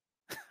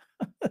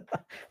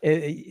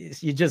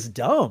 You're just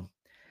dumb,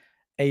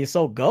 and you're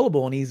so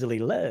gullible and easily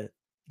led.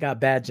 You got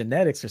bad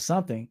genetics or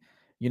something.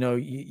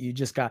 You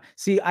just got.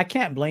 See, I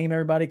can't blame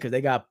everybody because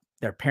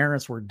their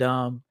parents were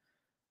dumb.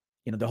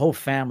 The whole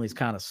family's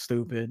kind of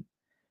stupid.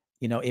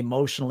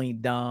 Emotionally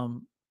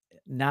dumb,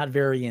 not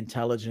very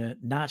intelligent,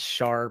 not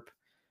sharp.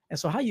 And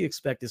so, how you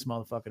expect this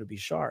motherfucker to be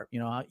sharp?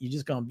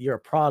 You're a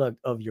product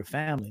of your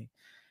family.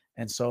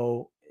 And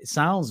so it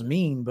sounds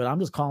mean, but I'm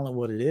just calling it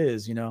what it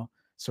is,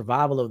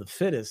 survival of the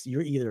fittest.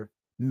 You're either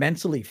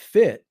mentally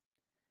fit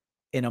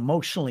and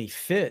emotionally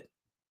fit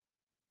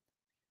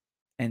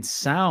and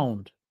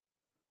sound,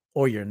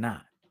 or you're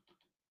not.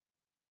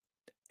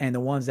 And the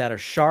ones that are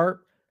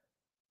sharp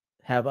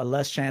have a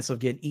less chance of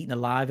getting eaten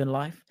alive in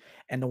life.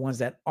 And the ones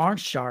that aren't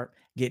sharp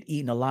get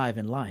eaten alive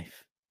in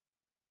life.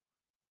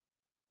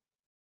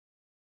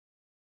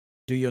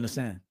 Do you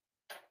understand?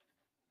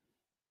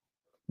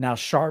 Now,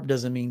 sharp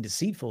doesn't mean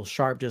deceitful.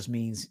 Sharp just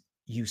means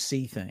you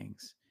see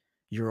things.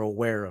 You're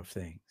aware of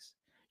things.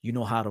 You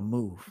know how to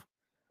move.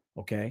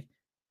 Okay.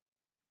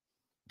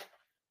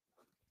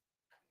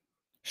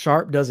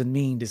 Sharp doesn't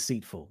mean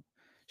deceitful.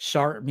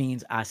 Sharp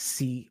means I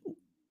see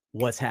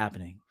what's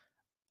happening.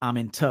 I'm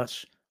in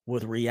touch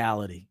with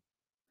reality.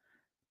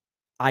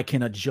 I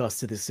can adjust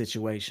to the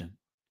situation.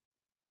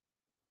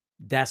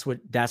 That's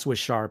what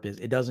sharp is.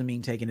 It doesn't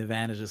mean taking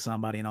advantage of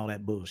somebody and all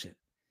that bullshit.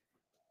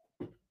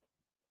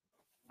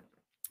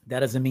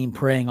 That doesn't mean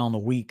preying on the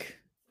weak.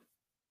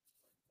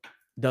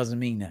 Doesn't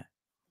mean that.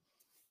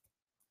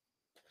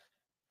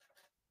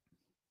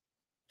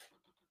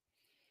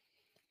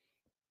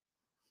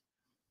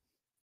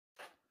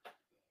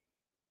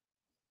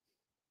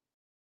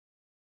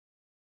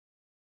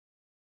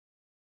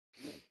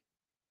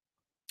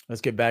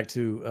 Let's get back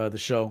to the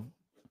show.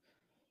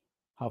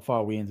 How far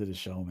are we into the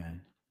show,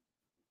 man?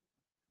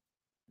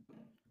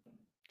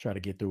 Try to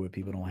get through what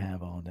people don't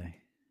have all day.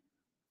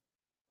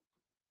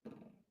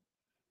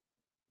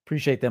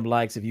 Appreciate them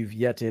likes. If you've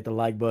yet to hit the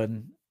like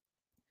button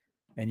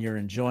and you're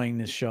enjoying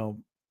this show,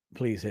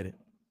 please hit it.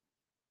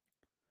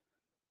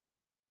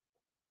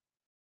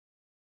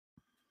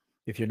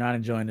 If you're not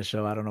enjoying the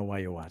show, I don't know why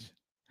you're watching.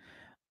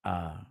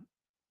 Uh,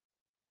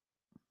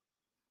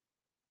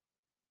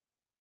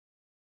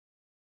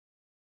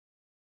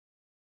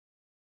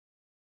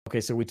 okay,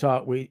 so we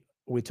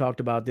talked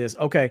about this.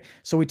 Okay,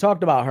 so we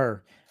talked about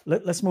her.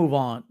 Let's move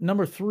on.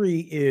 Number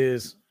 3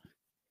 is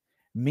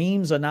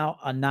memes are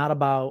not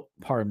about,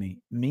 pardon me,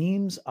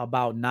 memes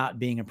about not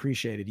being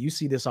appreciated. You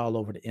see this all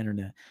over the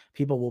internet.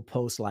 People will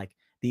post like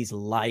these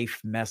life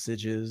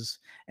messages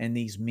and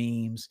these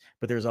memes,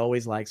 but there's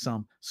always like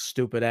some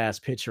stupid ass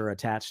picture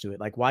attached to it.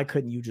 Like, why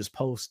couldn't you just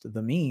post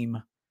the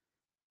meme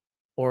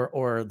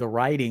or the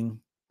writing,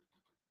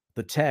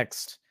 the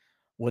text,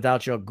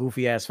 without your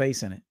goofy ass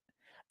face in it?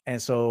 And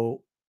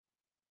so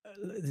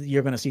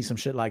you're going to see some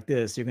shit like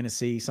this. You're going to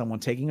see someone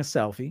taking a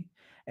selfie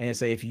and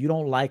say, if you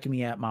don't like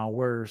me at my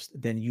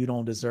worst, then you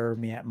don't deserve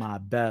me at my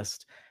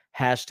best.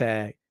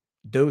 Hashtag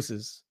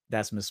deuces.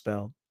 That's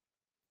misspelled.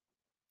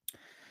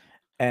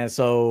 And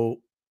so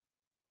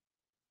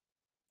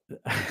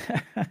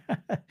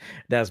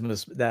that's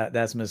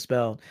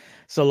misspelled.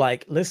 So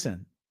like,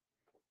 listen,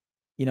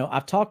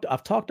 I've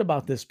talked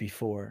about this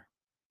before,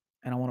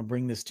 and I want to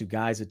bring this to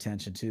guys'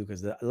 attention too,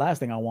 because the last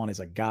thing I want is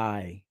a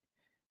guy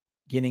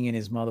getting in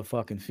his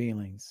motherfucking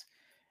feelings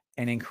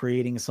and then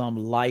creating some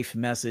life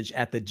message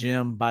at the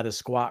gym by the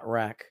squat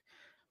rack.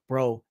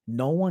 Bro,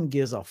 no one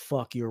gives a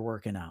fuck you're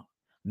working out.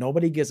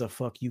 Nobody gives a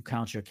fuck you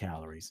count your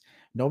calories.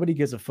 Nobody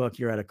gives a fuck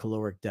you're at a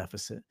caloric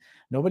deficit.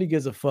 Nobody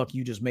gives a fuck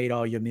you just made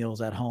all your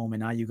meals at home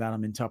and now you got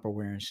them in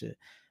Tupperware and shit.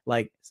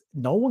 Like,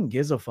 no one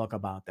gives a fuck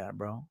about that,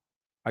 bro.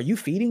 Are you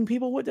feeding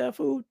people with that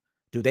food?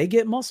 Do they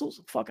get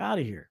muscles? Fuck out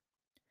of here.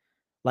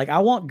 Like, I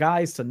want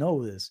guys to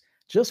know this.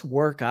 Just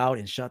work out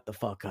and shut the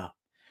fuck up.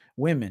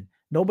 Women,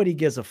 nobody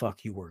gives a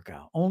fuck you work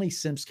out. Only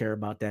simps care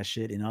about that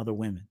shit in other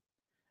women.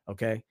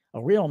 Okay.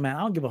 A real man, I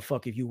don't give a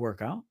fuck if you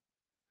work out.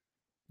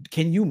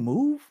 Can you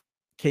move?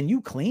 Can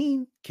you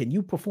clean? Can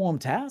you perform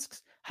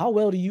tasks? How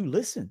well do you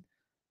listen?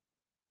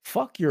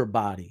 Fuck your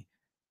body.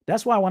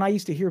 That's why when I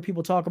used to hear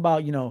people talk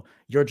about,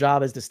 your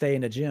job is to stay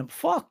in the gym,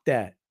 fuck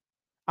that.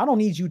 I don't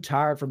need you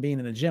tired from being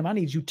in the gym. I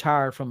need you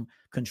tired from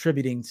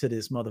contributing to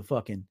this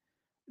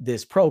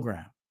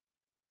program.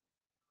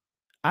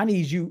 I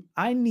need you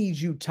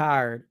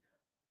tired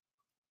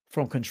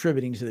from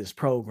contributing to this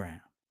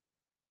program.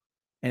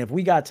 And if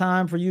we got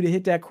time for you to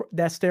hit that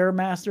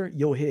Stairmaster,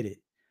 you'll hit it.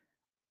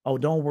 Oh,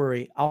 don't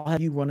worry. I'll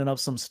have you running up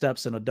some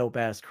steps in a dope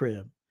ass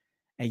crib.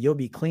 And you'll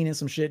be cleaning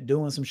some shit,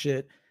 doing some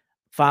shit,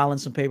 filing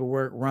some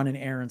paperwork, running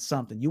errands,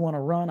 something. You want to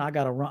run? I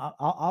got to run.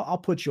 I'll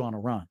put you on a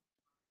run.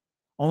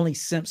 Only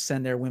simps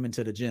send their women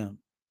to the gym.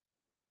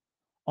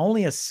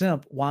 Only a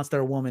simp wants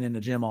their woman in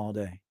the gym all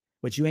day.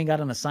 But you ain't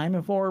got an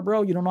assignment for her,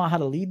 bro. You don't know how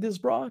to lead this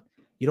broad.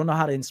 You don't know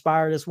how to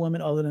inspire this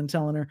woman other than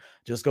telling her,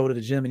 just go to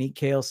the gym and eat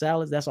kale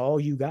salads. That's all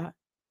you got.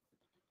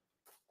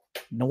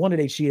 No wonder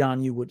they cheat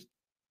on you with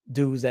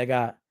dudes that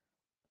got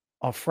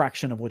a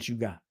fraction of what you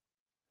got.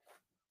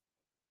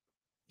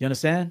 You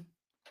understand?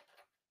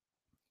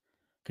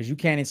 Because you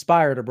can't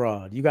inspire the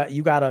broad. You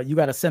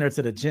gotta send her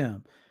to the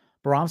gym.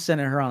 Bro, I'm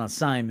sending her on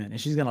assignment and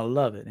she's gonna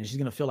love it and she's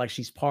gonna feel like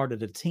she's part of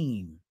the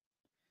team.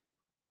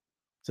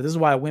 So this is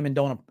why women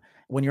don't,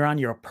 when you're on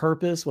your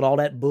purpose with all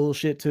that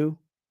bullshit too,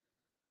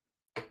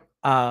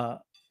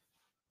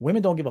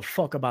 women don't give a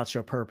fuck about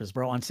your purpose,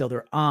 bro, until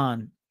they're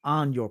on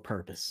your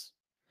purpose,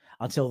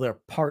 until they're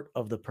part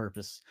of the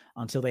purpose,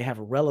 until they have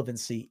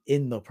relevancy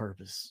in the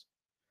purpose.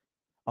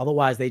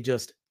 Otherwise, they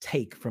just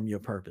take from your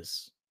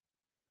purpose.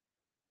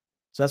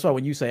 So that's why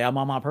when you say, I'm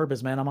on my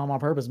purpose, man, I'm on my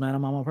purpose, man,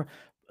 I'm on my purpose.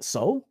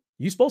 So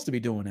you're supposed to be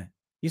doing it.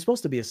 You're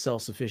supposed to be a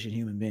self-sufficient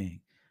human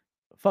being.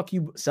 Fuck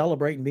you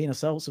celebrating being a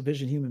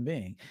self-sufficient human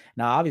being.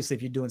 Now, obviously,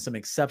 if you're doing some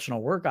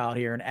exceptional work out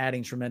here and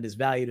adding tremendous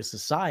value to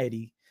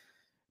society,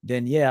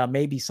 then yeah,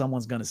 maybe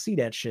someone's going to see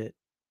that shit.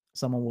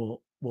 Someone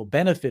will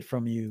benefit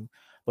from you.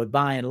 But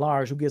by and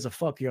large, who gives a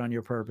fuck you're on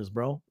your purpose,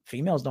 bro?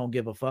 Females don't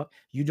give a fuck.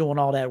 You doing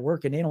all that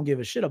work and they don't give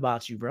a shit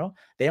about you, bro.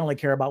 They only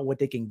care about what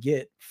they can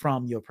get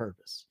from your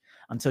purpose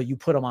until you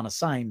put them on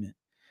assignment.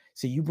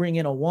 So you bring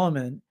in a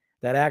woman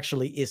that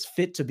actually is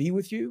fit to be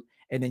with you,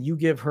 and then you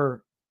give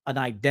her an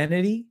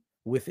identity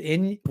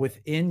within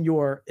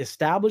your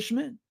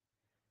establishment.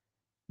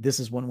 This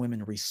is when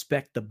women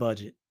respect the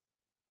budget.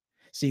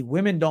 See,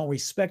 women don't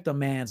respect a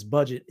man's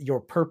budget,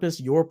 your purpose,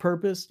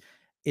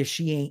 if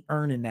she ain't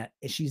earning that,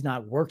 if she's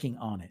not working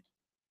on it.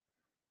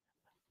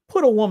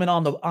 Put a woman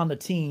on the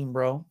team,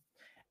 bro,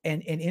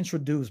 and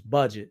introduce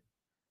budget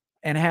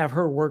and have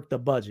her work the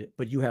budget,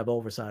 but you have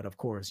oversight, of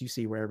course. You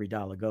see where every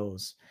dollar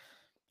goes.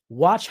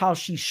 Watch how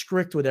she's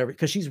strict with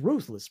because she's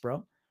ruthless,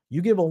 bro.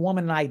 You give a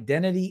woman an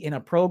identity in a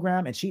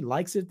program and she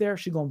likes it there,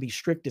 she's going to be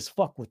strict as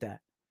fuck with that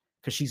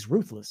because she's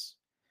ruthless.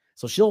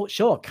 So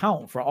she'll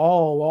account for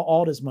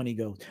all this money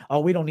goes.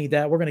 Oh, we don't need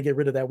that. We're going to get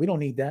rid of that. We don't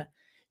need that.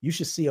 You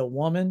should see a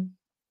woman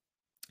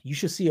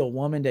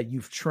that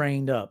you've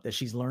trained up, that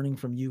she's learning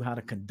from you how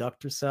to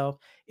conduct herself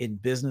in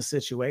business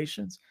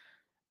situations.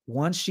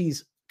 Once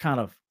she's kind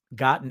of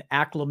gotten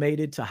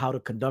acclimated to how to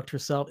conduct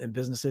herself in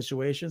business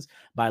situations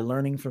by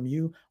learning from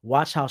you,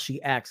 watch how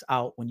she acts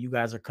out when you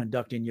guys are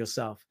conducting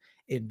yourself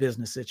in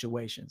business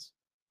situations.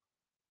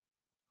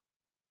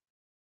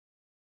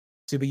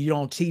 So, but you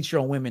don't teach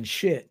your women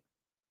shit.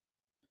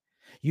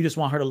 You just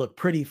want her to look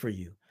pretty for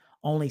you.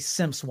 Only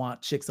simps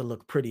want chicks to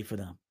look pretty for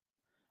them.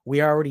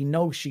 We already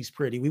know she's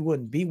pretty. We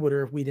wouldn't be with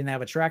her if we didn't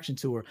have attraction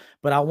to her.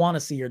 But I want to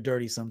see her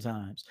dirty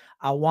sometimes.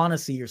 I want to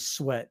see her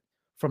sweat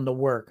from the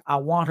work. I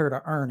want her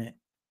to earn it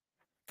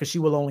because she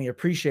will only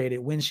appreciate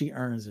it when she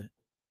earns it.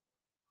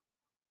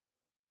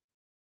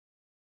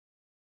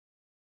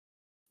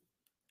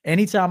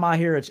 Anytime I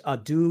hear a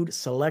dude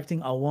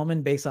selecting a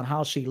woman based on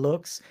how she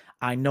looks,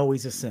 I know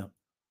he's a simp.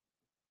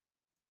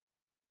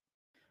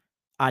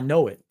 I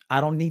know it.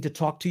 I don't need to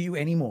talk to you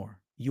anymore.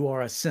 You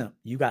are a simp.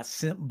 You got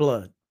simp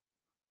blood.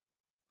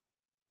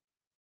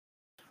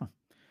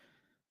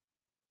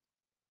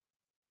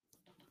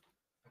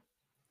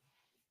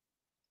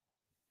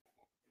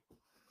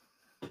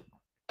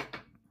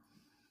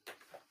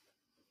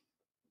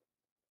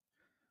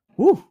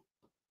 Woo.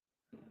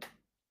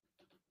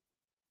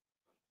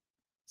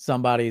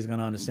 Somebody's going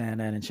to understand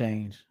that and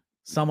change.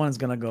 Someone's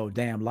going to go,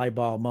 damn, light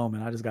bulb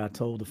moment. I just got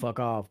told to fuck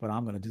off, but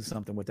I'm going to do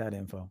something with that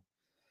info.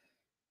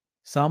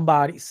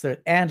 Somebody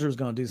said Andrew's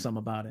going to do something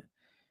about it.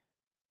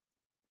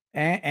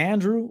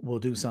 Andrew will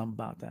do something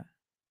about that.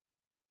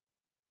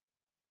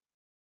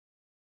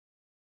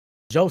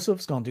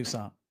 Joseph's going to do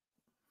something.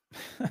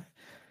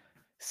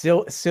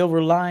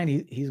 Silver Lion,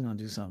 he's going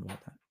to do something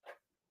about that.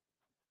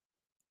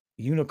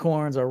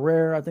 Unicorns are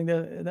rare. I think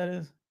that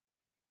is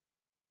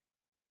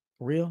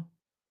real.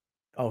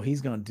 Oh,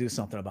 he's going to do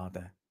something about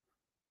that.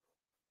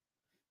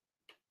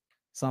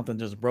 Something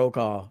just broke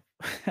off.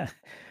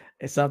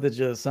 It's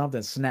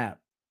something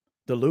snapped.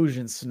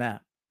 Delusion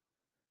snap.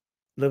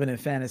 Living in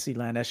fantasy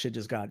land, that shit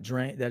just got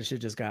drained.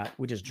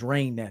 We just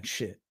drained that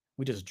shit.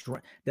 We just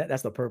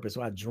that's the purpose.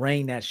 So I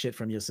drain that shit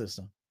from your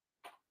system.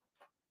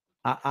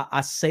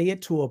 I say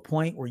it to a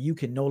point where you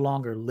can no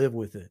longer live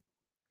with it.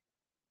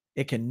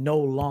 It can no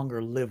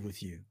longer live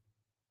with you.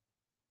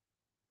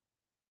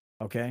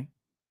 Okay.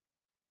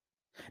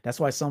 That's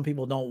why some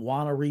people don't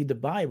want to read the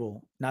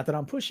Bible. Not that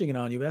I'm pushing it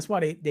on you. That's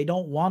why they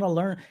don't want to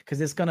learn, because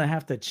it's gonna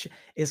have to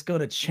it's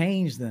gonna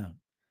change them.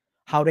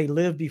 How they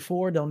lived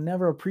before, they'll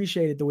never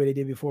appreciate it the way they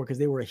did before, because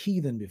they were a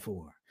heathen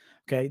before.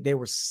 Okay, they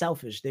were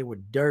selfish, they were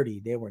dirty,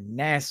 they were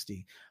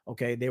nasty.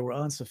 Okay, they were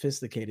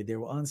unsophisticated, they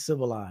were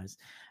uncivilized,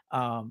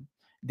 um,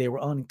 they were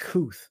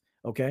uncouth.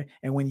 Okay,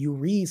 and when you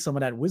read some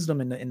of that wisdom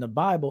in the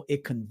Bible,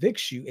 it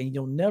convicts you, and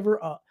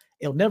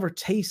it'll never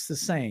taste the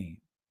same.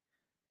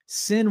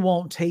 Sin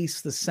won't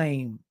taste the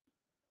same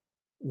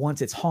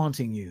once it's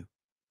haunting you.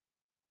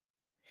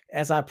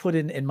 As I put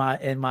in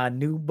my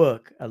new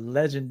book, a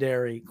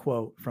legendary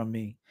quote from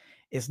me,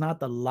 it's not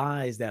the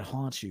lies that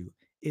haunt you,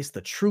 it's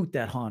the truth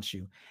that haunts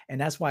you. And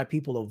that's why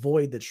people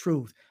avoid the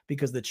truth,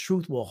 because the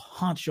truth will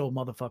haunt your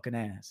motherfucking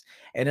ass.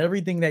 And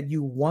everything that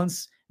you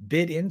once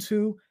bit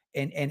into,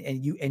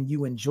 and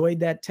you enjoyed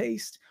that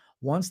taste,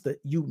 once that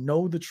you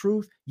know the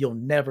truth, you'll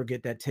never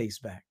get that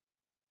taste back.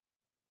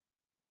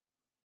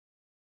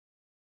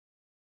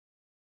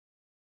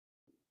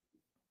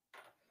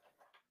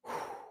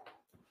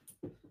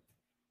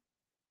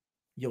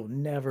 You'll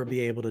never be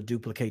able to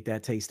duplicate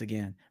that taste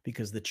again,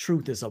 because the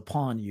truth is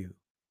upon you.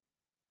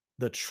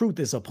 The truth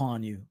is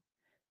upon you,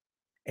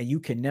 and you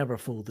can never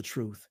fool the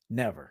truth.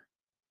 Never.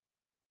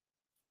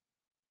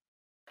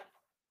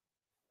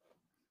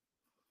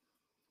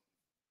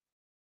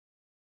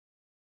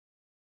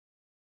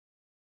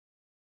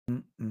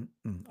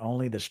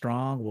 Only the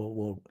strong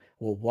will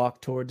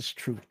walk toward this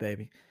truth,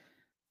 baby.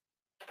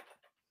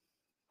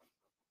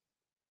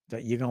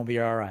 That you're gonna be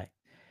all right.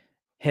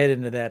 Head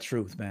into that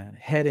truth, man.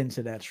 Head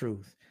into that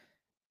truth.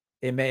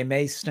 It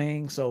may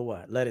sting, so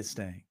what? Let it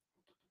sting.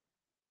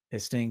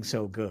 It stings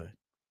so good.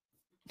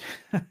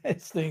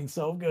 It stings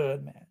so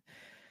good, man.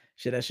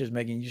 Shit, that shit's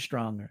making you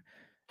stronger.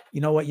 You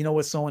know what? You know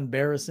what's so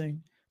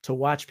embarrassing? To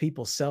watch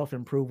people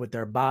self-improve with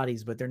their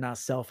bodies, but they're not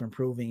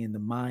self-improving in the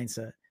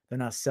mindset. They're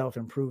not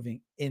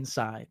self-improving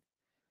inside.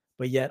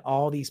 But yet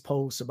all these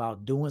posts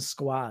about doing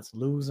squats,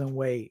 losing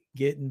weight,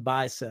 getting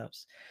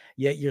biceps,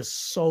 yet you're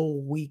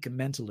so weak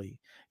mentally.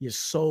 You're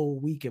so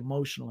weak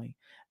emotionally.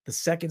 The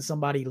second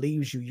somebody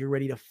leaves you, you're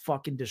ready to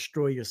fucking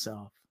destroy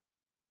yourself.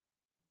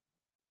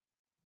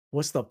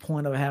 What's the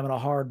point of having a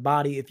hard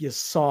body if you're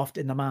soft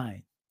in the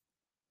mind?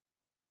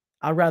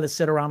 I'd rather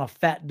sit around a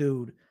fat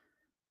dude.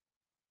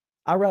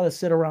 I'd rather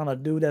sit around a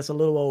dude that's a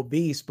little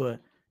obese, but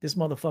this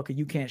motherfucker,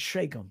 you can't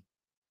shake him.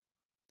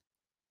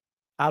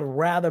 I'd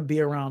rather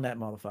be around that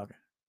motherfucker.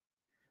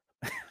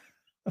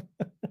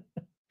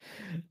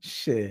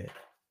 Shit.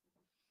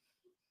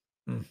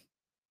 Mm.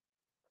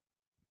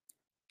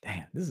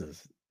 Damn, this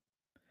is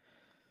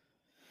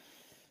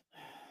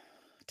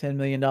 $10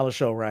 million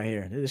show right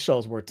here. This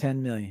show's worth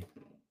 10 million.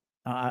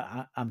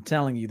 I'm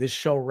telling you, this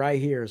show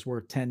right here is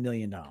worth $10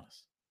 million.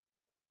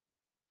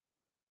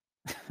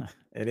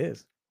 It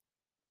is.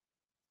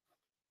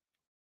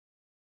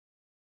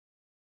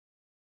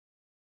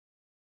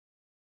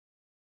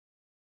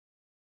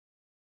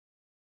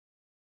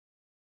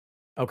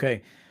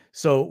 Okay.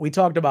 So we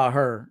talked about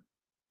her.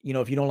 You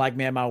know, if you don't like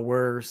me at my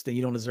worst, then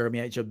you don't deserve me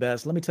at your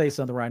best. Let me tell you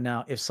something right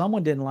now. If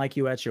someone didn't like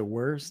you at your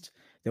worst,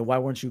 then why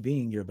weren't you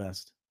being your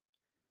best?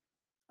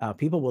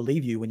 People will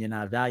leave you when you're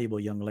not valuable,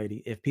 young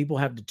lady. If people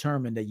have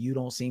determined that you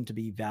don't seem to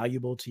be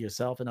valuable to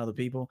yourself and other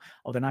people,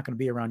 oh, they're not going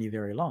to be around you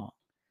very long.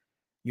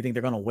 You think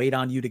they're going to wait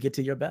on you to get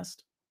to your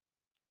best?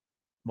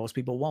 Most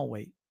people won't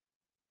wait.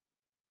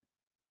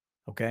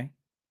 Okay.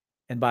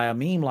 And by a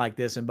meme like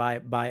this, and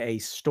by a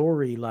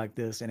story like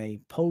this, and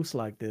a post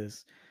like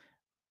this,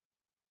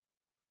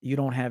 you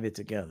don't have it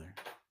together.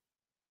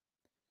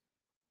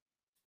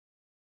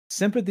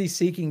 Sympathy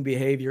seeking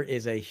behavior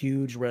is a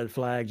huge red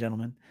flag,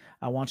 gentlemen.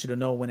 I want you to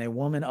know, when a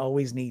woman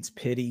always needs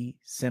pity,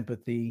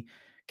 sympathy,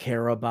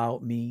 care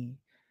about me,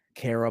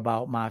 care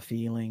about my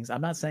feelings.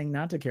 I'm not saying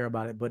not to care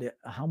about it, but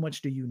how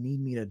much do you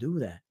need me to do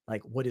that?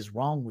 Like, what is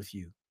wrong with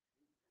you?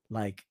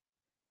 Like,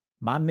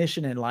 my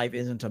mission in life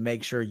isn't to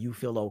make sure you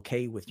feel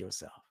okay with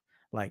yourself.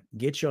 Like,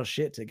 get your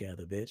shit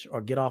together, bitch,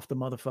 or get off the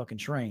motherfucking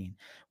train.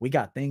 We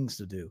got things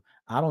to do.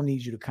 I don't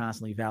need you to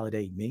constantly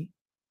validate me.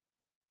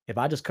 If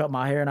I just cut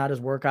my hair and I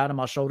just work out and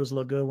my shoulders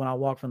look good when I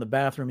walk from the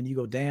bathroom, and you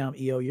go, damn,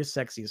 EO, you're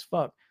sexy as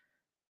fuck,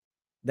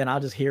 then I'll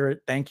just hear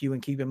it, thank you,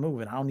 and keep it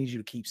moving. I don't need you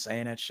to keep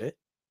saying that shit.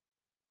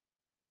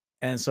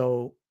 And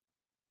so,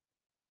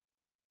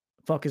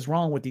 fuck is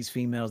wrong with these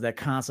females that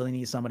constantly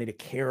need somebody to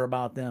care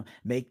about them,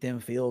 make them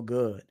feel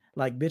good?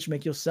 Like, bitch,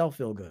 make yourself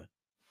feel good.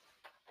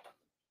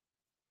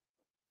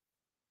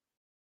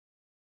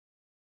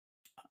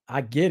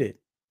 I get it.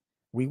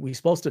 We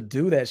supposed to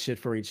do that shit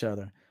for each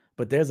other.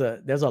 But there's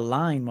a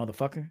line,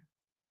 motherfucker.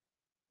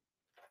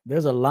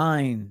 There's a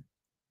line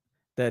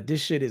that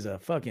this shit is a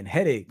fucking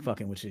headache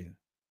fucking with you.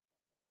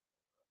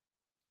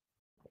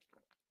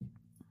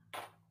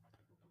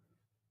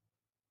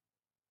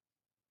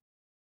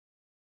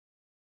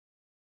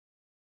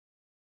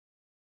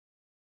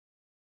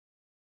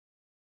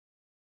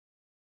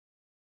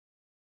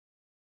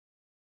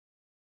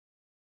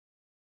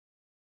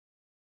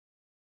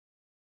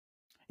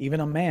 Even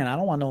a man, I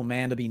don't want no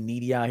man to be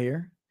needy out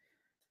here.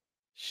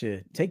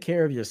 Shit, take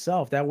care of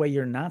yourself. That way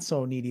you're not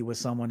so needy with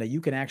someone that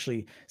you can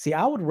actually see.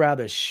 I would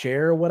rather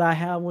share what I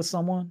have with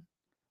someone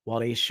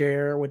while they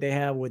share what they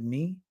have with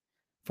me,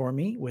 for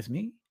me, with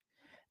me,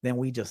 than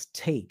we just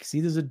take. See,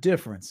 there's a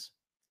difference.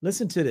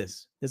 Listen to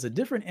this. There's a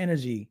different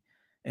energy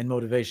and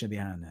motivation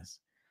behind this.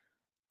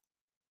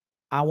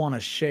 I want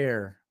to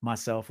share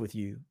myself with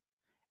you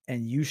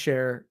and you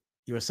share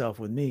yourself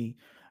with me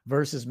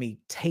versus me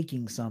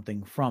taking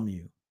something from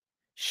you.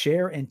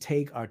 Share and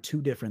take are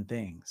two different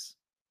things.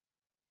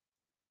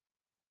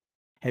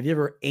 Have you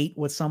ever ate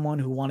with someone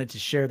who wanted to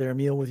share their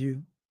meal with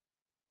you?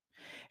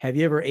 Have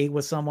you ever ate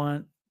with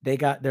someone?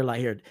 They're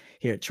like,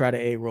 here, try the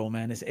egg roll,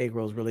 man. This egg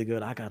roll is really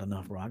good. I got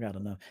enough, bro. I got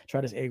enough.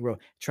 Try this egg roll.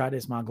 Try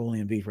this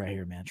Mongolian beef right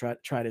here, man.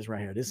 Try this right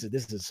here. This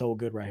is so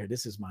good right here.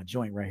 This is my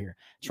joint right here.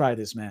 Try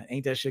this, man.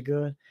 Ain't that shit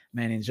good?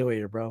 Man,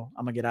 enjoy it, bro.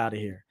 I'm gonna get out of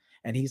here.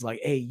 And he's like,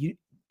 hey, you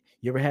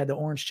ever had the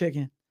orange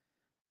chicken?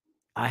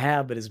 I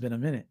have, but it's been a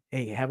minute.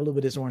 Hey, have a little bit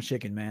of this orange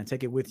chicken, man.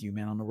 Take it with you,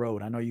 man, on the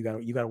road. I know you got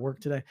to work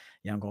today.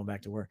 Yeah, I'm going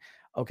back to work.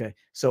 Okay,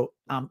 so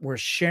we're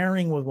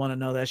sharing with one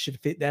another. That should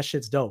fit. That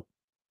shit's dope.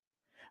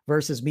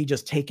 Versus me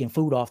just taking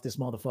food off this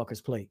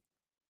motherfucker's plate.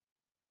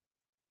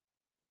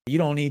 You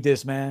don't need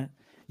this, man.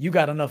 You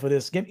got enough of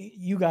this.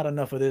 You got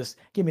enough of this.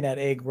 Give me that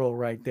egg roll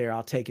right there.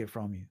 I'll take it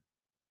from you.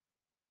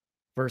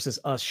 Versus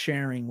us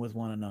sharing with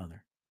one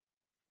another.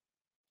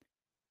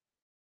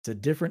 It's a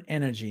different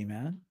energy,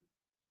 man.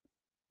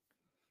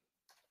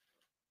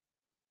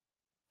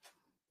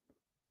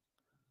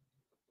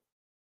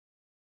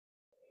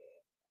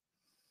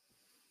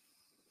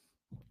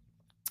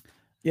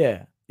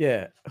 Yeah,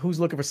 yeah. Who's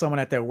looking for someone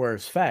at their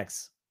worst?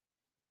 Facts.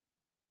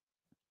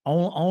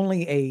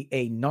 Only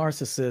a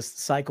narcissist,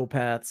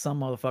 psychopath, some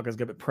motherfuckers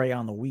gonna prey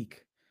on the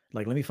weak.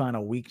 Like, let me find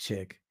a weak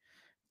chick.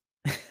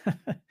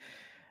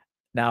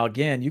 Now,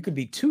 again, you could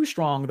be too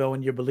strong though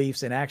in your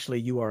beliefs, and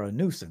actually you are a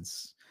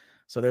nuisance.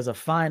 So there's a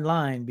fine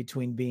line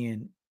between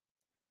being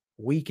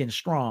weak and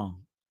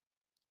strong.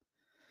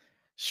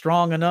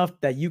 Strong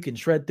enough that you can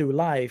tread through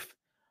life,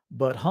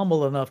 but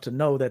humble enough to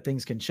know that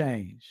things can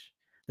change.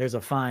 There's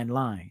a fine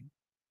line.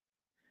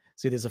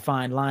 See, there's a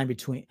fine line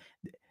between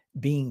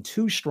being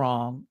too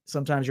strong.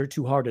 Sometimes you're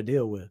too hard to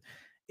deal with.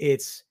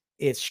 It's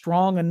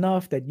strong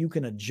enough that you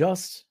can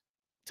adjust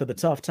to the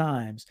tough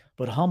times,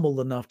 but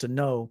humble enough to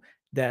know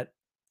that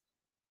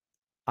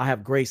I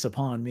have grace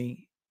upon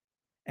me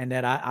and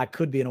that I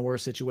could be in a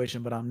worse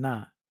situation, but I'm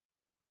not.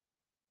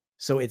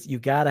 So it's you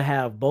got to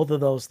have both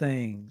of those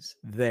things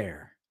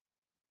there,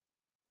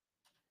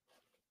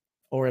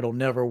 or it'll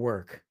never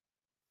work.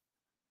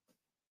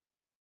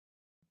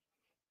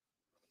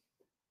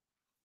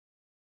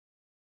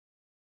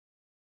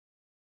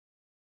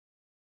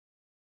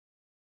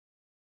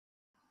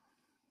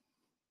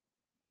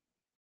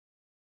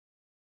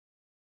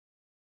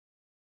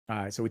 All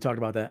right, so we talked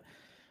about that.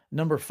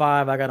 Number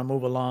 5, I got to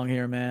move along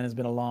here, man. It's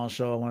been a long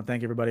show. I want to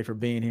thank everybody for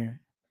being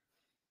here.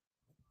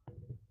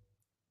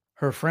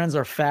 Her friends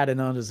are fat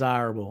and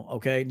undesirable.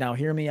 Okay, now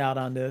hear me out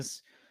on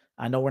this.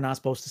 I know we're not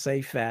supposed to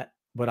say fat,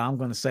 but I'm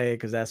going to say it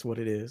because that's what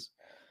it is.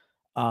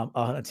 An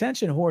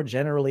attention whore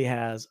generally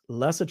has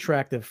less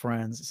attractive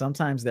friends.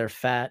 Sometimes they're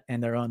fat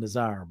and they're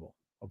undesirable.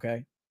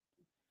 Okay,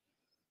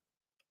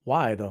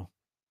 why though?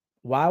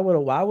 Why would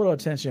an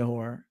attention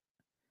whore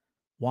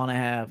want to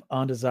have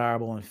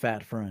undesirable and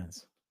fat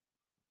friends?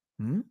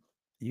 Hmm?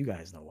 You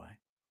guys know why.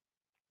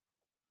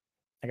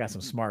 I got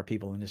some smart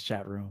people in this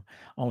chat room.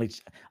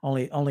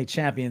 Only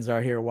champions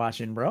are here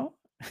watching, bro.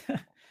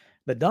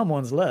 The dumb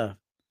ones left.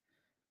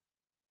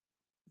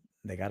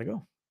 They got to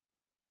go.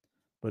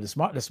 But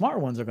the smart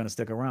ones are going to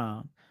stick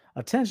around.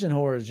 Attention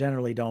whores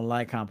generally don't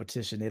like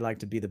competition. They like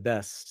to be the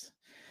best.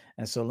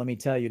 And so let me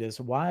tell you this: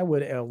 why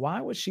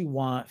would she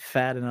want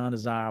fat and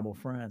undesirable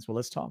friends? Well,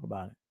 let's talk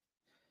about it.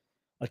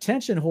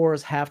 Attention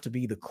whores have to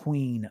be the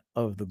queen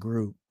of the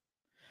group.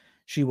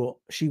 She will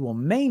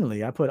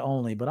mainly, I put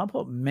only, but I'll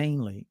put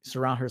mainly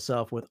surround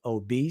herself with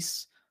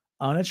obese,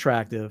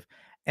 unattractive,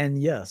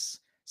 and yes,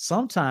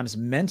 sometimes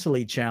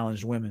mentally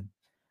challenged women.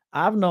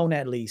 I've known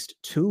at least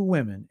 2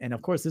 women, and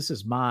of course, this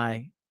is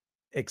my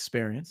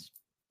experience.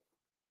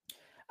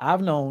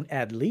 I've known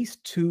at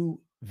least 2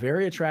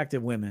 very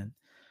attractive women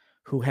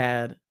who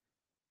had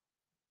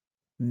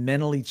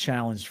mentally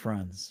challenged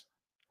friends,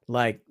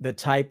 like the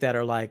type that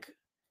are like,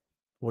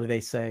 what do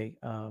they say?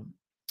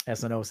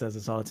 SNO says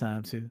this all the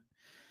time too.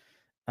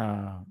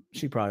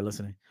 She probably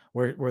listening.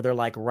 Where they're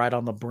like right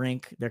on the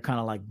brink. They're kind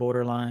of like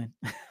borderline.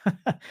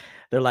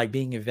 They're like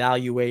being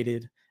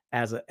evaluated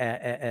as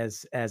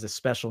a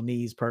special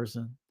needs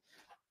person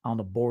on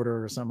the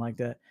border or something like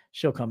that.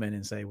 She'll come in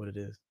and say what it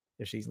is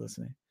if she's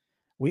listening.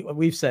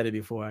 We've said it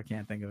before. I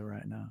can't think of it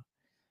right now.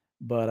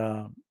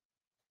 But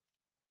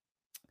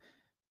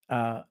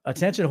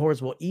attention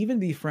whores will even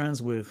be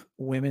friends with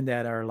women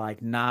that are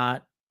like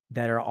not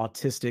that are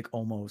autistic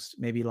almost,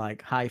 maybe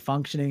like high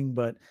functioning,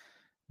 but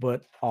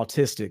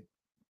autistic,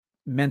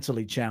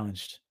 mentally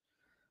challenged.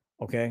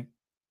 Okay.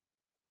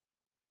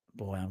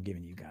 Boy, I'm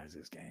giving you guys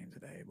this game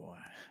today, boy.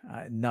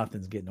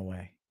 Nothing's getting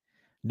away.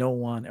 No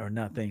one or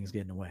nothing's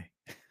getting away.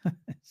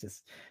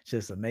 It's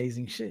just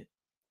amazing shit.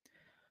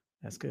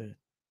 That's good.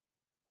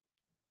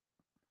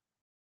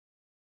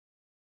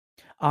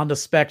 On the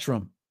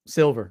spectrum,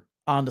 silver.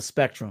 On the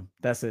spectrum.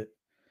 That's it.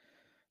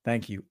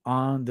 Thank you.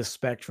 On the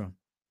spectrum.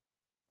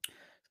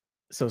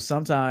 So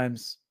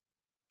sometimes,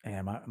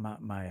 and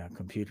my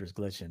computer's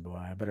glitching, boy.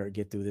 I better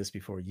get through this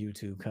before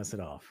YouTube cuts it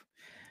off.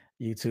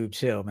 YouTube,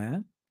 chill,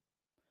 man.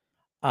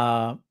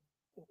 Uh,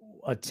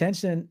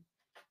 attention,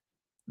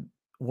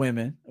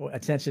 women,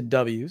 attention,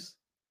 W's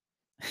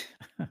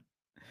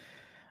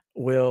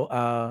will,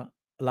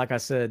 like I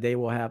said, they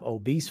will have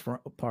obese.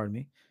 Pardon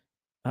me.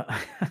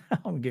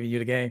 I'm giving you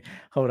the game.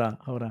 Hold on,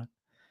 hold on.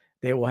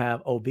 They will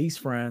have obese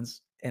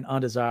friends and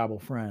undesirable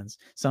friends.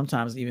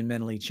 Sometimes even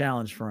mentally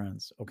challenged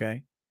friends.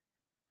 Okay.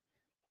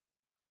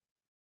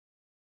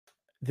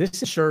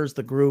 This ensures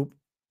the group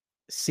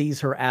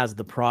sees her as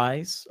the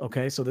prize.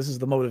 Okay. So this is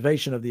the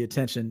motivation of the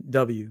attention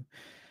W.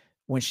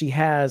 When she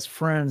has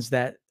friends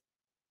that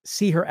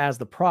see her as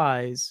the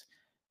prize,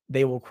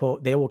 they will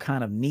quote, they will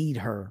kind of need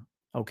her.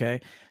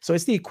 Okay. So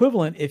it's the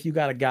equivalent if you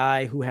got a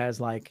guy who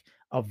has like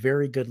a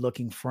very good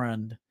looking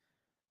friend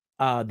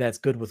that's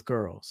good with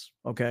girls.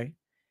 Okay.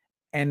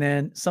 And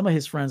then some of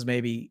his friends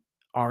maybe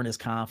aren't as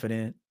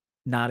confident,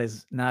 not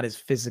as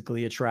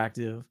physically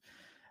attractive,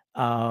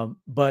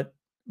 but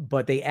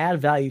they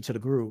add value to the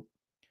group.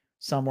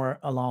 Somewhere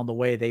along the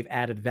way, they've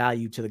added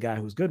value to the guy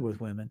who's good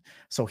with women,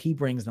 so he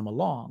brings them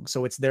along.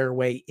 So it's their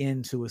way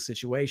into a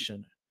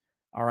situation.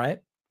 All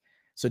right.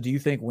 So do you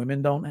think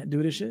women don't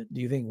do this shit? Do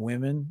you think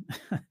women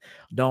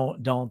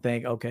don't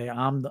think, okay,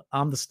 I'm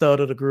the stud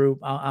of the group.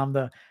 I'm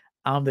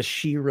the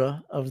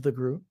Shira of the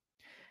group,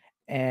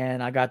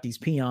 and I got these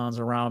peons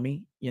around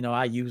me.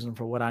 I use them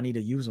for what I need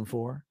to use them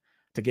for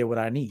to get what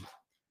I need.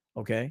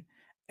 Okay.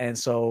 And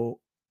so,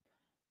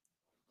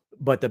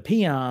 but the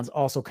peons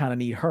also kind of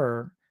need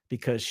her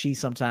because she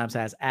sometimes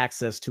has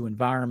access to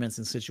environments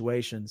and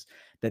situations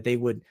that they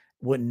wouldn't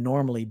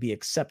normally be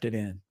accepted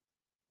in.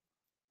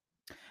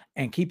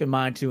 And keep in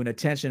mind too, an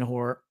attention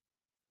whore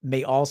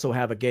may also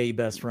have a gay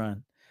best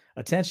friend.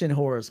 Attention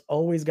whores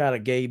always got a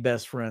gay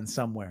best friend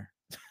somewhere.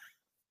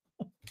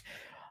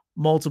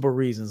 Multiple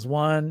reasons.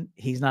 One,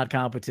 he's not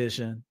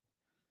competition.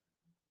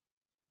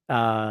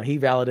 He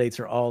validates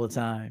her all the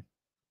time.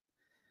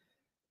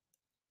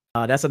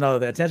 That's another.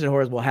 The attention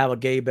whores will have a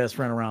gay best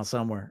friend around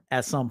somewhere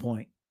at some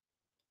point.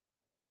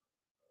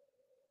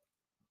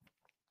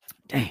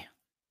 Damn.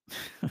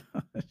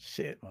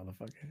 Shit,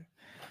 motherfucker.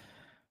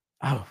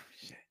 Oh,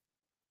 shit.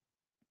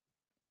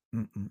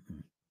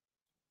 Mm-mm-mm.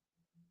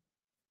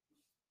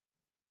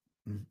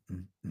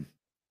 Mm-mm-mm.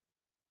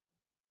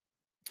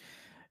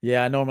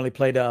 Yeah, I normally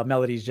play the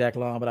melodies Jack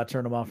Long, but I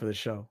turned them off for the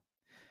show.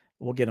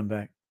 We'll get them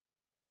back.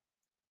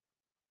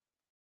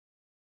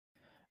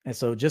 And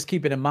so just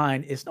keep it in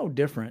mind, it's no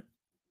different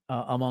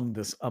among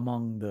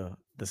the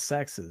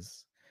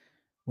sexes.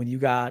 When you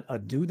got a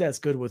dude that's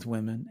good with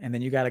women, and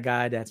then you got a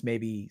guy that's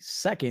maybe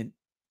second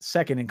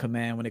in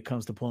command when it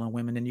comes to pulling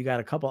women, and you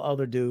got a couple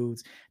other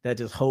dudes that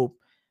just hope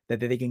that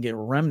they can get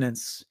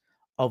remnants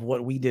of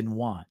what we didn't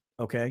want.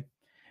 Okay.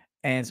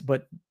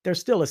 But they're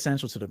still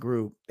essential to the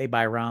group. They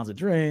buy rounds of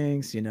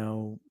drinks,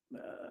 they're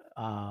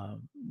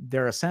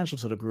essential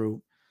to the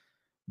group,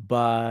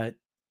 but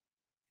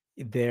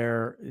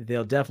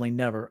they'll definitely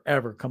never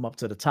ever come up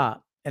to the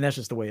top. And that's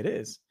just the way it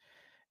is.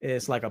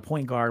 It's like a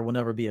point guard will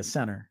never be a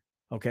center.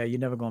 Okay. You're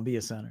never going to be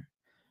a center.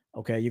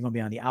 Okay. You're going to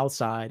be on the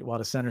outside while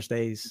the center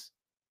stays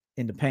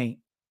in the paint.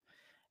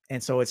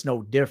 And so it's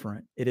no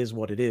different. It is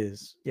what it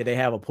is. Yeah, they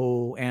have a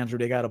pool. Andrew,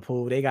 they got a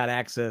pool. They got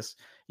access.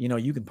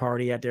 You can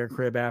party at their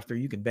crib after.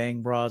 You can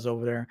bang bras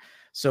over there.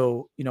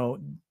 So,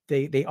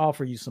 they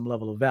offer you some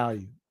level of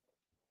value,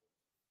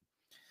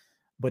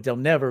 but they'll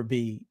never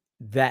be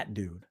that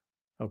dude.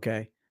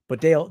 Okay.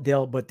 But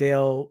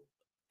they'll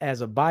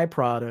as a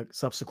byproduct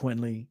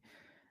subsequently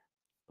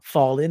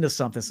fall into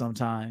something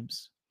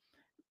sometimes,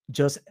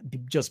 just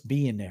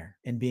being there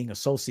and being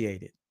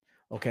associated.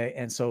 Okay.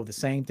 And so the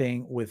same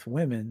thing with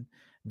women,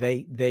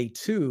 they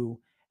too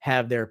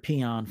have their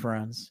peon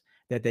friends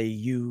that they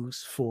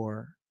use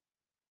for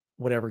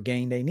whatever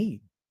gain they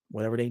need,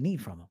 whatever they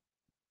need from them.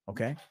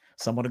 Okay.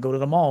 Someone to go to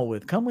the mall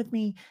with. Come with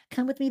me.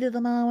 Come with me to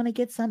the mall. I want to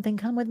get something.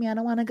 Come with me. I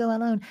don't want to go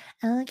alone.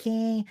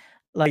 Okay.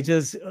 Like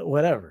just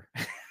whatever.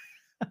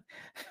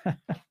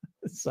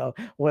 So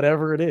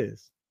whatever it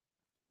is.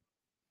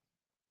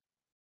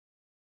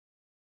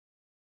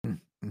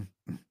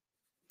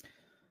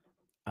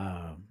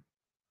 Um,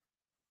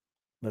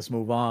 let's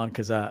move on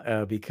because this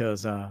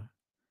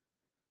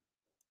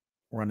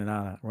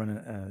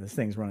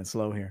thing's running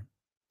slow here.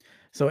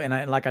 So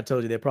like I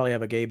told you, they probably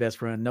have a gay best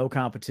friend, no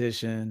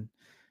competition.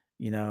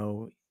 You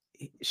know,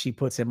 she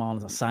puts him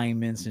on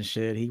assignments and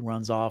shit. He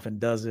runs off and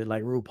does it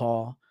like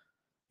RuPaul.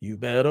 You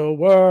better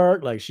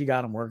work. Like she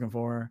got him working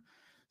for her.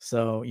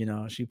 So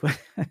she put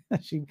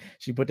she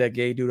put that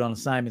gay dude on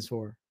assignments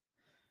for her.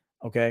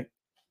 Okay,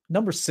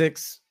 number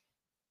 6.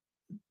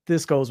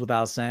 this goes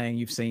without saying.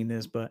 You've seen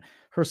this, but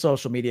her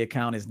social media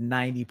account is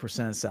 90%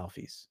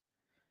 selfies.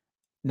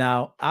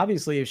 Now,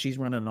 obviously, if she's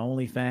running an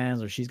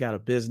OnlyFans or she's got a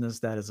business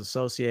that is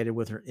associated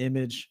with her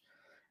image,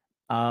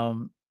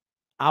 um,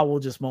 I will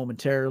just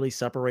momentarily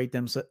separate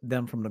them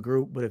from the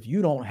group. But if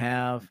you don't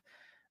have,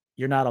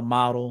 you're not a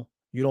model,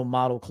 you don't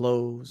model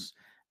clothes,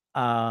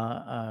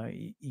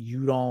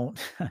 you don't,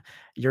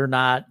 you're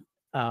not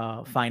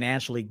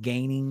financially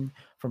gaining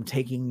from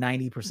taking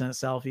 90%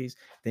 selfies,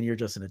 then you're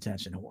just an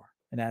attention whore,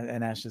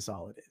 and that's just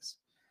all it is.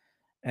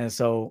 And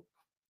so,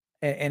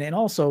 and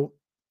also,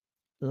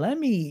 let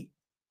me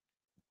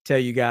tell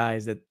you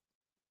guys that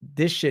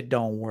this shit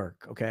don't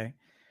work. Okay,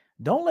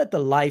 don't let the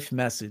life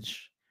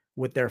message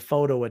with their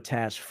photo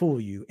attached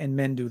fool you. And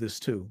men do this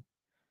too.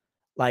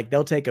 Like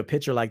they'll take a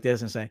picture like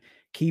this and say,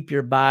 keep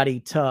your body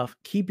tough.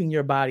 Keeping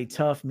your body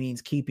tough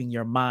means keeping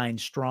your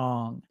mind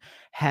strong.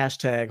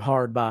 Hashtag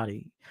hard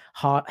body.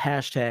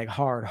 Hashtag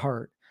hard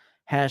heart.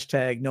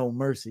 Hashtag no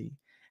mercy.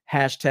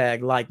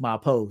 Hashtag like my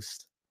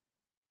post.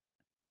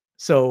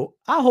 So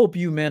I hope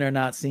you men are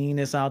not seeing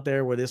this out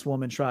there where this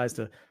woman tries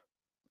to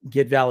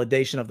get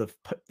validation of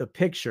the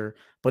picture,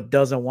 but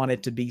doesn't want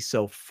it to be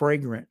so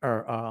fragrant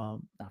or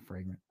not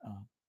fragrant.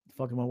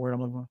 Fucking what word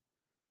I'm looking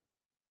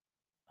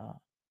for?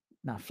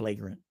 Not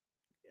flagrant.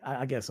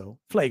 I guess so.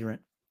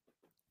 Flagrant.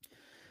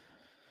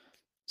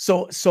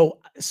 So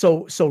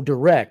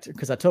direct,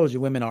 because I told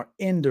you women are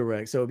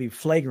indirect. So it'd be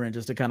flagrant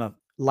just to kind of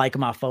like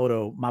my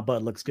photo, my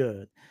butt looks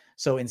good.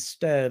 So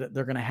instead,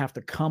 they're gonna have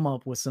to come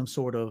up with some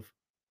sort of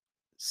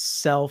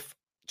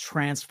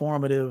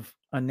self-transformative,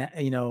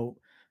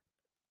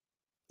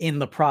 in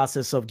the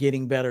process of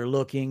getting better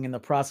looking, in the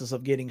process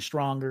of getting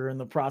stronger, in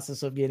the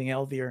process of getting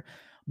healthier.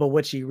 But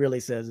what she really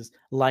says is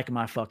like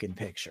my fucking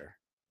picture.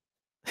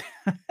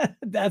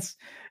 that's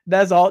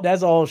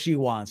all she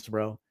wants,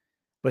 bro.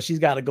 But she's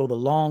got to go the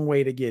long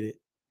way to get it.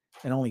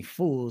 And only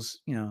fools,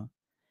 you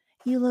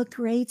look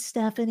great,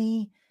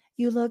 Stephanie.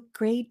 You look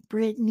great,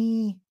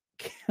 Brittany.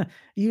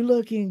 You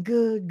looking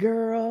good,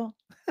 girl.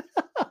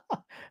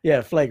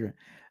 Yeah, flagrant.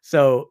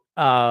 So,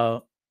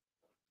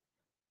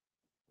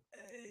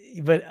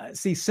 but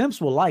see,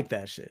 simps will like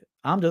that shit.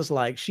 I'm just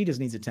like, she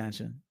just needs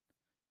attention.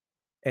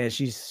 And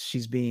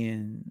she's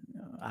being,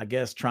 I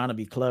guess, trying to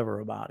be clever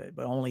about it.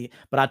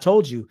 But I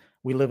told you,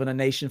 we live in a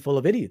nation full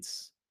of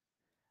idiots.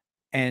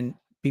 And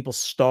people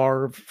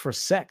starve for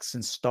sex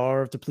and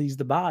starve to please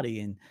the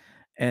body.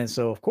 And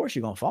so, of course,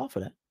 you're going to fall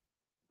for that.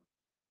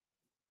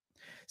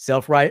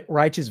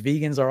 Self-righteous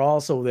vegans are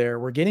also there.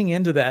 We're getting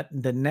into that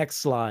the next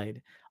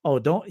slide.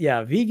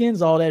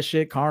 Vegans, all that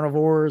shit,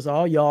 carnivores,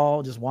 all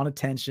y'all just want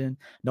attention.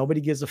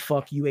 Nobody gives a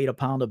fuck you ate a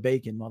pound of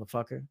bacon,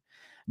 motherfucker.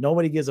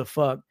 Nobody gives a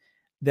fuck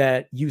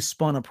that you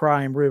spun a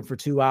prime rib for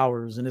 2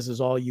 hours and this is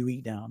all you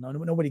eat now.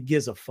 Nobody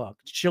gives a fuck.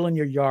 Chill in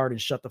your yard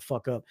and shut the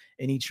fuck up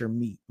and eat your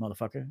meat,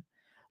 motherfucker.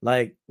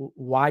 Like,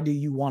 why do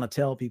you want to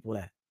tell people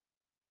that?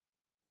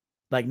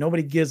 Like,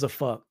 nobody gives a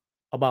fuck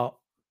about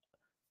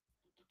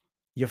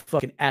your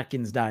fucking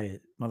Atkins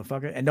diet,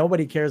 motherfucker. And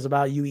nobody cares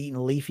about you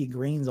eating leafy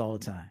greens all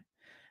the time.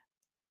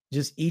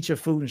 Just eat your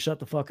food and shut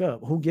the fuck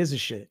up. Who gives a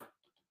shit?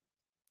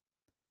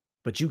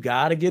 But you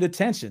got to get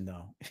attention,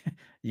 though.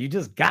 You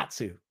just got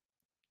to.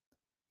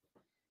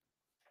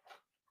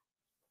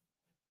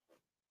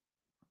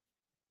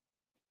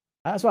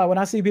 That's why when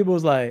I see people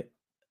who's like,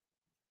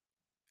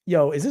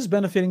 yo, is this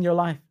benefiting your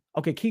life?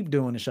 Okay, keep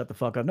doing it. Shut the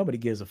fuck up. Nobody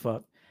gives a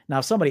fuck. Now,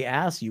 if somebody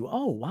asks you,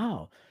 oh,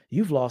 wow,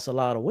 you've lost a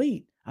lot of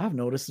weight. I've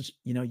noticed,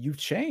 you've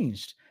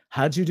changed.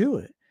 How'd you do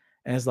it?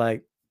 And it's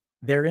like,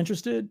 they're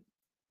interested.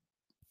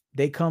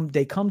 They come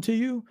to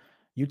you.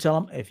 You tell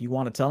them, if you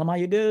want to tell them how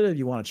you did it, if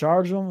you want to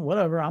charge them,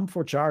 whatever, I'm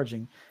for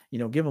charging,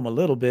 give them a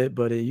little bit,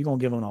 but you're going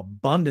to give them an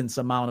abundance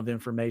amount of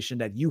information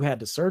that you had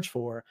to search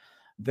for,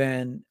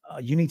 then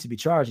you need to be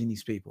charging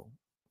these people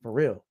for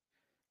real,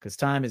 because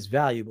time is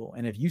valuable.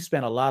 And if you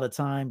spend a lot of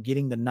time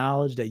getting the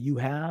knowledge that you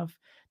have,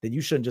 then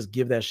you shouldn't just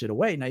give that shit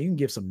away. Now you can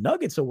give some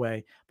nuggets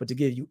away, but to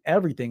give you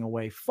everything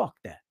away, fuck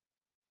that.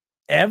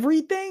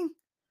 Everything?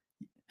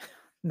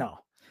 No.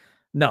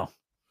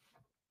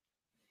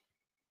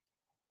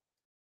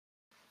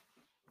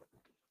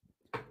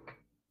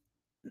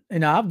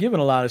 I've given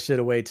a lot of shit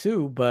away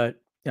too,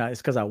 but it's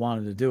because I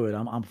wanted to do it.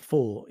 I'm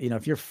full.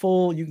 If you're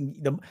full, you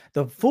can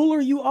the fuller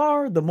you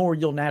are, the more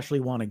you'll naturally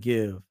want to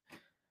give.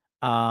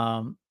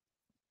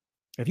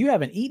 If you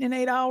haven't eaten in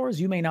 8 hours,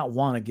 you may not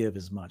want to give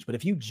as much. But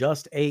if you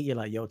just ate, you're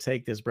like, yo,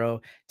 take this, bro.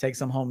 Take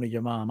some home to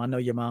your mom. I know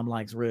your mom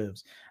likes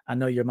ribs. I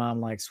know your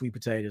mom likes sweet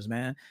potatoes,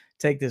 man.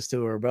 Take this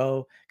to her,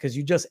 bro. Because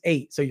you just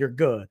ate, so you're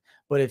good.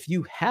 But if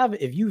you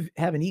haven't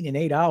eaten in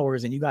 8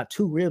 hours and you got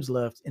 2 ribs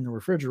left in the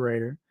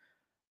refrigerator,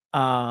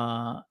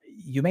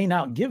 you may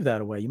not give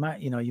that away. You might,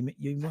 you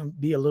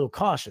might be a little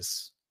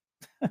cautious.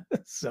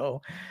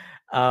 So,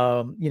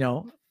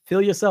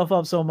 fill yourself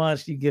up so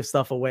much you give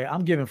stuff away.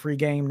 I'm giving free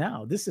game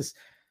now. This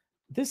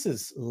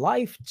is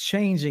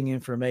life-changing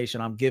information.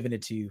 I'm giving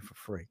it to you for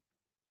free.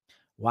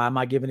 Why am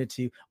I giving it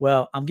to you?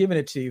 Well, I'm giving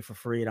it to you for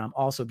free, and I'm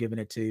also giving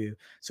it to you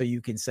so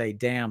you can say,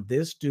 damn,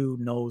 this dude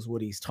knows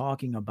what he's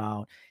talking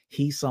about.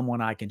 He's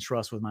someone I can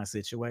trust with my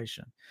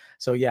situation.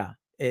 So yeah,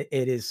 it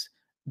is,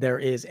 there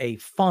is a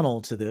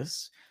funnel to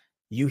this.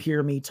 You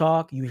hear me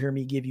talk, you hear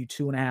me give you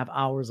 2.5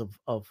 hours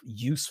of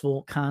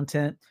useful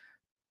content,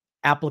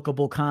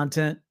 applicable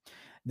content,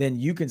 then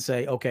you can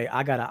say, okay,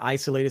 I got an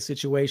isolated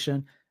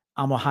situation.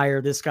 I'm gonna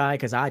hire this guy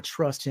because I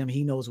trust him.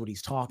 He knows what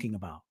he's talking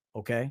about.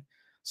 Okay.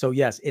 So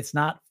yes, it's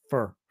not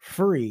for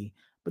free,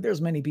 but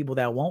there's many people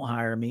that won't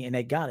hire me and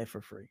they got it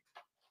for free.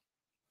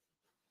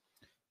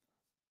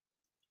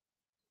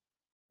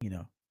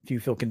 If you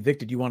feel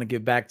convicted, you want to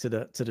give back to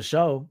the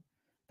show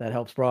that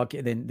helps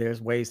broadcast, then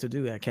there's ways to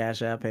do that.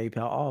 Cash App,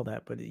 PayPal, all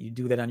that. But you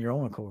do that on your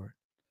own accord.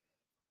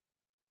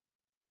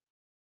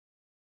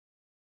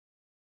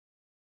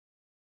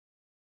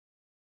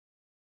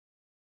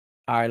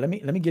 All right, let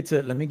me get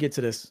to this. Let me get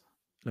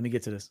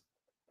to this.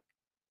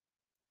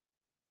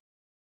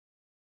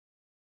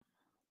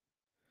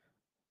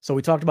 So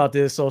we talked about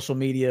this social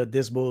media,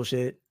 this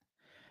bullshit.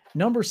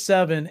 Number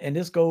 7, and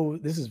this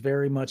is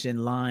very much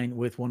in line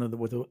with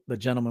the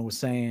gentleman was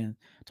saying,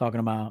 talking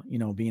about,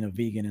 being a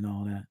vegan and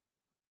all that.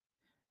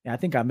 Yeah, I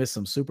think I missed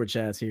some super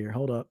chats here.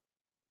 Hold up.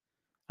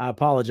 I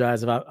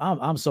apologize if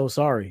I'm so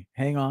sorry.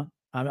 Hang on.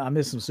 I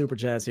missed some super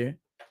chats here.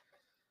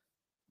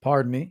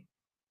 Pardon me.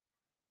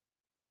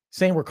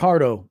 Saint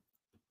Ricardo.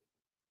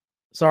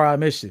 Sorry I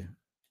missed you.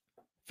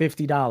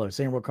 $50.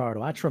 Saint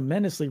Ricardo. I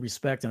tremendously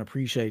respect and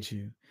appreciate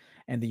you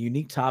and the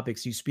unique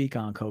topics you speak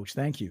on, Coach.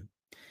 Thank you.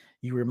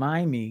 You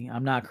remind me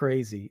I'm not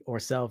crazy or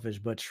selfish,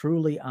 but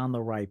truly on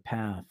the right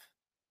path.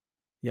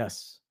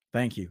 Yes.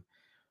 Thank you.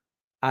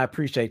 I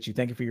appreciate you.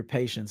 Thank you for your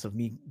patience of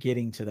me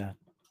getting to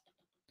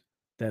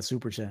that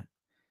super chat.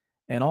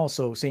 And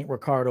also, St.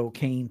 Ricardo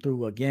came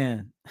through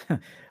again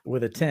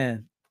with a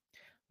 10.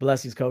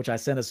 Blessings, Coach. I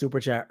sent a super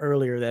chat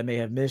earlier that may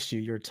have missed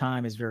you. Your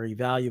time is very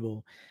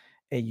valuable,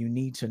 and you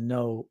need to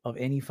know of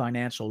any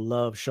financial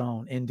love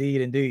shown.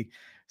 Indeed, indeed.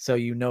 So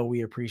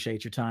we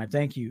appreciate your time.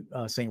 Thank you,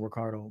 St.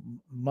 Ricardo.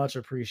 Much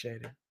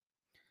appreciated. Let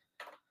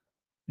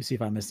me see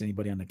if I missed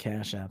anybody on the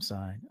Cash App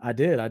side. I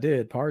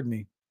did. Pardon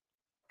me.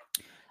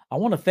 I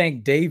want to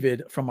thank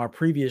David from our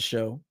previous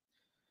show.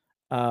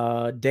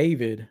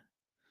 David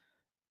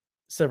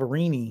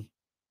Severini,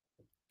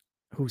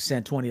 who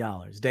sent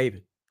 $20.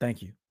 David,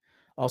 thank you.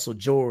 Also,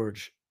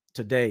 George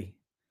today,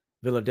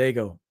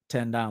 Villadego,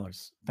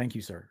 $10. Thank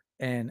you, sir.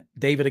 And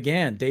David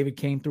again. David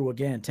came through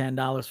again,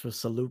 $10 for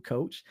Salute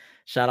Coach.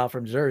 Shout out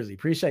from Jersey.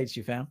 Appreciate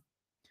you, fam.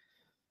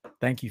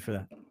 Thank you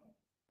for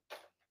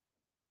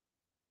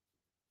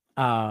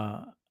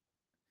that.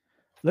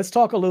 Let's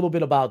talk a little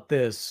bit about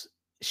this.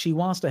 She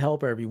wants to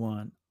help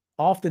everyone.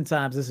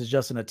 Oftentimes, this is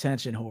just an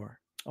attention whore.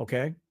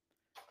 Okay.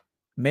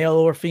 Male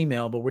or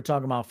female, but we're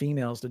talking about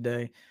females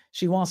today.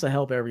 She wants to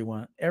help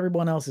everyone.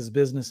 Everyone else's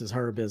business is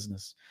her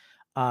business.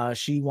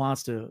 She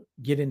wants to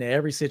get into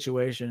every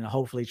situation and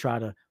hopefully try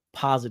to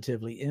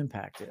positively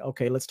impact it.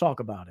 Okay, let's talk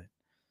about it.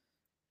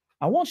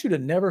 I want you to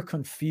never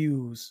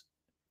confuse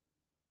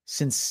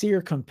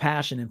sincere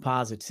compassion and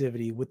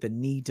positivity with the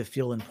need to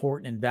feel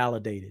important and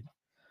validated.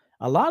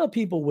 A lot of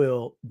people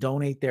will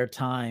donate their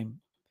time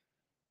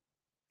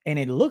and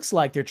it looks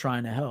like they're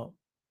trying to help,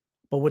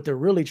 but what they're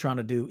really trying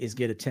to do is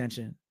get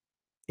attention,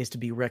 is to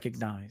be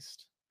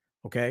recognized.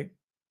 Okay.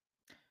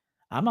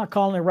 I'm not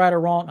calling it right or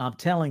wrong. I'm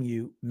telling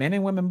you, men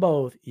and women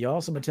both, y'all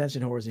some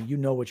attention whores, and you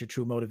know what your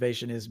true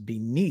motivation is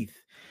beneath.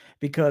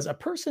 Because a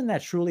person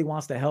that truly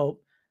wants to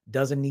help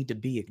doesn't need to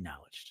be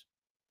acknowledged.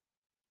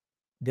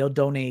 They'll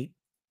donate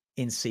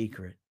in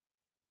secret.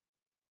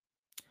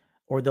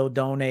 Or they'll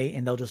donate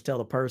and they'll just tell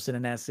the person,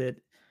 and that's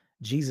it.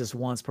 Jesus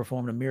once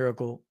performed a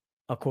miracle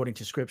according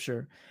to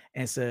scripture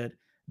and said,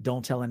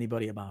 don't tell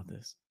anybody about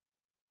this.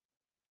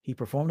 He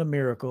performed a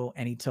miracle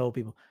and he told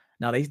people.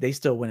 Now they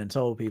still went and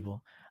told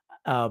people,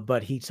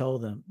 but he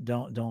told them,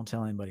 don't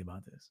tell anybody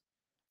about this,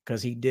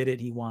 because he did it.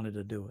 He wanted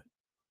to do it.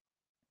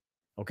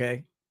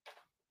 Okay.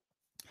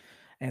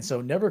 And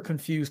so never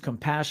confuse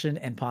compassion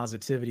and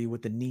positivity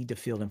with the need to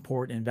feel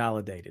important and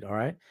validated. All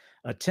right.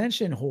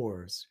 Attention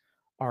whores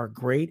are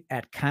great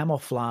at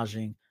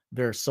camouflaging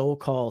their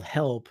so-called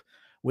help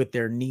with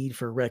their need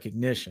for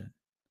recognition.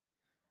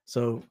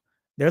 So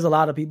there's a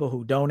lot of people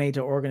who donate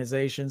to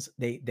organizations.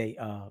 They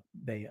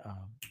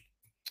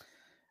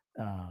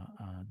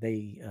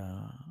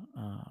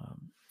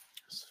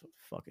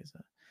fuck is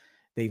that?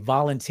 They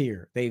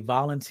volunteer. They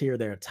volunteer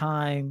their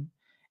time,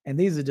 and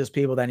these are just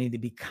people that need to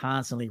be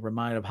constantly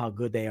reminded of how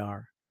good they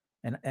are,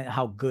 and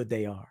how good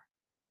they are.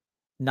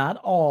 Not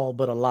all,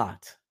 but a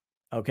lot.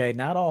 Okay,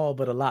 not all,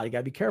 but a lot. You got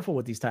to be careful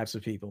with these types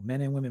of people,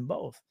 men and women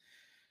both.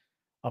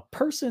 A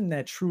person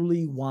that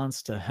truly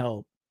wants to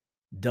help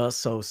does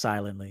so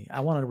silently.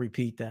 I want to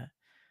repeat that.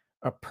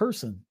 A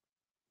person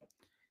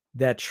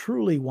that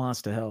truly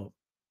wants to help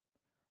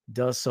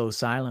does so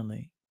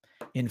silently.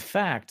 In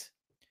fact,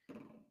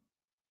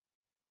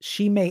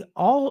 she may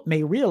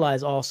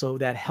realize also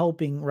that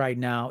helping right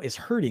now is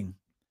hurting.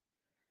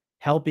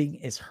 Helping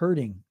is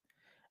hurting.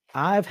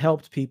 I've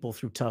helped people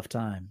through tough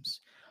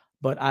times,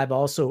 but I've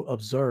also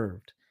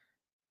observed,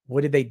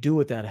 what did they do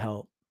with that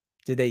help?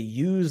 Did they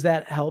use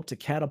that help to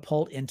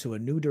catapult into a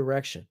new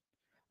direction?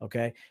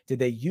 Okay. Did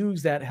they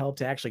use that help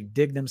to actually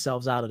dig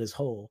themselves out of this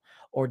hole?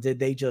 Or did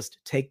they just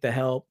take the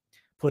help,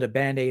 put a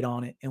band aid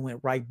on it, and went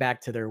right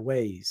back to their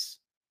ways?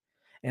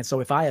 And so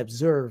if I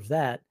observe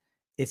that,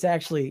 it's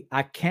actually,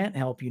 I can't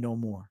help you no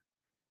more.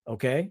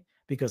 Okay.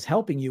 Because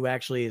helping you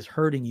actually is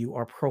hurting you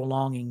or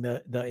prolonging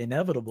the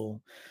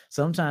inevitable.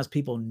 Sometimes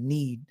people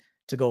need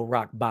to go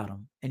rock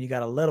bottom, and you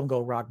got to let them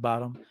go rock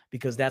bottom,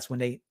 because that's when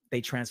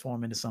they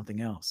transform into something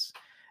else.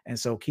 And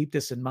so keep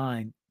this in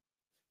mind.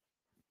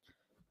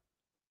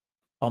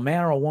 A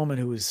man or a woman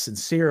who is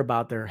sincere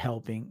about their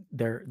helping,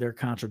 their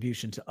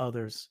contribution to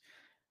others,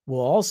 will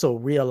also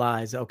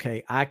realize,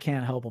 okay, I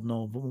can't help them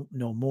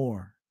no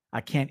more. I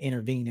can't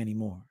intervene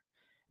anymore.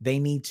 They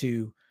need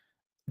to,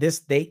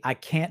 I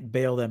can't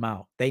bail them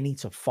out. They need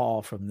to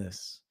fall from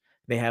this.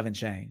 They haven't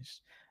changed.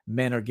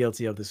 Men are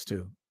guilty of this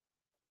too.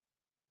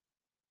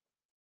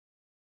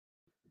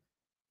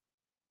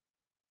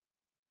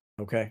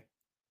 Okay.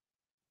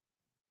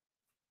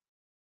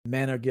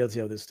 Men are guilty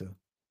of this too.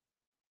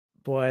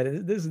 Boy,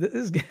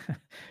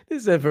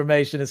 this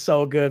information is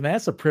so good, man.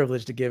 It's a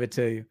privilege to give it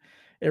to you.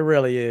 It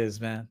really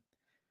is, man.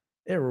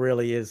 It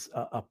really is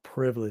a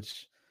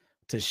privilege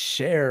to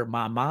share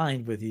my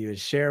mind with you and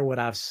share what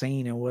I've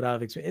seen and what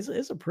I've experienced.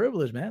 It's a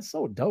privilege, man. It's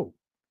so dope.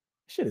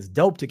 Shit is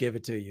dope to give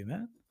it to you,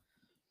 man.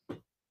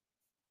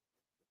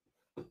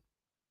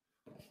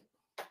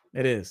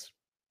 It is.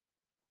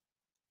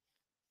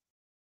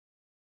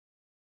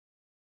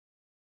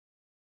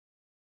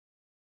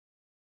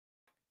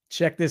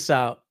 Check this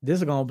out. This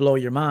is gonna blow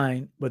your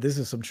mind, but this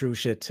is some true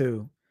shit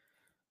too.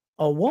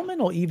 A woman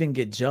will even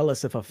get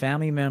jealous if a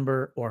family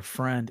member or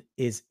friend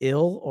is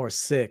ill or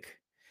sick.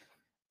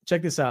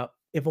 Check this out.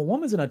 If a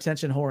woman's an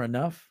attention whore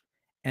enough,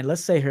 and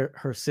let's say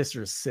her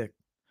sister is sick,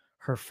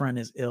 her friend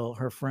is ill,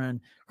 her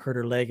friend hurt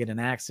her leg in an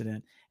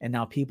accident, and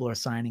now people are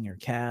signing her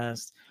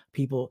cast.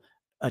 People,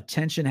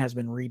 attention has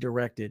been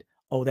redirected.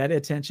 Oh, that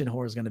attention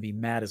whore is going to be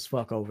mad as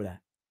fuck over that.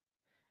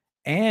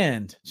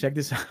 And check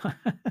this out.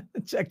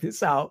 check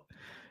this out.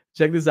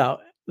 Check this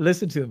out.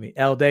 Listen to me.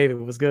 L. David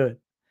was good.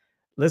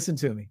 Listen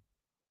to me.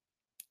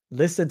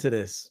 Listen to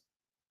this.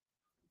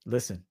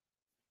 Listen.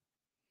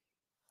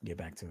 Get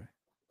back to it.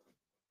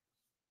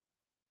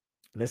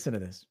 Listen to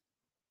this.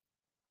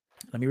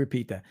 Let me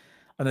repeat that.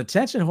 An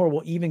attention whore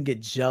will even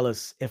get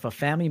jealous if a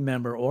family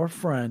member or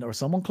friend or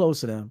someone close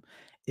to them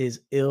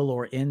is ill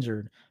or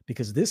injured,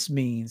 because this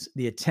means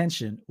the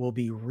attention will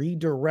be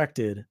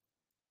redirected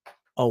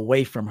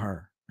away from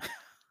her.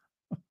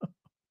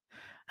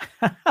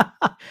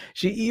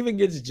 She even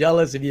gets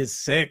jealous if you're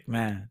sick,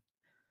 man,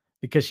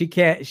 because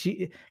because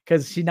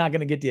she's not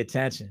gonna get the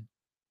attention.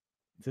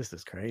 This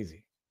is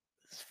crazy.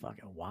 It's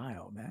fucking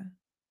wild, man.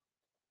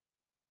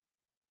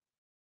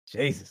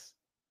 Jesus.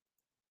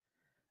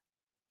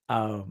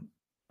 Um,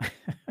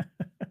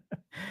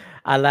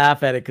 I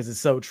laugh at it because it's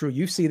so true.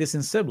 You see this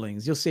in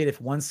siblings. You'll see it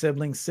if one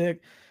sibling's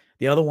sick,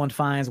 the other one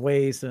finds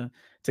ways to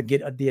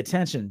get the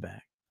attention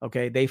back.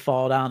 Okay, they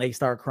fall down, they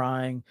start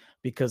crying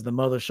because the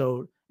mother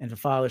showed and the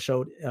father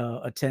showed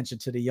attention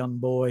to the young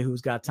boy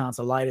who's got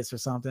tonsillitis or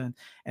something,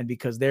 and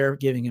because they're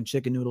giving him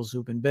chicken noodle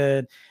soup in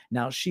bed,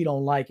 now she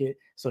don't like it,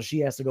 so she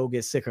has to go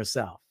get sick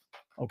herself.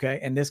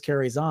 Okay, and this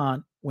carries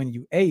on when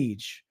you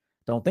age.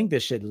 Don't think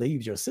this shit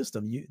leaves your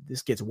system.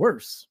 This gets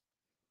worse.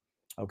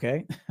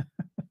 Okay,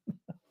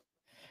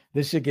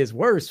 this shit gets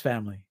worse,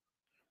 family.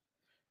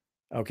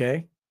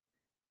 Okay,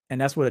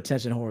 and that's what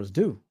attention whores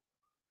do.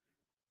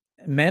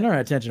 Men are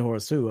attention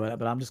whores too,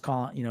 but I'm just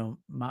calling,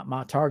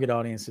 my target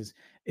audience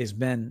is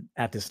men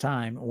at this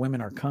time.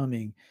 Women are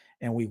coming,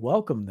 and we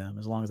welcome them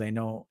as long as they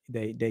know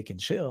they can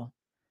chill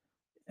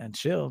and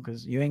chill,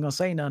 because you ain't gonna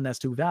say nothing that's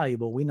too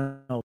valuable. We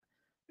know,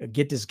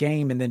 get this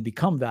game and then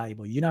become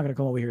valuable. You're not gonna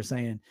come over here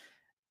saying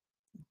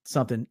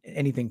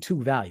anything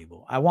too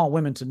valuable. I want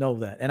women to know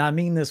that, and I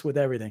mean this with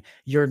everything.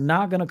 You're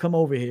not gonna come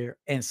over here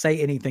and say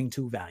anything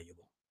too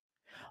valuable.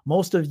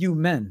 Most of you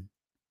men,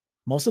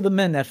 most of the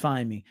men that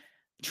find me,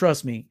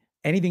 trust me,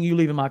 anything you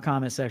leave in my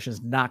comment section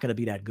is not going to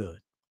be that good.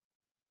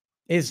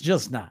 It's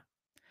just not.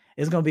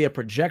 It's going to be a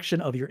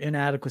projection of your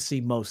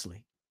inadequacy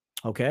mostly.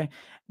 Okay.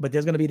 But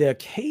there's going to be the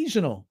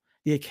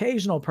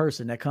occasional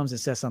person that comes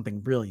and says something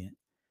brilliant.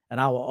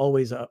 And I will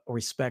always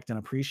respect and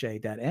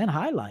appreciate that and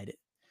highlight it.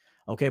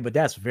 Okay. But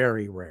that's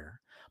very rare.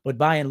 But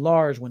by and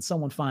large, when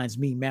someone finds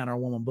me, man or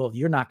woman, both,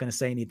 you're not going to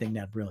say anything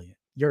that brilliant.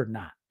 You're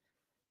not.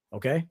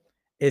 Okay.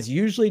 It's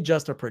usually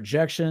just a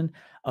projection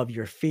of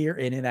your fear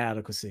and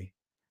inadequacy.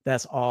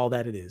 That's all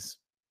that it is.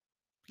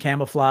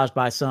 Camouflaged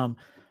by some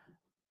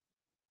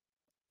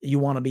you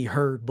want to be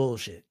heard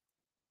bullshit.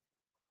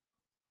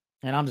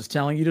 And I'm just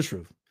telling you the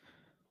truth.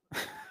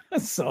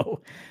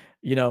 So,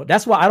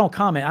 that's why I don't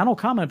comment. I don't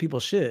comment on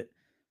people's shit.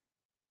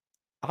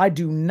 I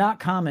do not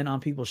comment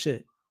on people's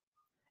shit.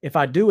 If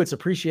I do, it's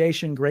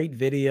appreciation, great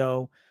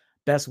video,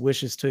 best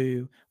wishes to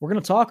you. We're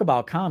going to talk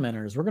about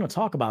commenters. We're going to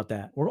talk about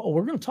that. We're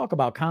going to talk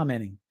about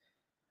commenting.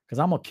 because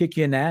I'm going to kick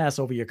you in the ass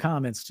over your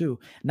comments too.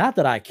 Not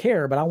that I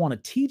care, but I want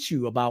to teach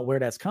you about where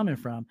that's coming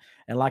from.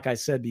 And like I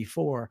said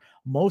before,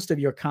 most of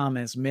your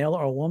comments, male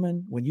or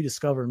woman, when you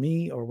discover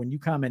me or when you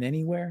comment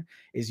anywhere,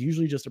 is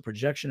usually just a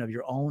projection of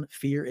your own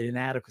fear and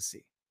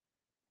inadequacy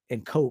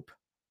and cope.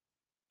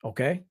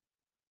 Okay?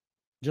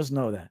 Just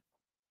know that.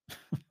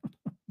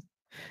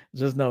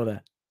 Just know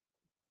that.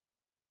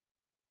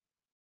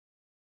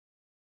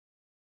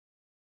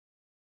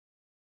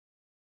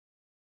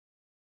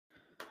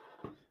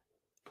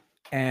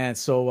 And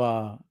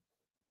so,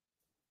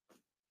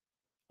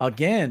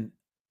 again,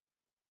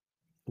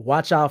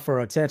 watch out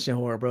for attention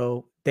whore,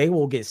 bro. They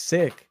will get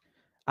sick.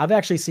 I've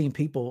actually seen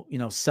people,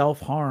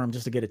 self-harm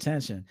just to get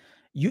attention.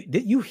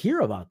 You hear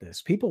about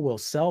this. People will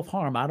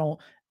self-harm.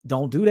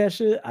 Don't do that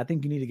shit. I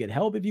think you need to get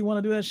help if you want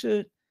to do that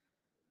shit.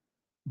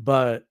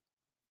 But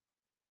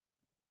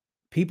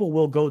people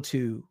will go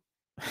to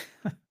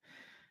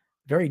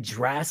very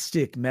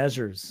drastic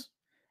measures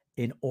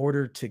in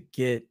order to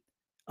get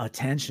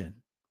attention.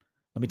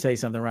 Let me tell you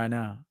something right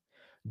now.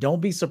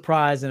 Don't be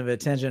surprised if an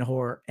attention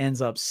whore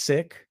ends up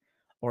sick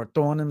or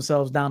throwing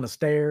themselves down the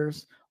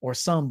stairs or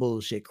some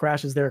bullshit,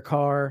 crashes their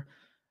car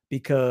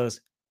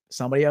because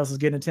somebody else is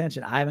getting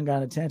attention. I haven't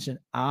gotten attention.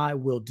 I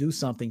will do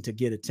something to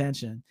get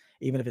attention,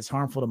 even if it's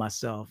harmful to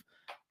myself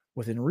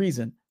within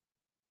reason.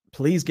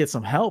 Please get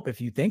some help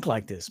if you think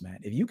like this, man.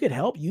 If you get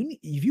help,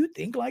 if you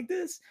think like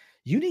this,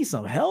 you need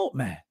some help,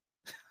 man.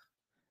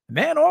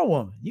 Man or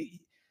woman, you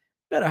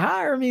better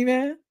hire me,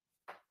 man.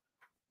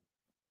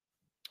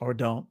 Or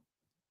don't.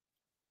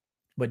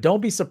 But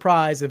don't be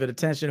surprised if an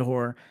attention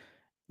whore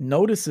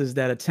notices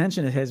that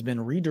attention has been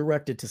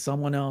redirected to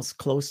someone else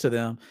close to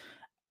them.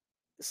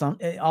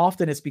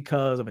 Often it's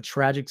because of a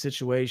tragic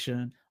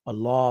situation, a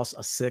loss,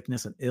 a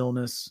sickness, an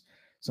illness,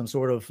 some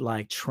sort of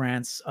like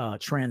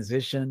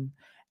transition.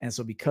 And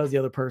so because the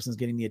other person's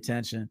getting the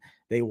attention,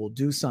 they will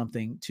do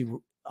something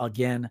to,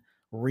 again,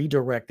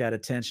 redirect that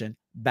attention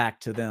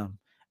back to them.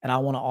 And I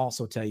want to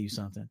also tell you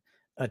something.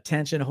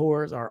 Attention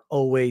whores are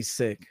always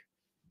sick.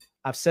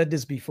 I've said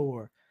this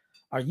before.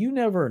 Are you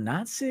never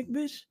not sick,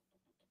 bitch?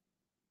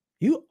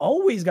 You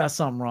always got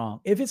something wrong.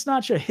 If it's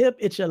not your hip,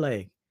 it's your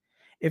leg.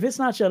 If it's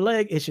not your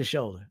leg, it's your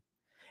shoulder.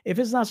 If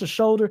it's not your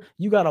shoulder,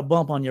 you got a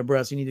bump on your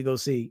breast. You need to go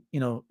see,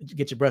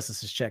 get your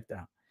breasts checked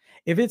out.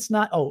 If it's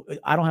not,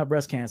 I don't have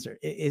breast cancer.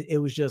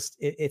 It was just,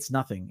 it's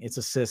nothing. It's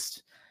a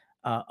cyst.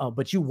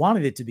 But you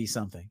wanted it to be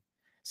something.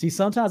 See,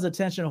 sometimes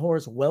attention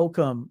whores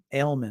welcome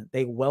ailment.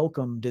 They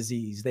welcome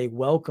disease. They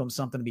welcome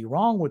something to be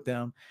wrong with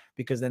them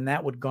because then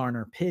that would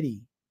garner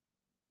pity.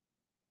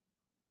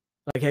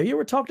 Like, have you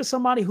ever talked to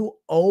somebody who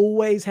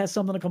always has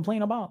something to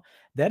complain about?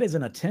 That is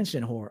an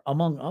attention whore,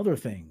 among other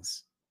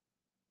things.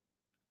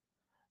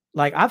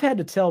 Like, I've had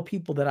to tell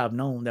people that I've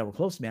known that were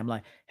close to me, I'm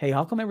like, hey,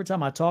 how come every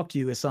time I talk to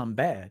you, it's something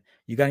bad?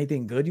 You got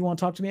anything good you want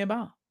to talk to me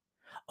about?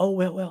 Oh,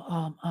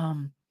 well,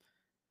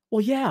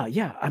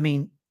 yeah. I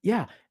mean,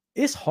 yeah,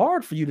 it's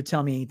hard for you to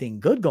tell me anything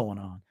good going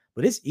on,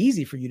 but it's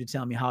easy for you to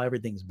tell me how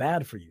everything's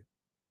bad for you.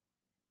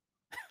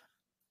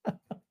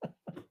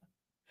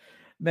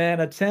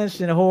 Man,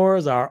 attention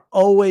whores are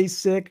always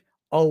sick,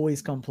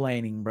 always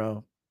complaining,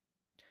 bro.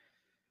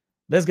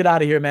 Let's get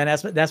out of here, man.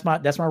 That's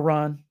my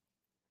run.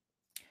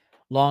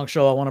 Long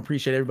show. I want to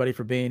appreciate everybody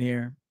for being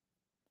here.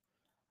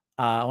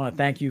 I want to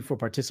thank you for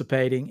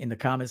participating in the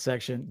comment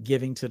section,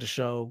 giving to the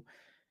show,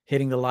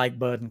 hitting the like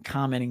button,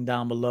 commenting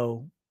down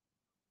below.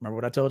 Remember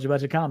what I told you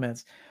about your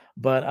comments,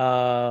 but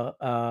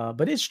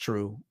it's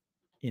true.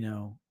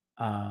 We're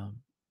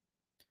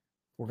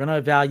going to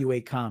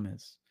evaluate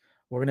comments.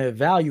 We're going to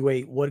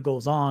evaluate what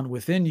goes on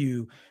within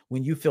you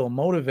when you feel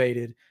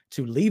motivated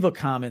to leave a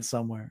comment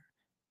somewhere.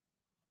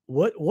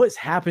 What's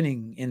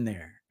happening in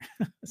there?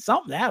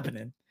 Something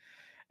happening.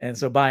 And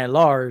so by and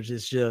large,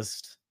 it's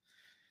just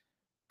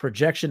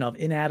projection of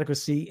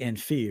inadequacy and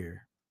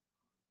fear.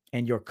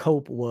 And your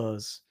cope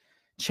was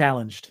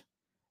challenged.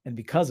 And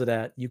because of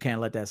that, you can't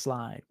let that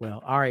slide.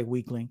 Well, all right,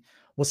 weakling.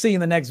 We'll see you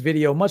in the next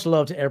video. Much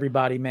love to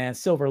everybody, man.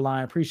 Silver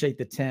Line, appreciate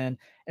the 10.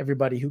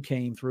 Everybody who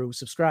came through.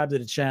 Subscribe to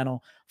the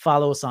channel.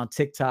 Follow us on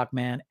TikTok,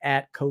 man,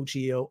 at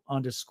 @CoachEO_.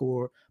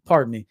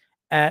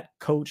 At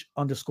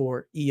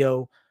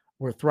 @Coach_EO.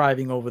 We're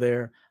thriving over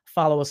there.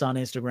 Follow us on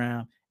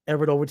Instagram.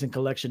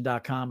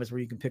 EverettOvertonCollection.com is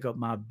where you can pick up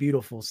my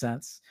beautiful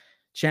scents.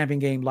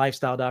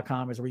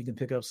 ChampionGameLifestyle.com is where you can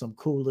pick up some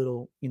cool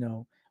little,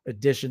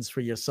 additions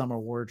for your summer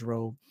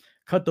wardrobe.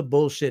 Cut the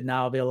Bullshit,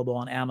 now available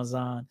on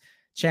Amazon.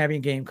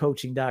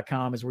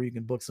 ChampionGameCoaching.com is where you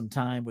can book some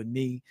time with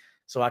me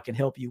so I can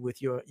help you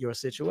with your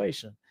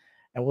situation.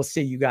 And we'll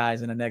see you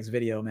guys in the next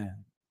video, man.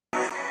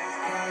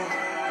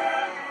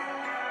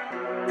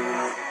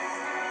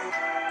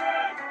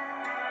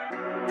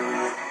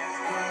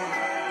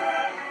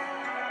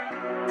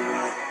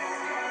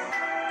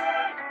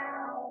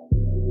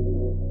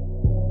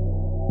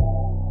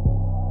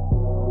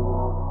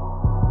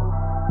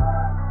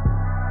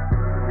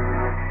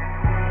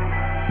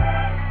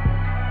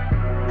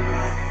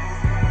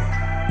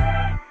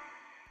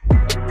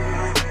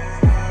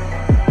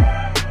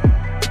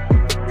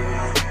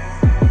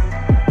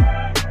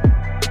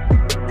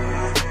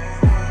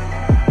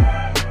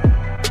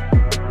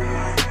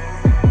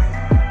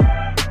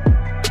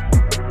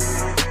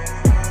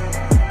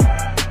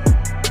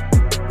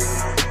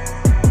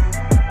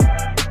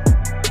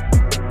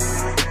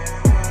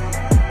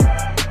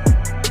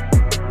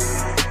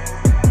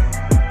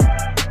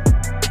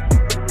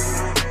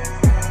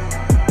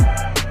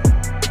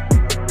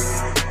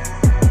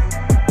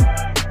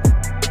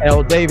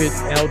 L David,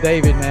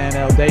 man,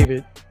 L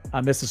David.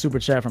 I missed a super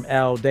chat from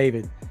L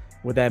David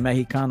with that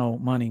Mexicano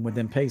money with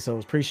them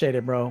pesos. Appreciate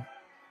it, bro.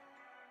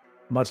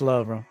 Much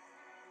love, bro.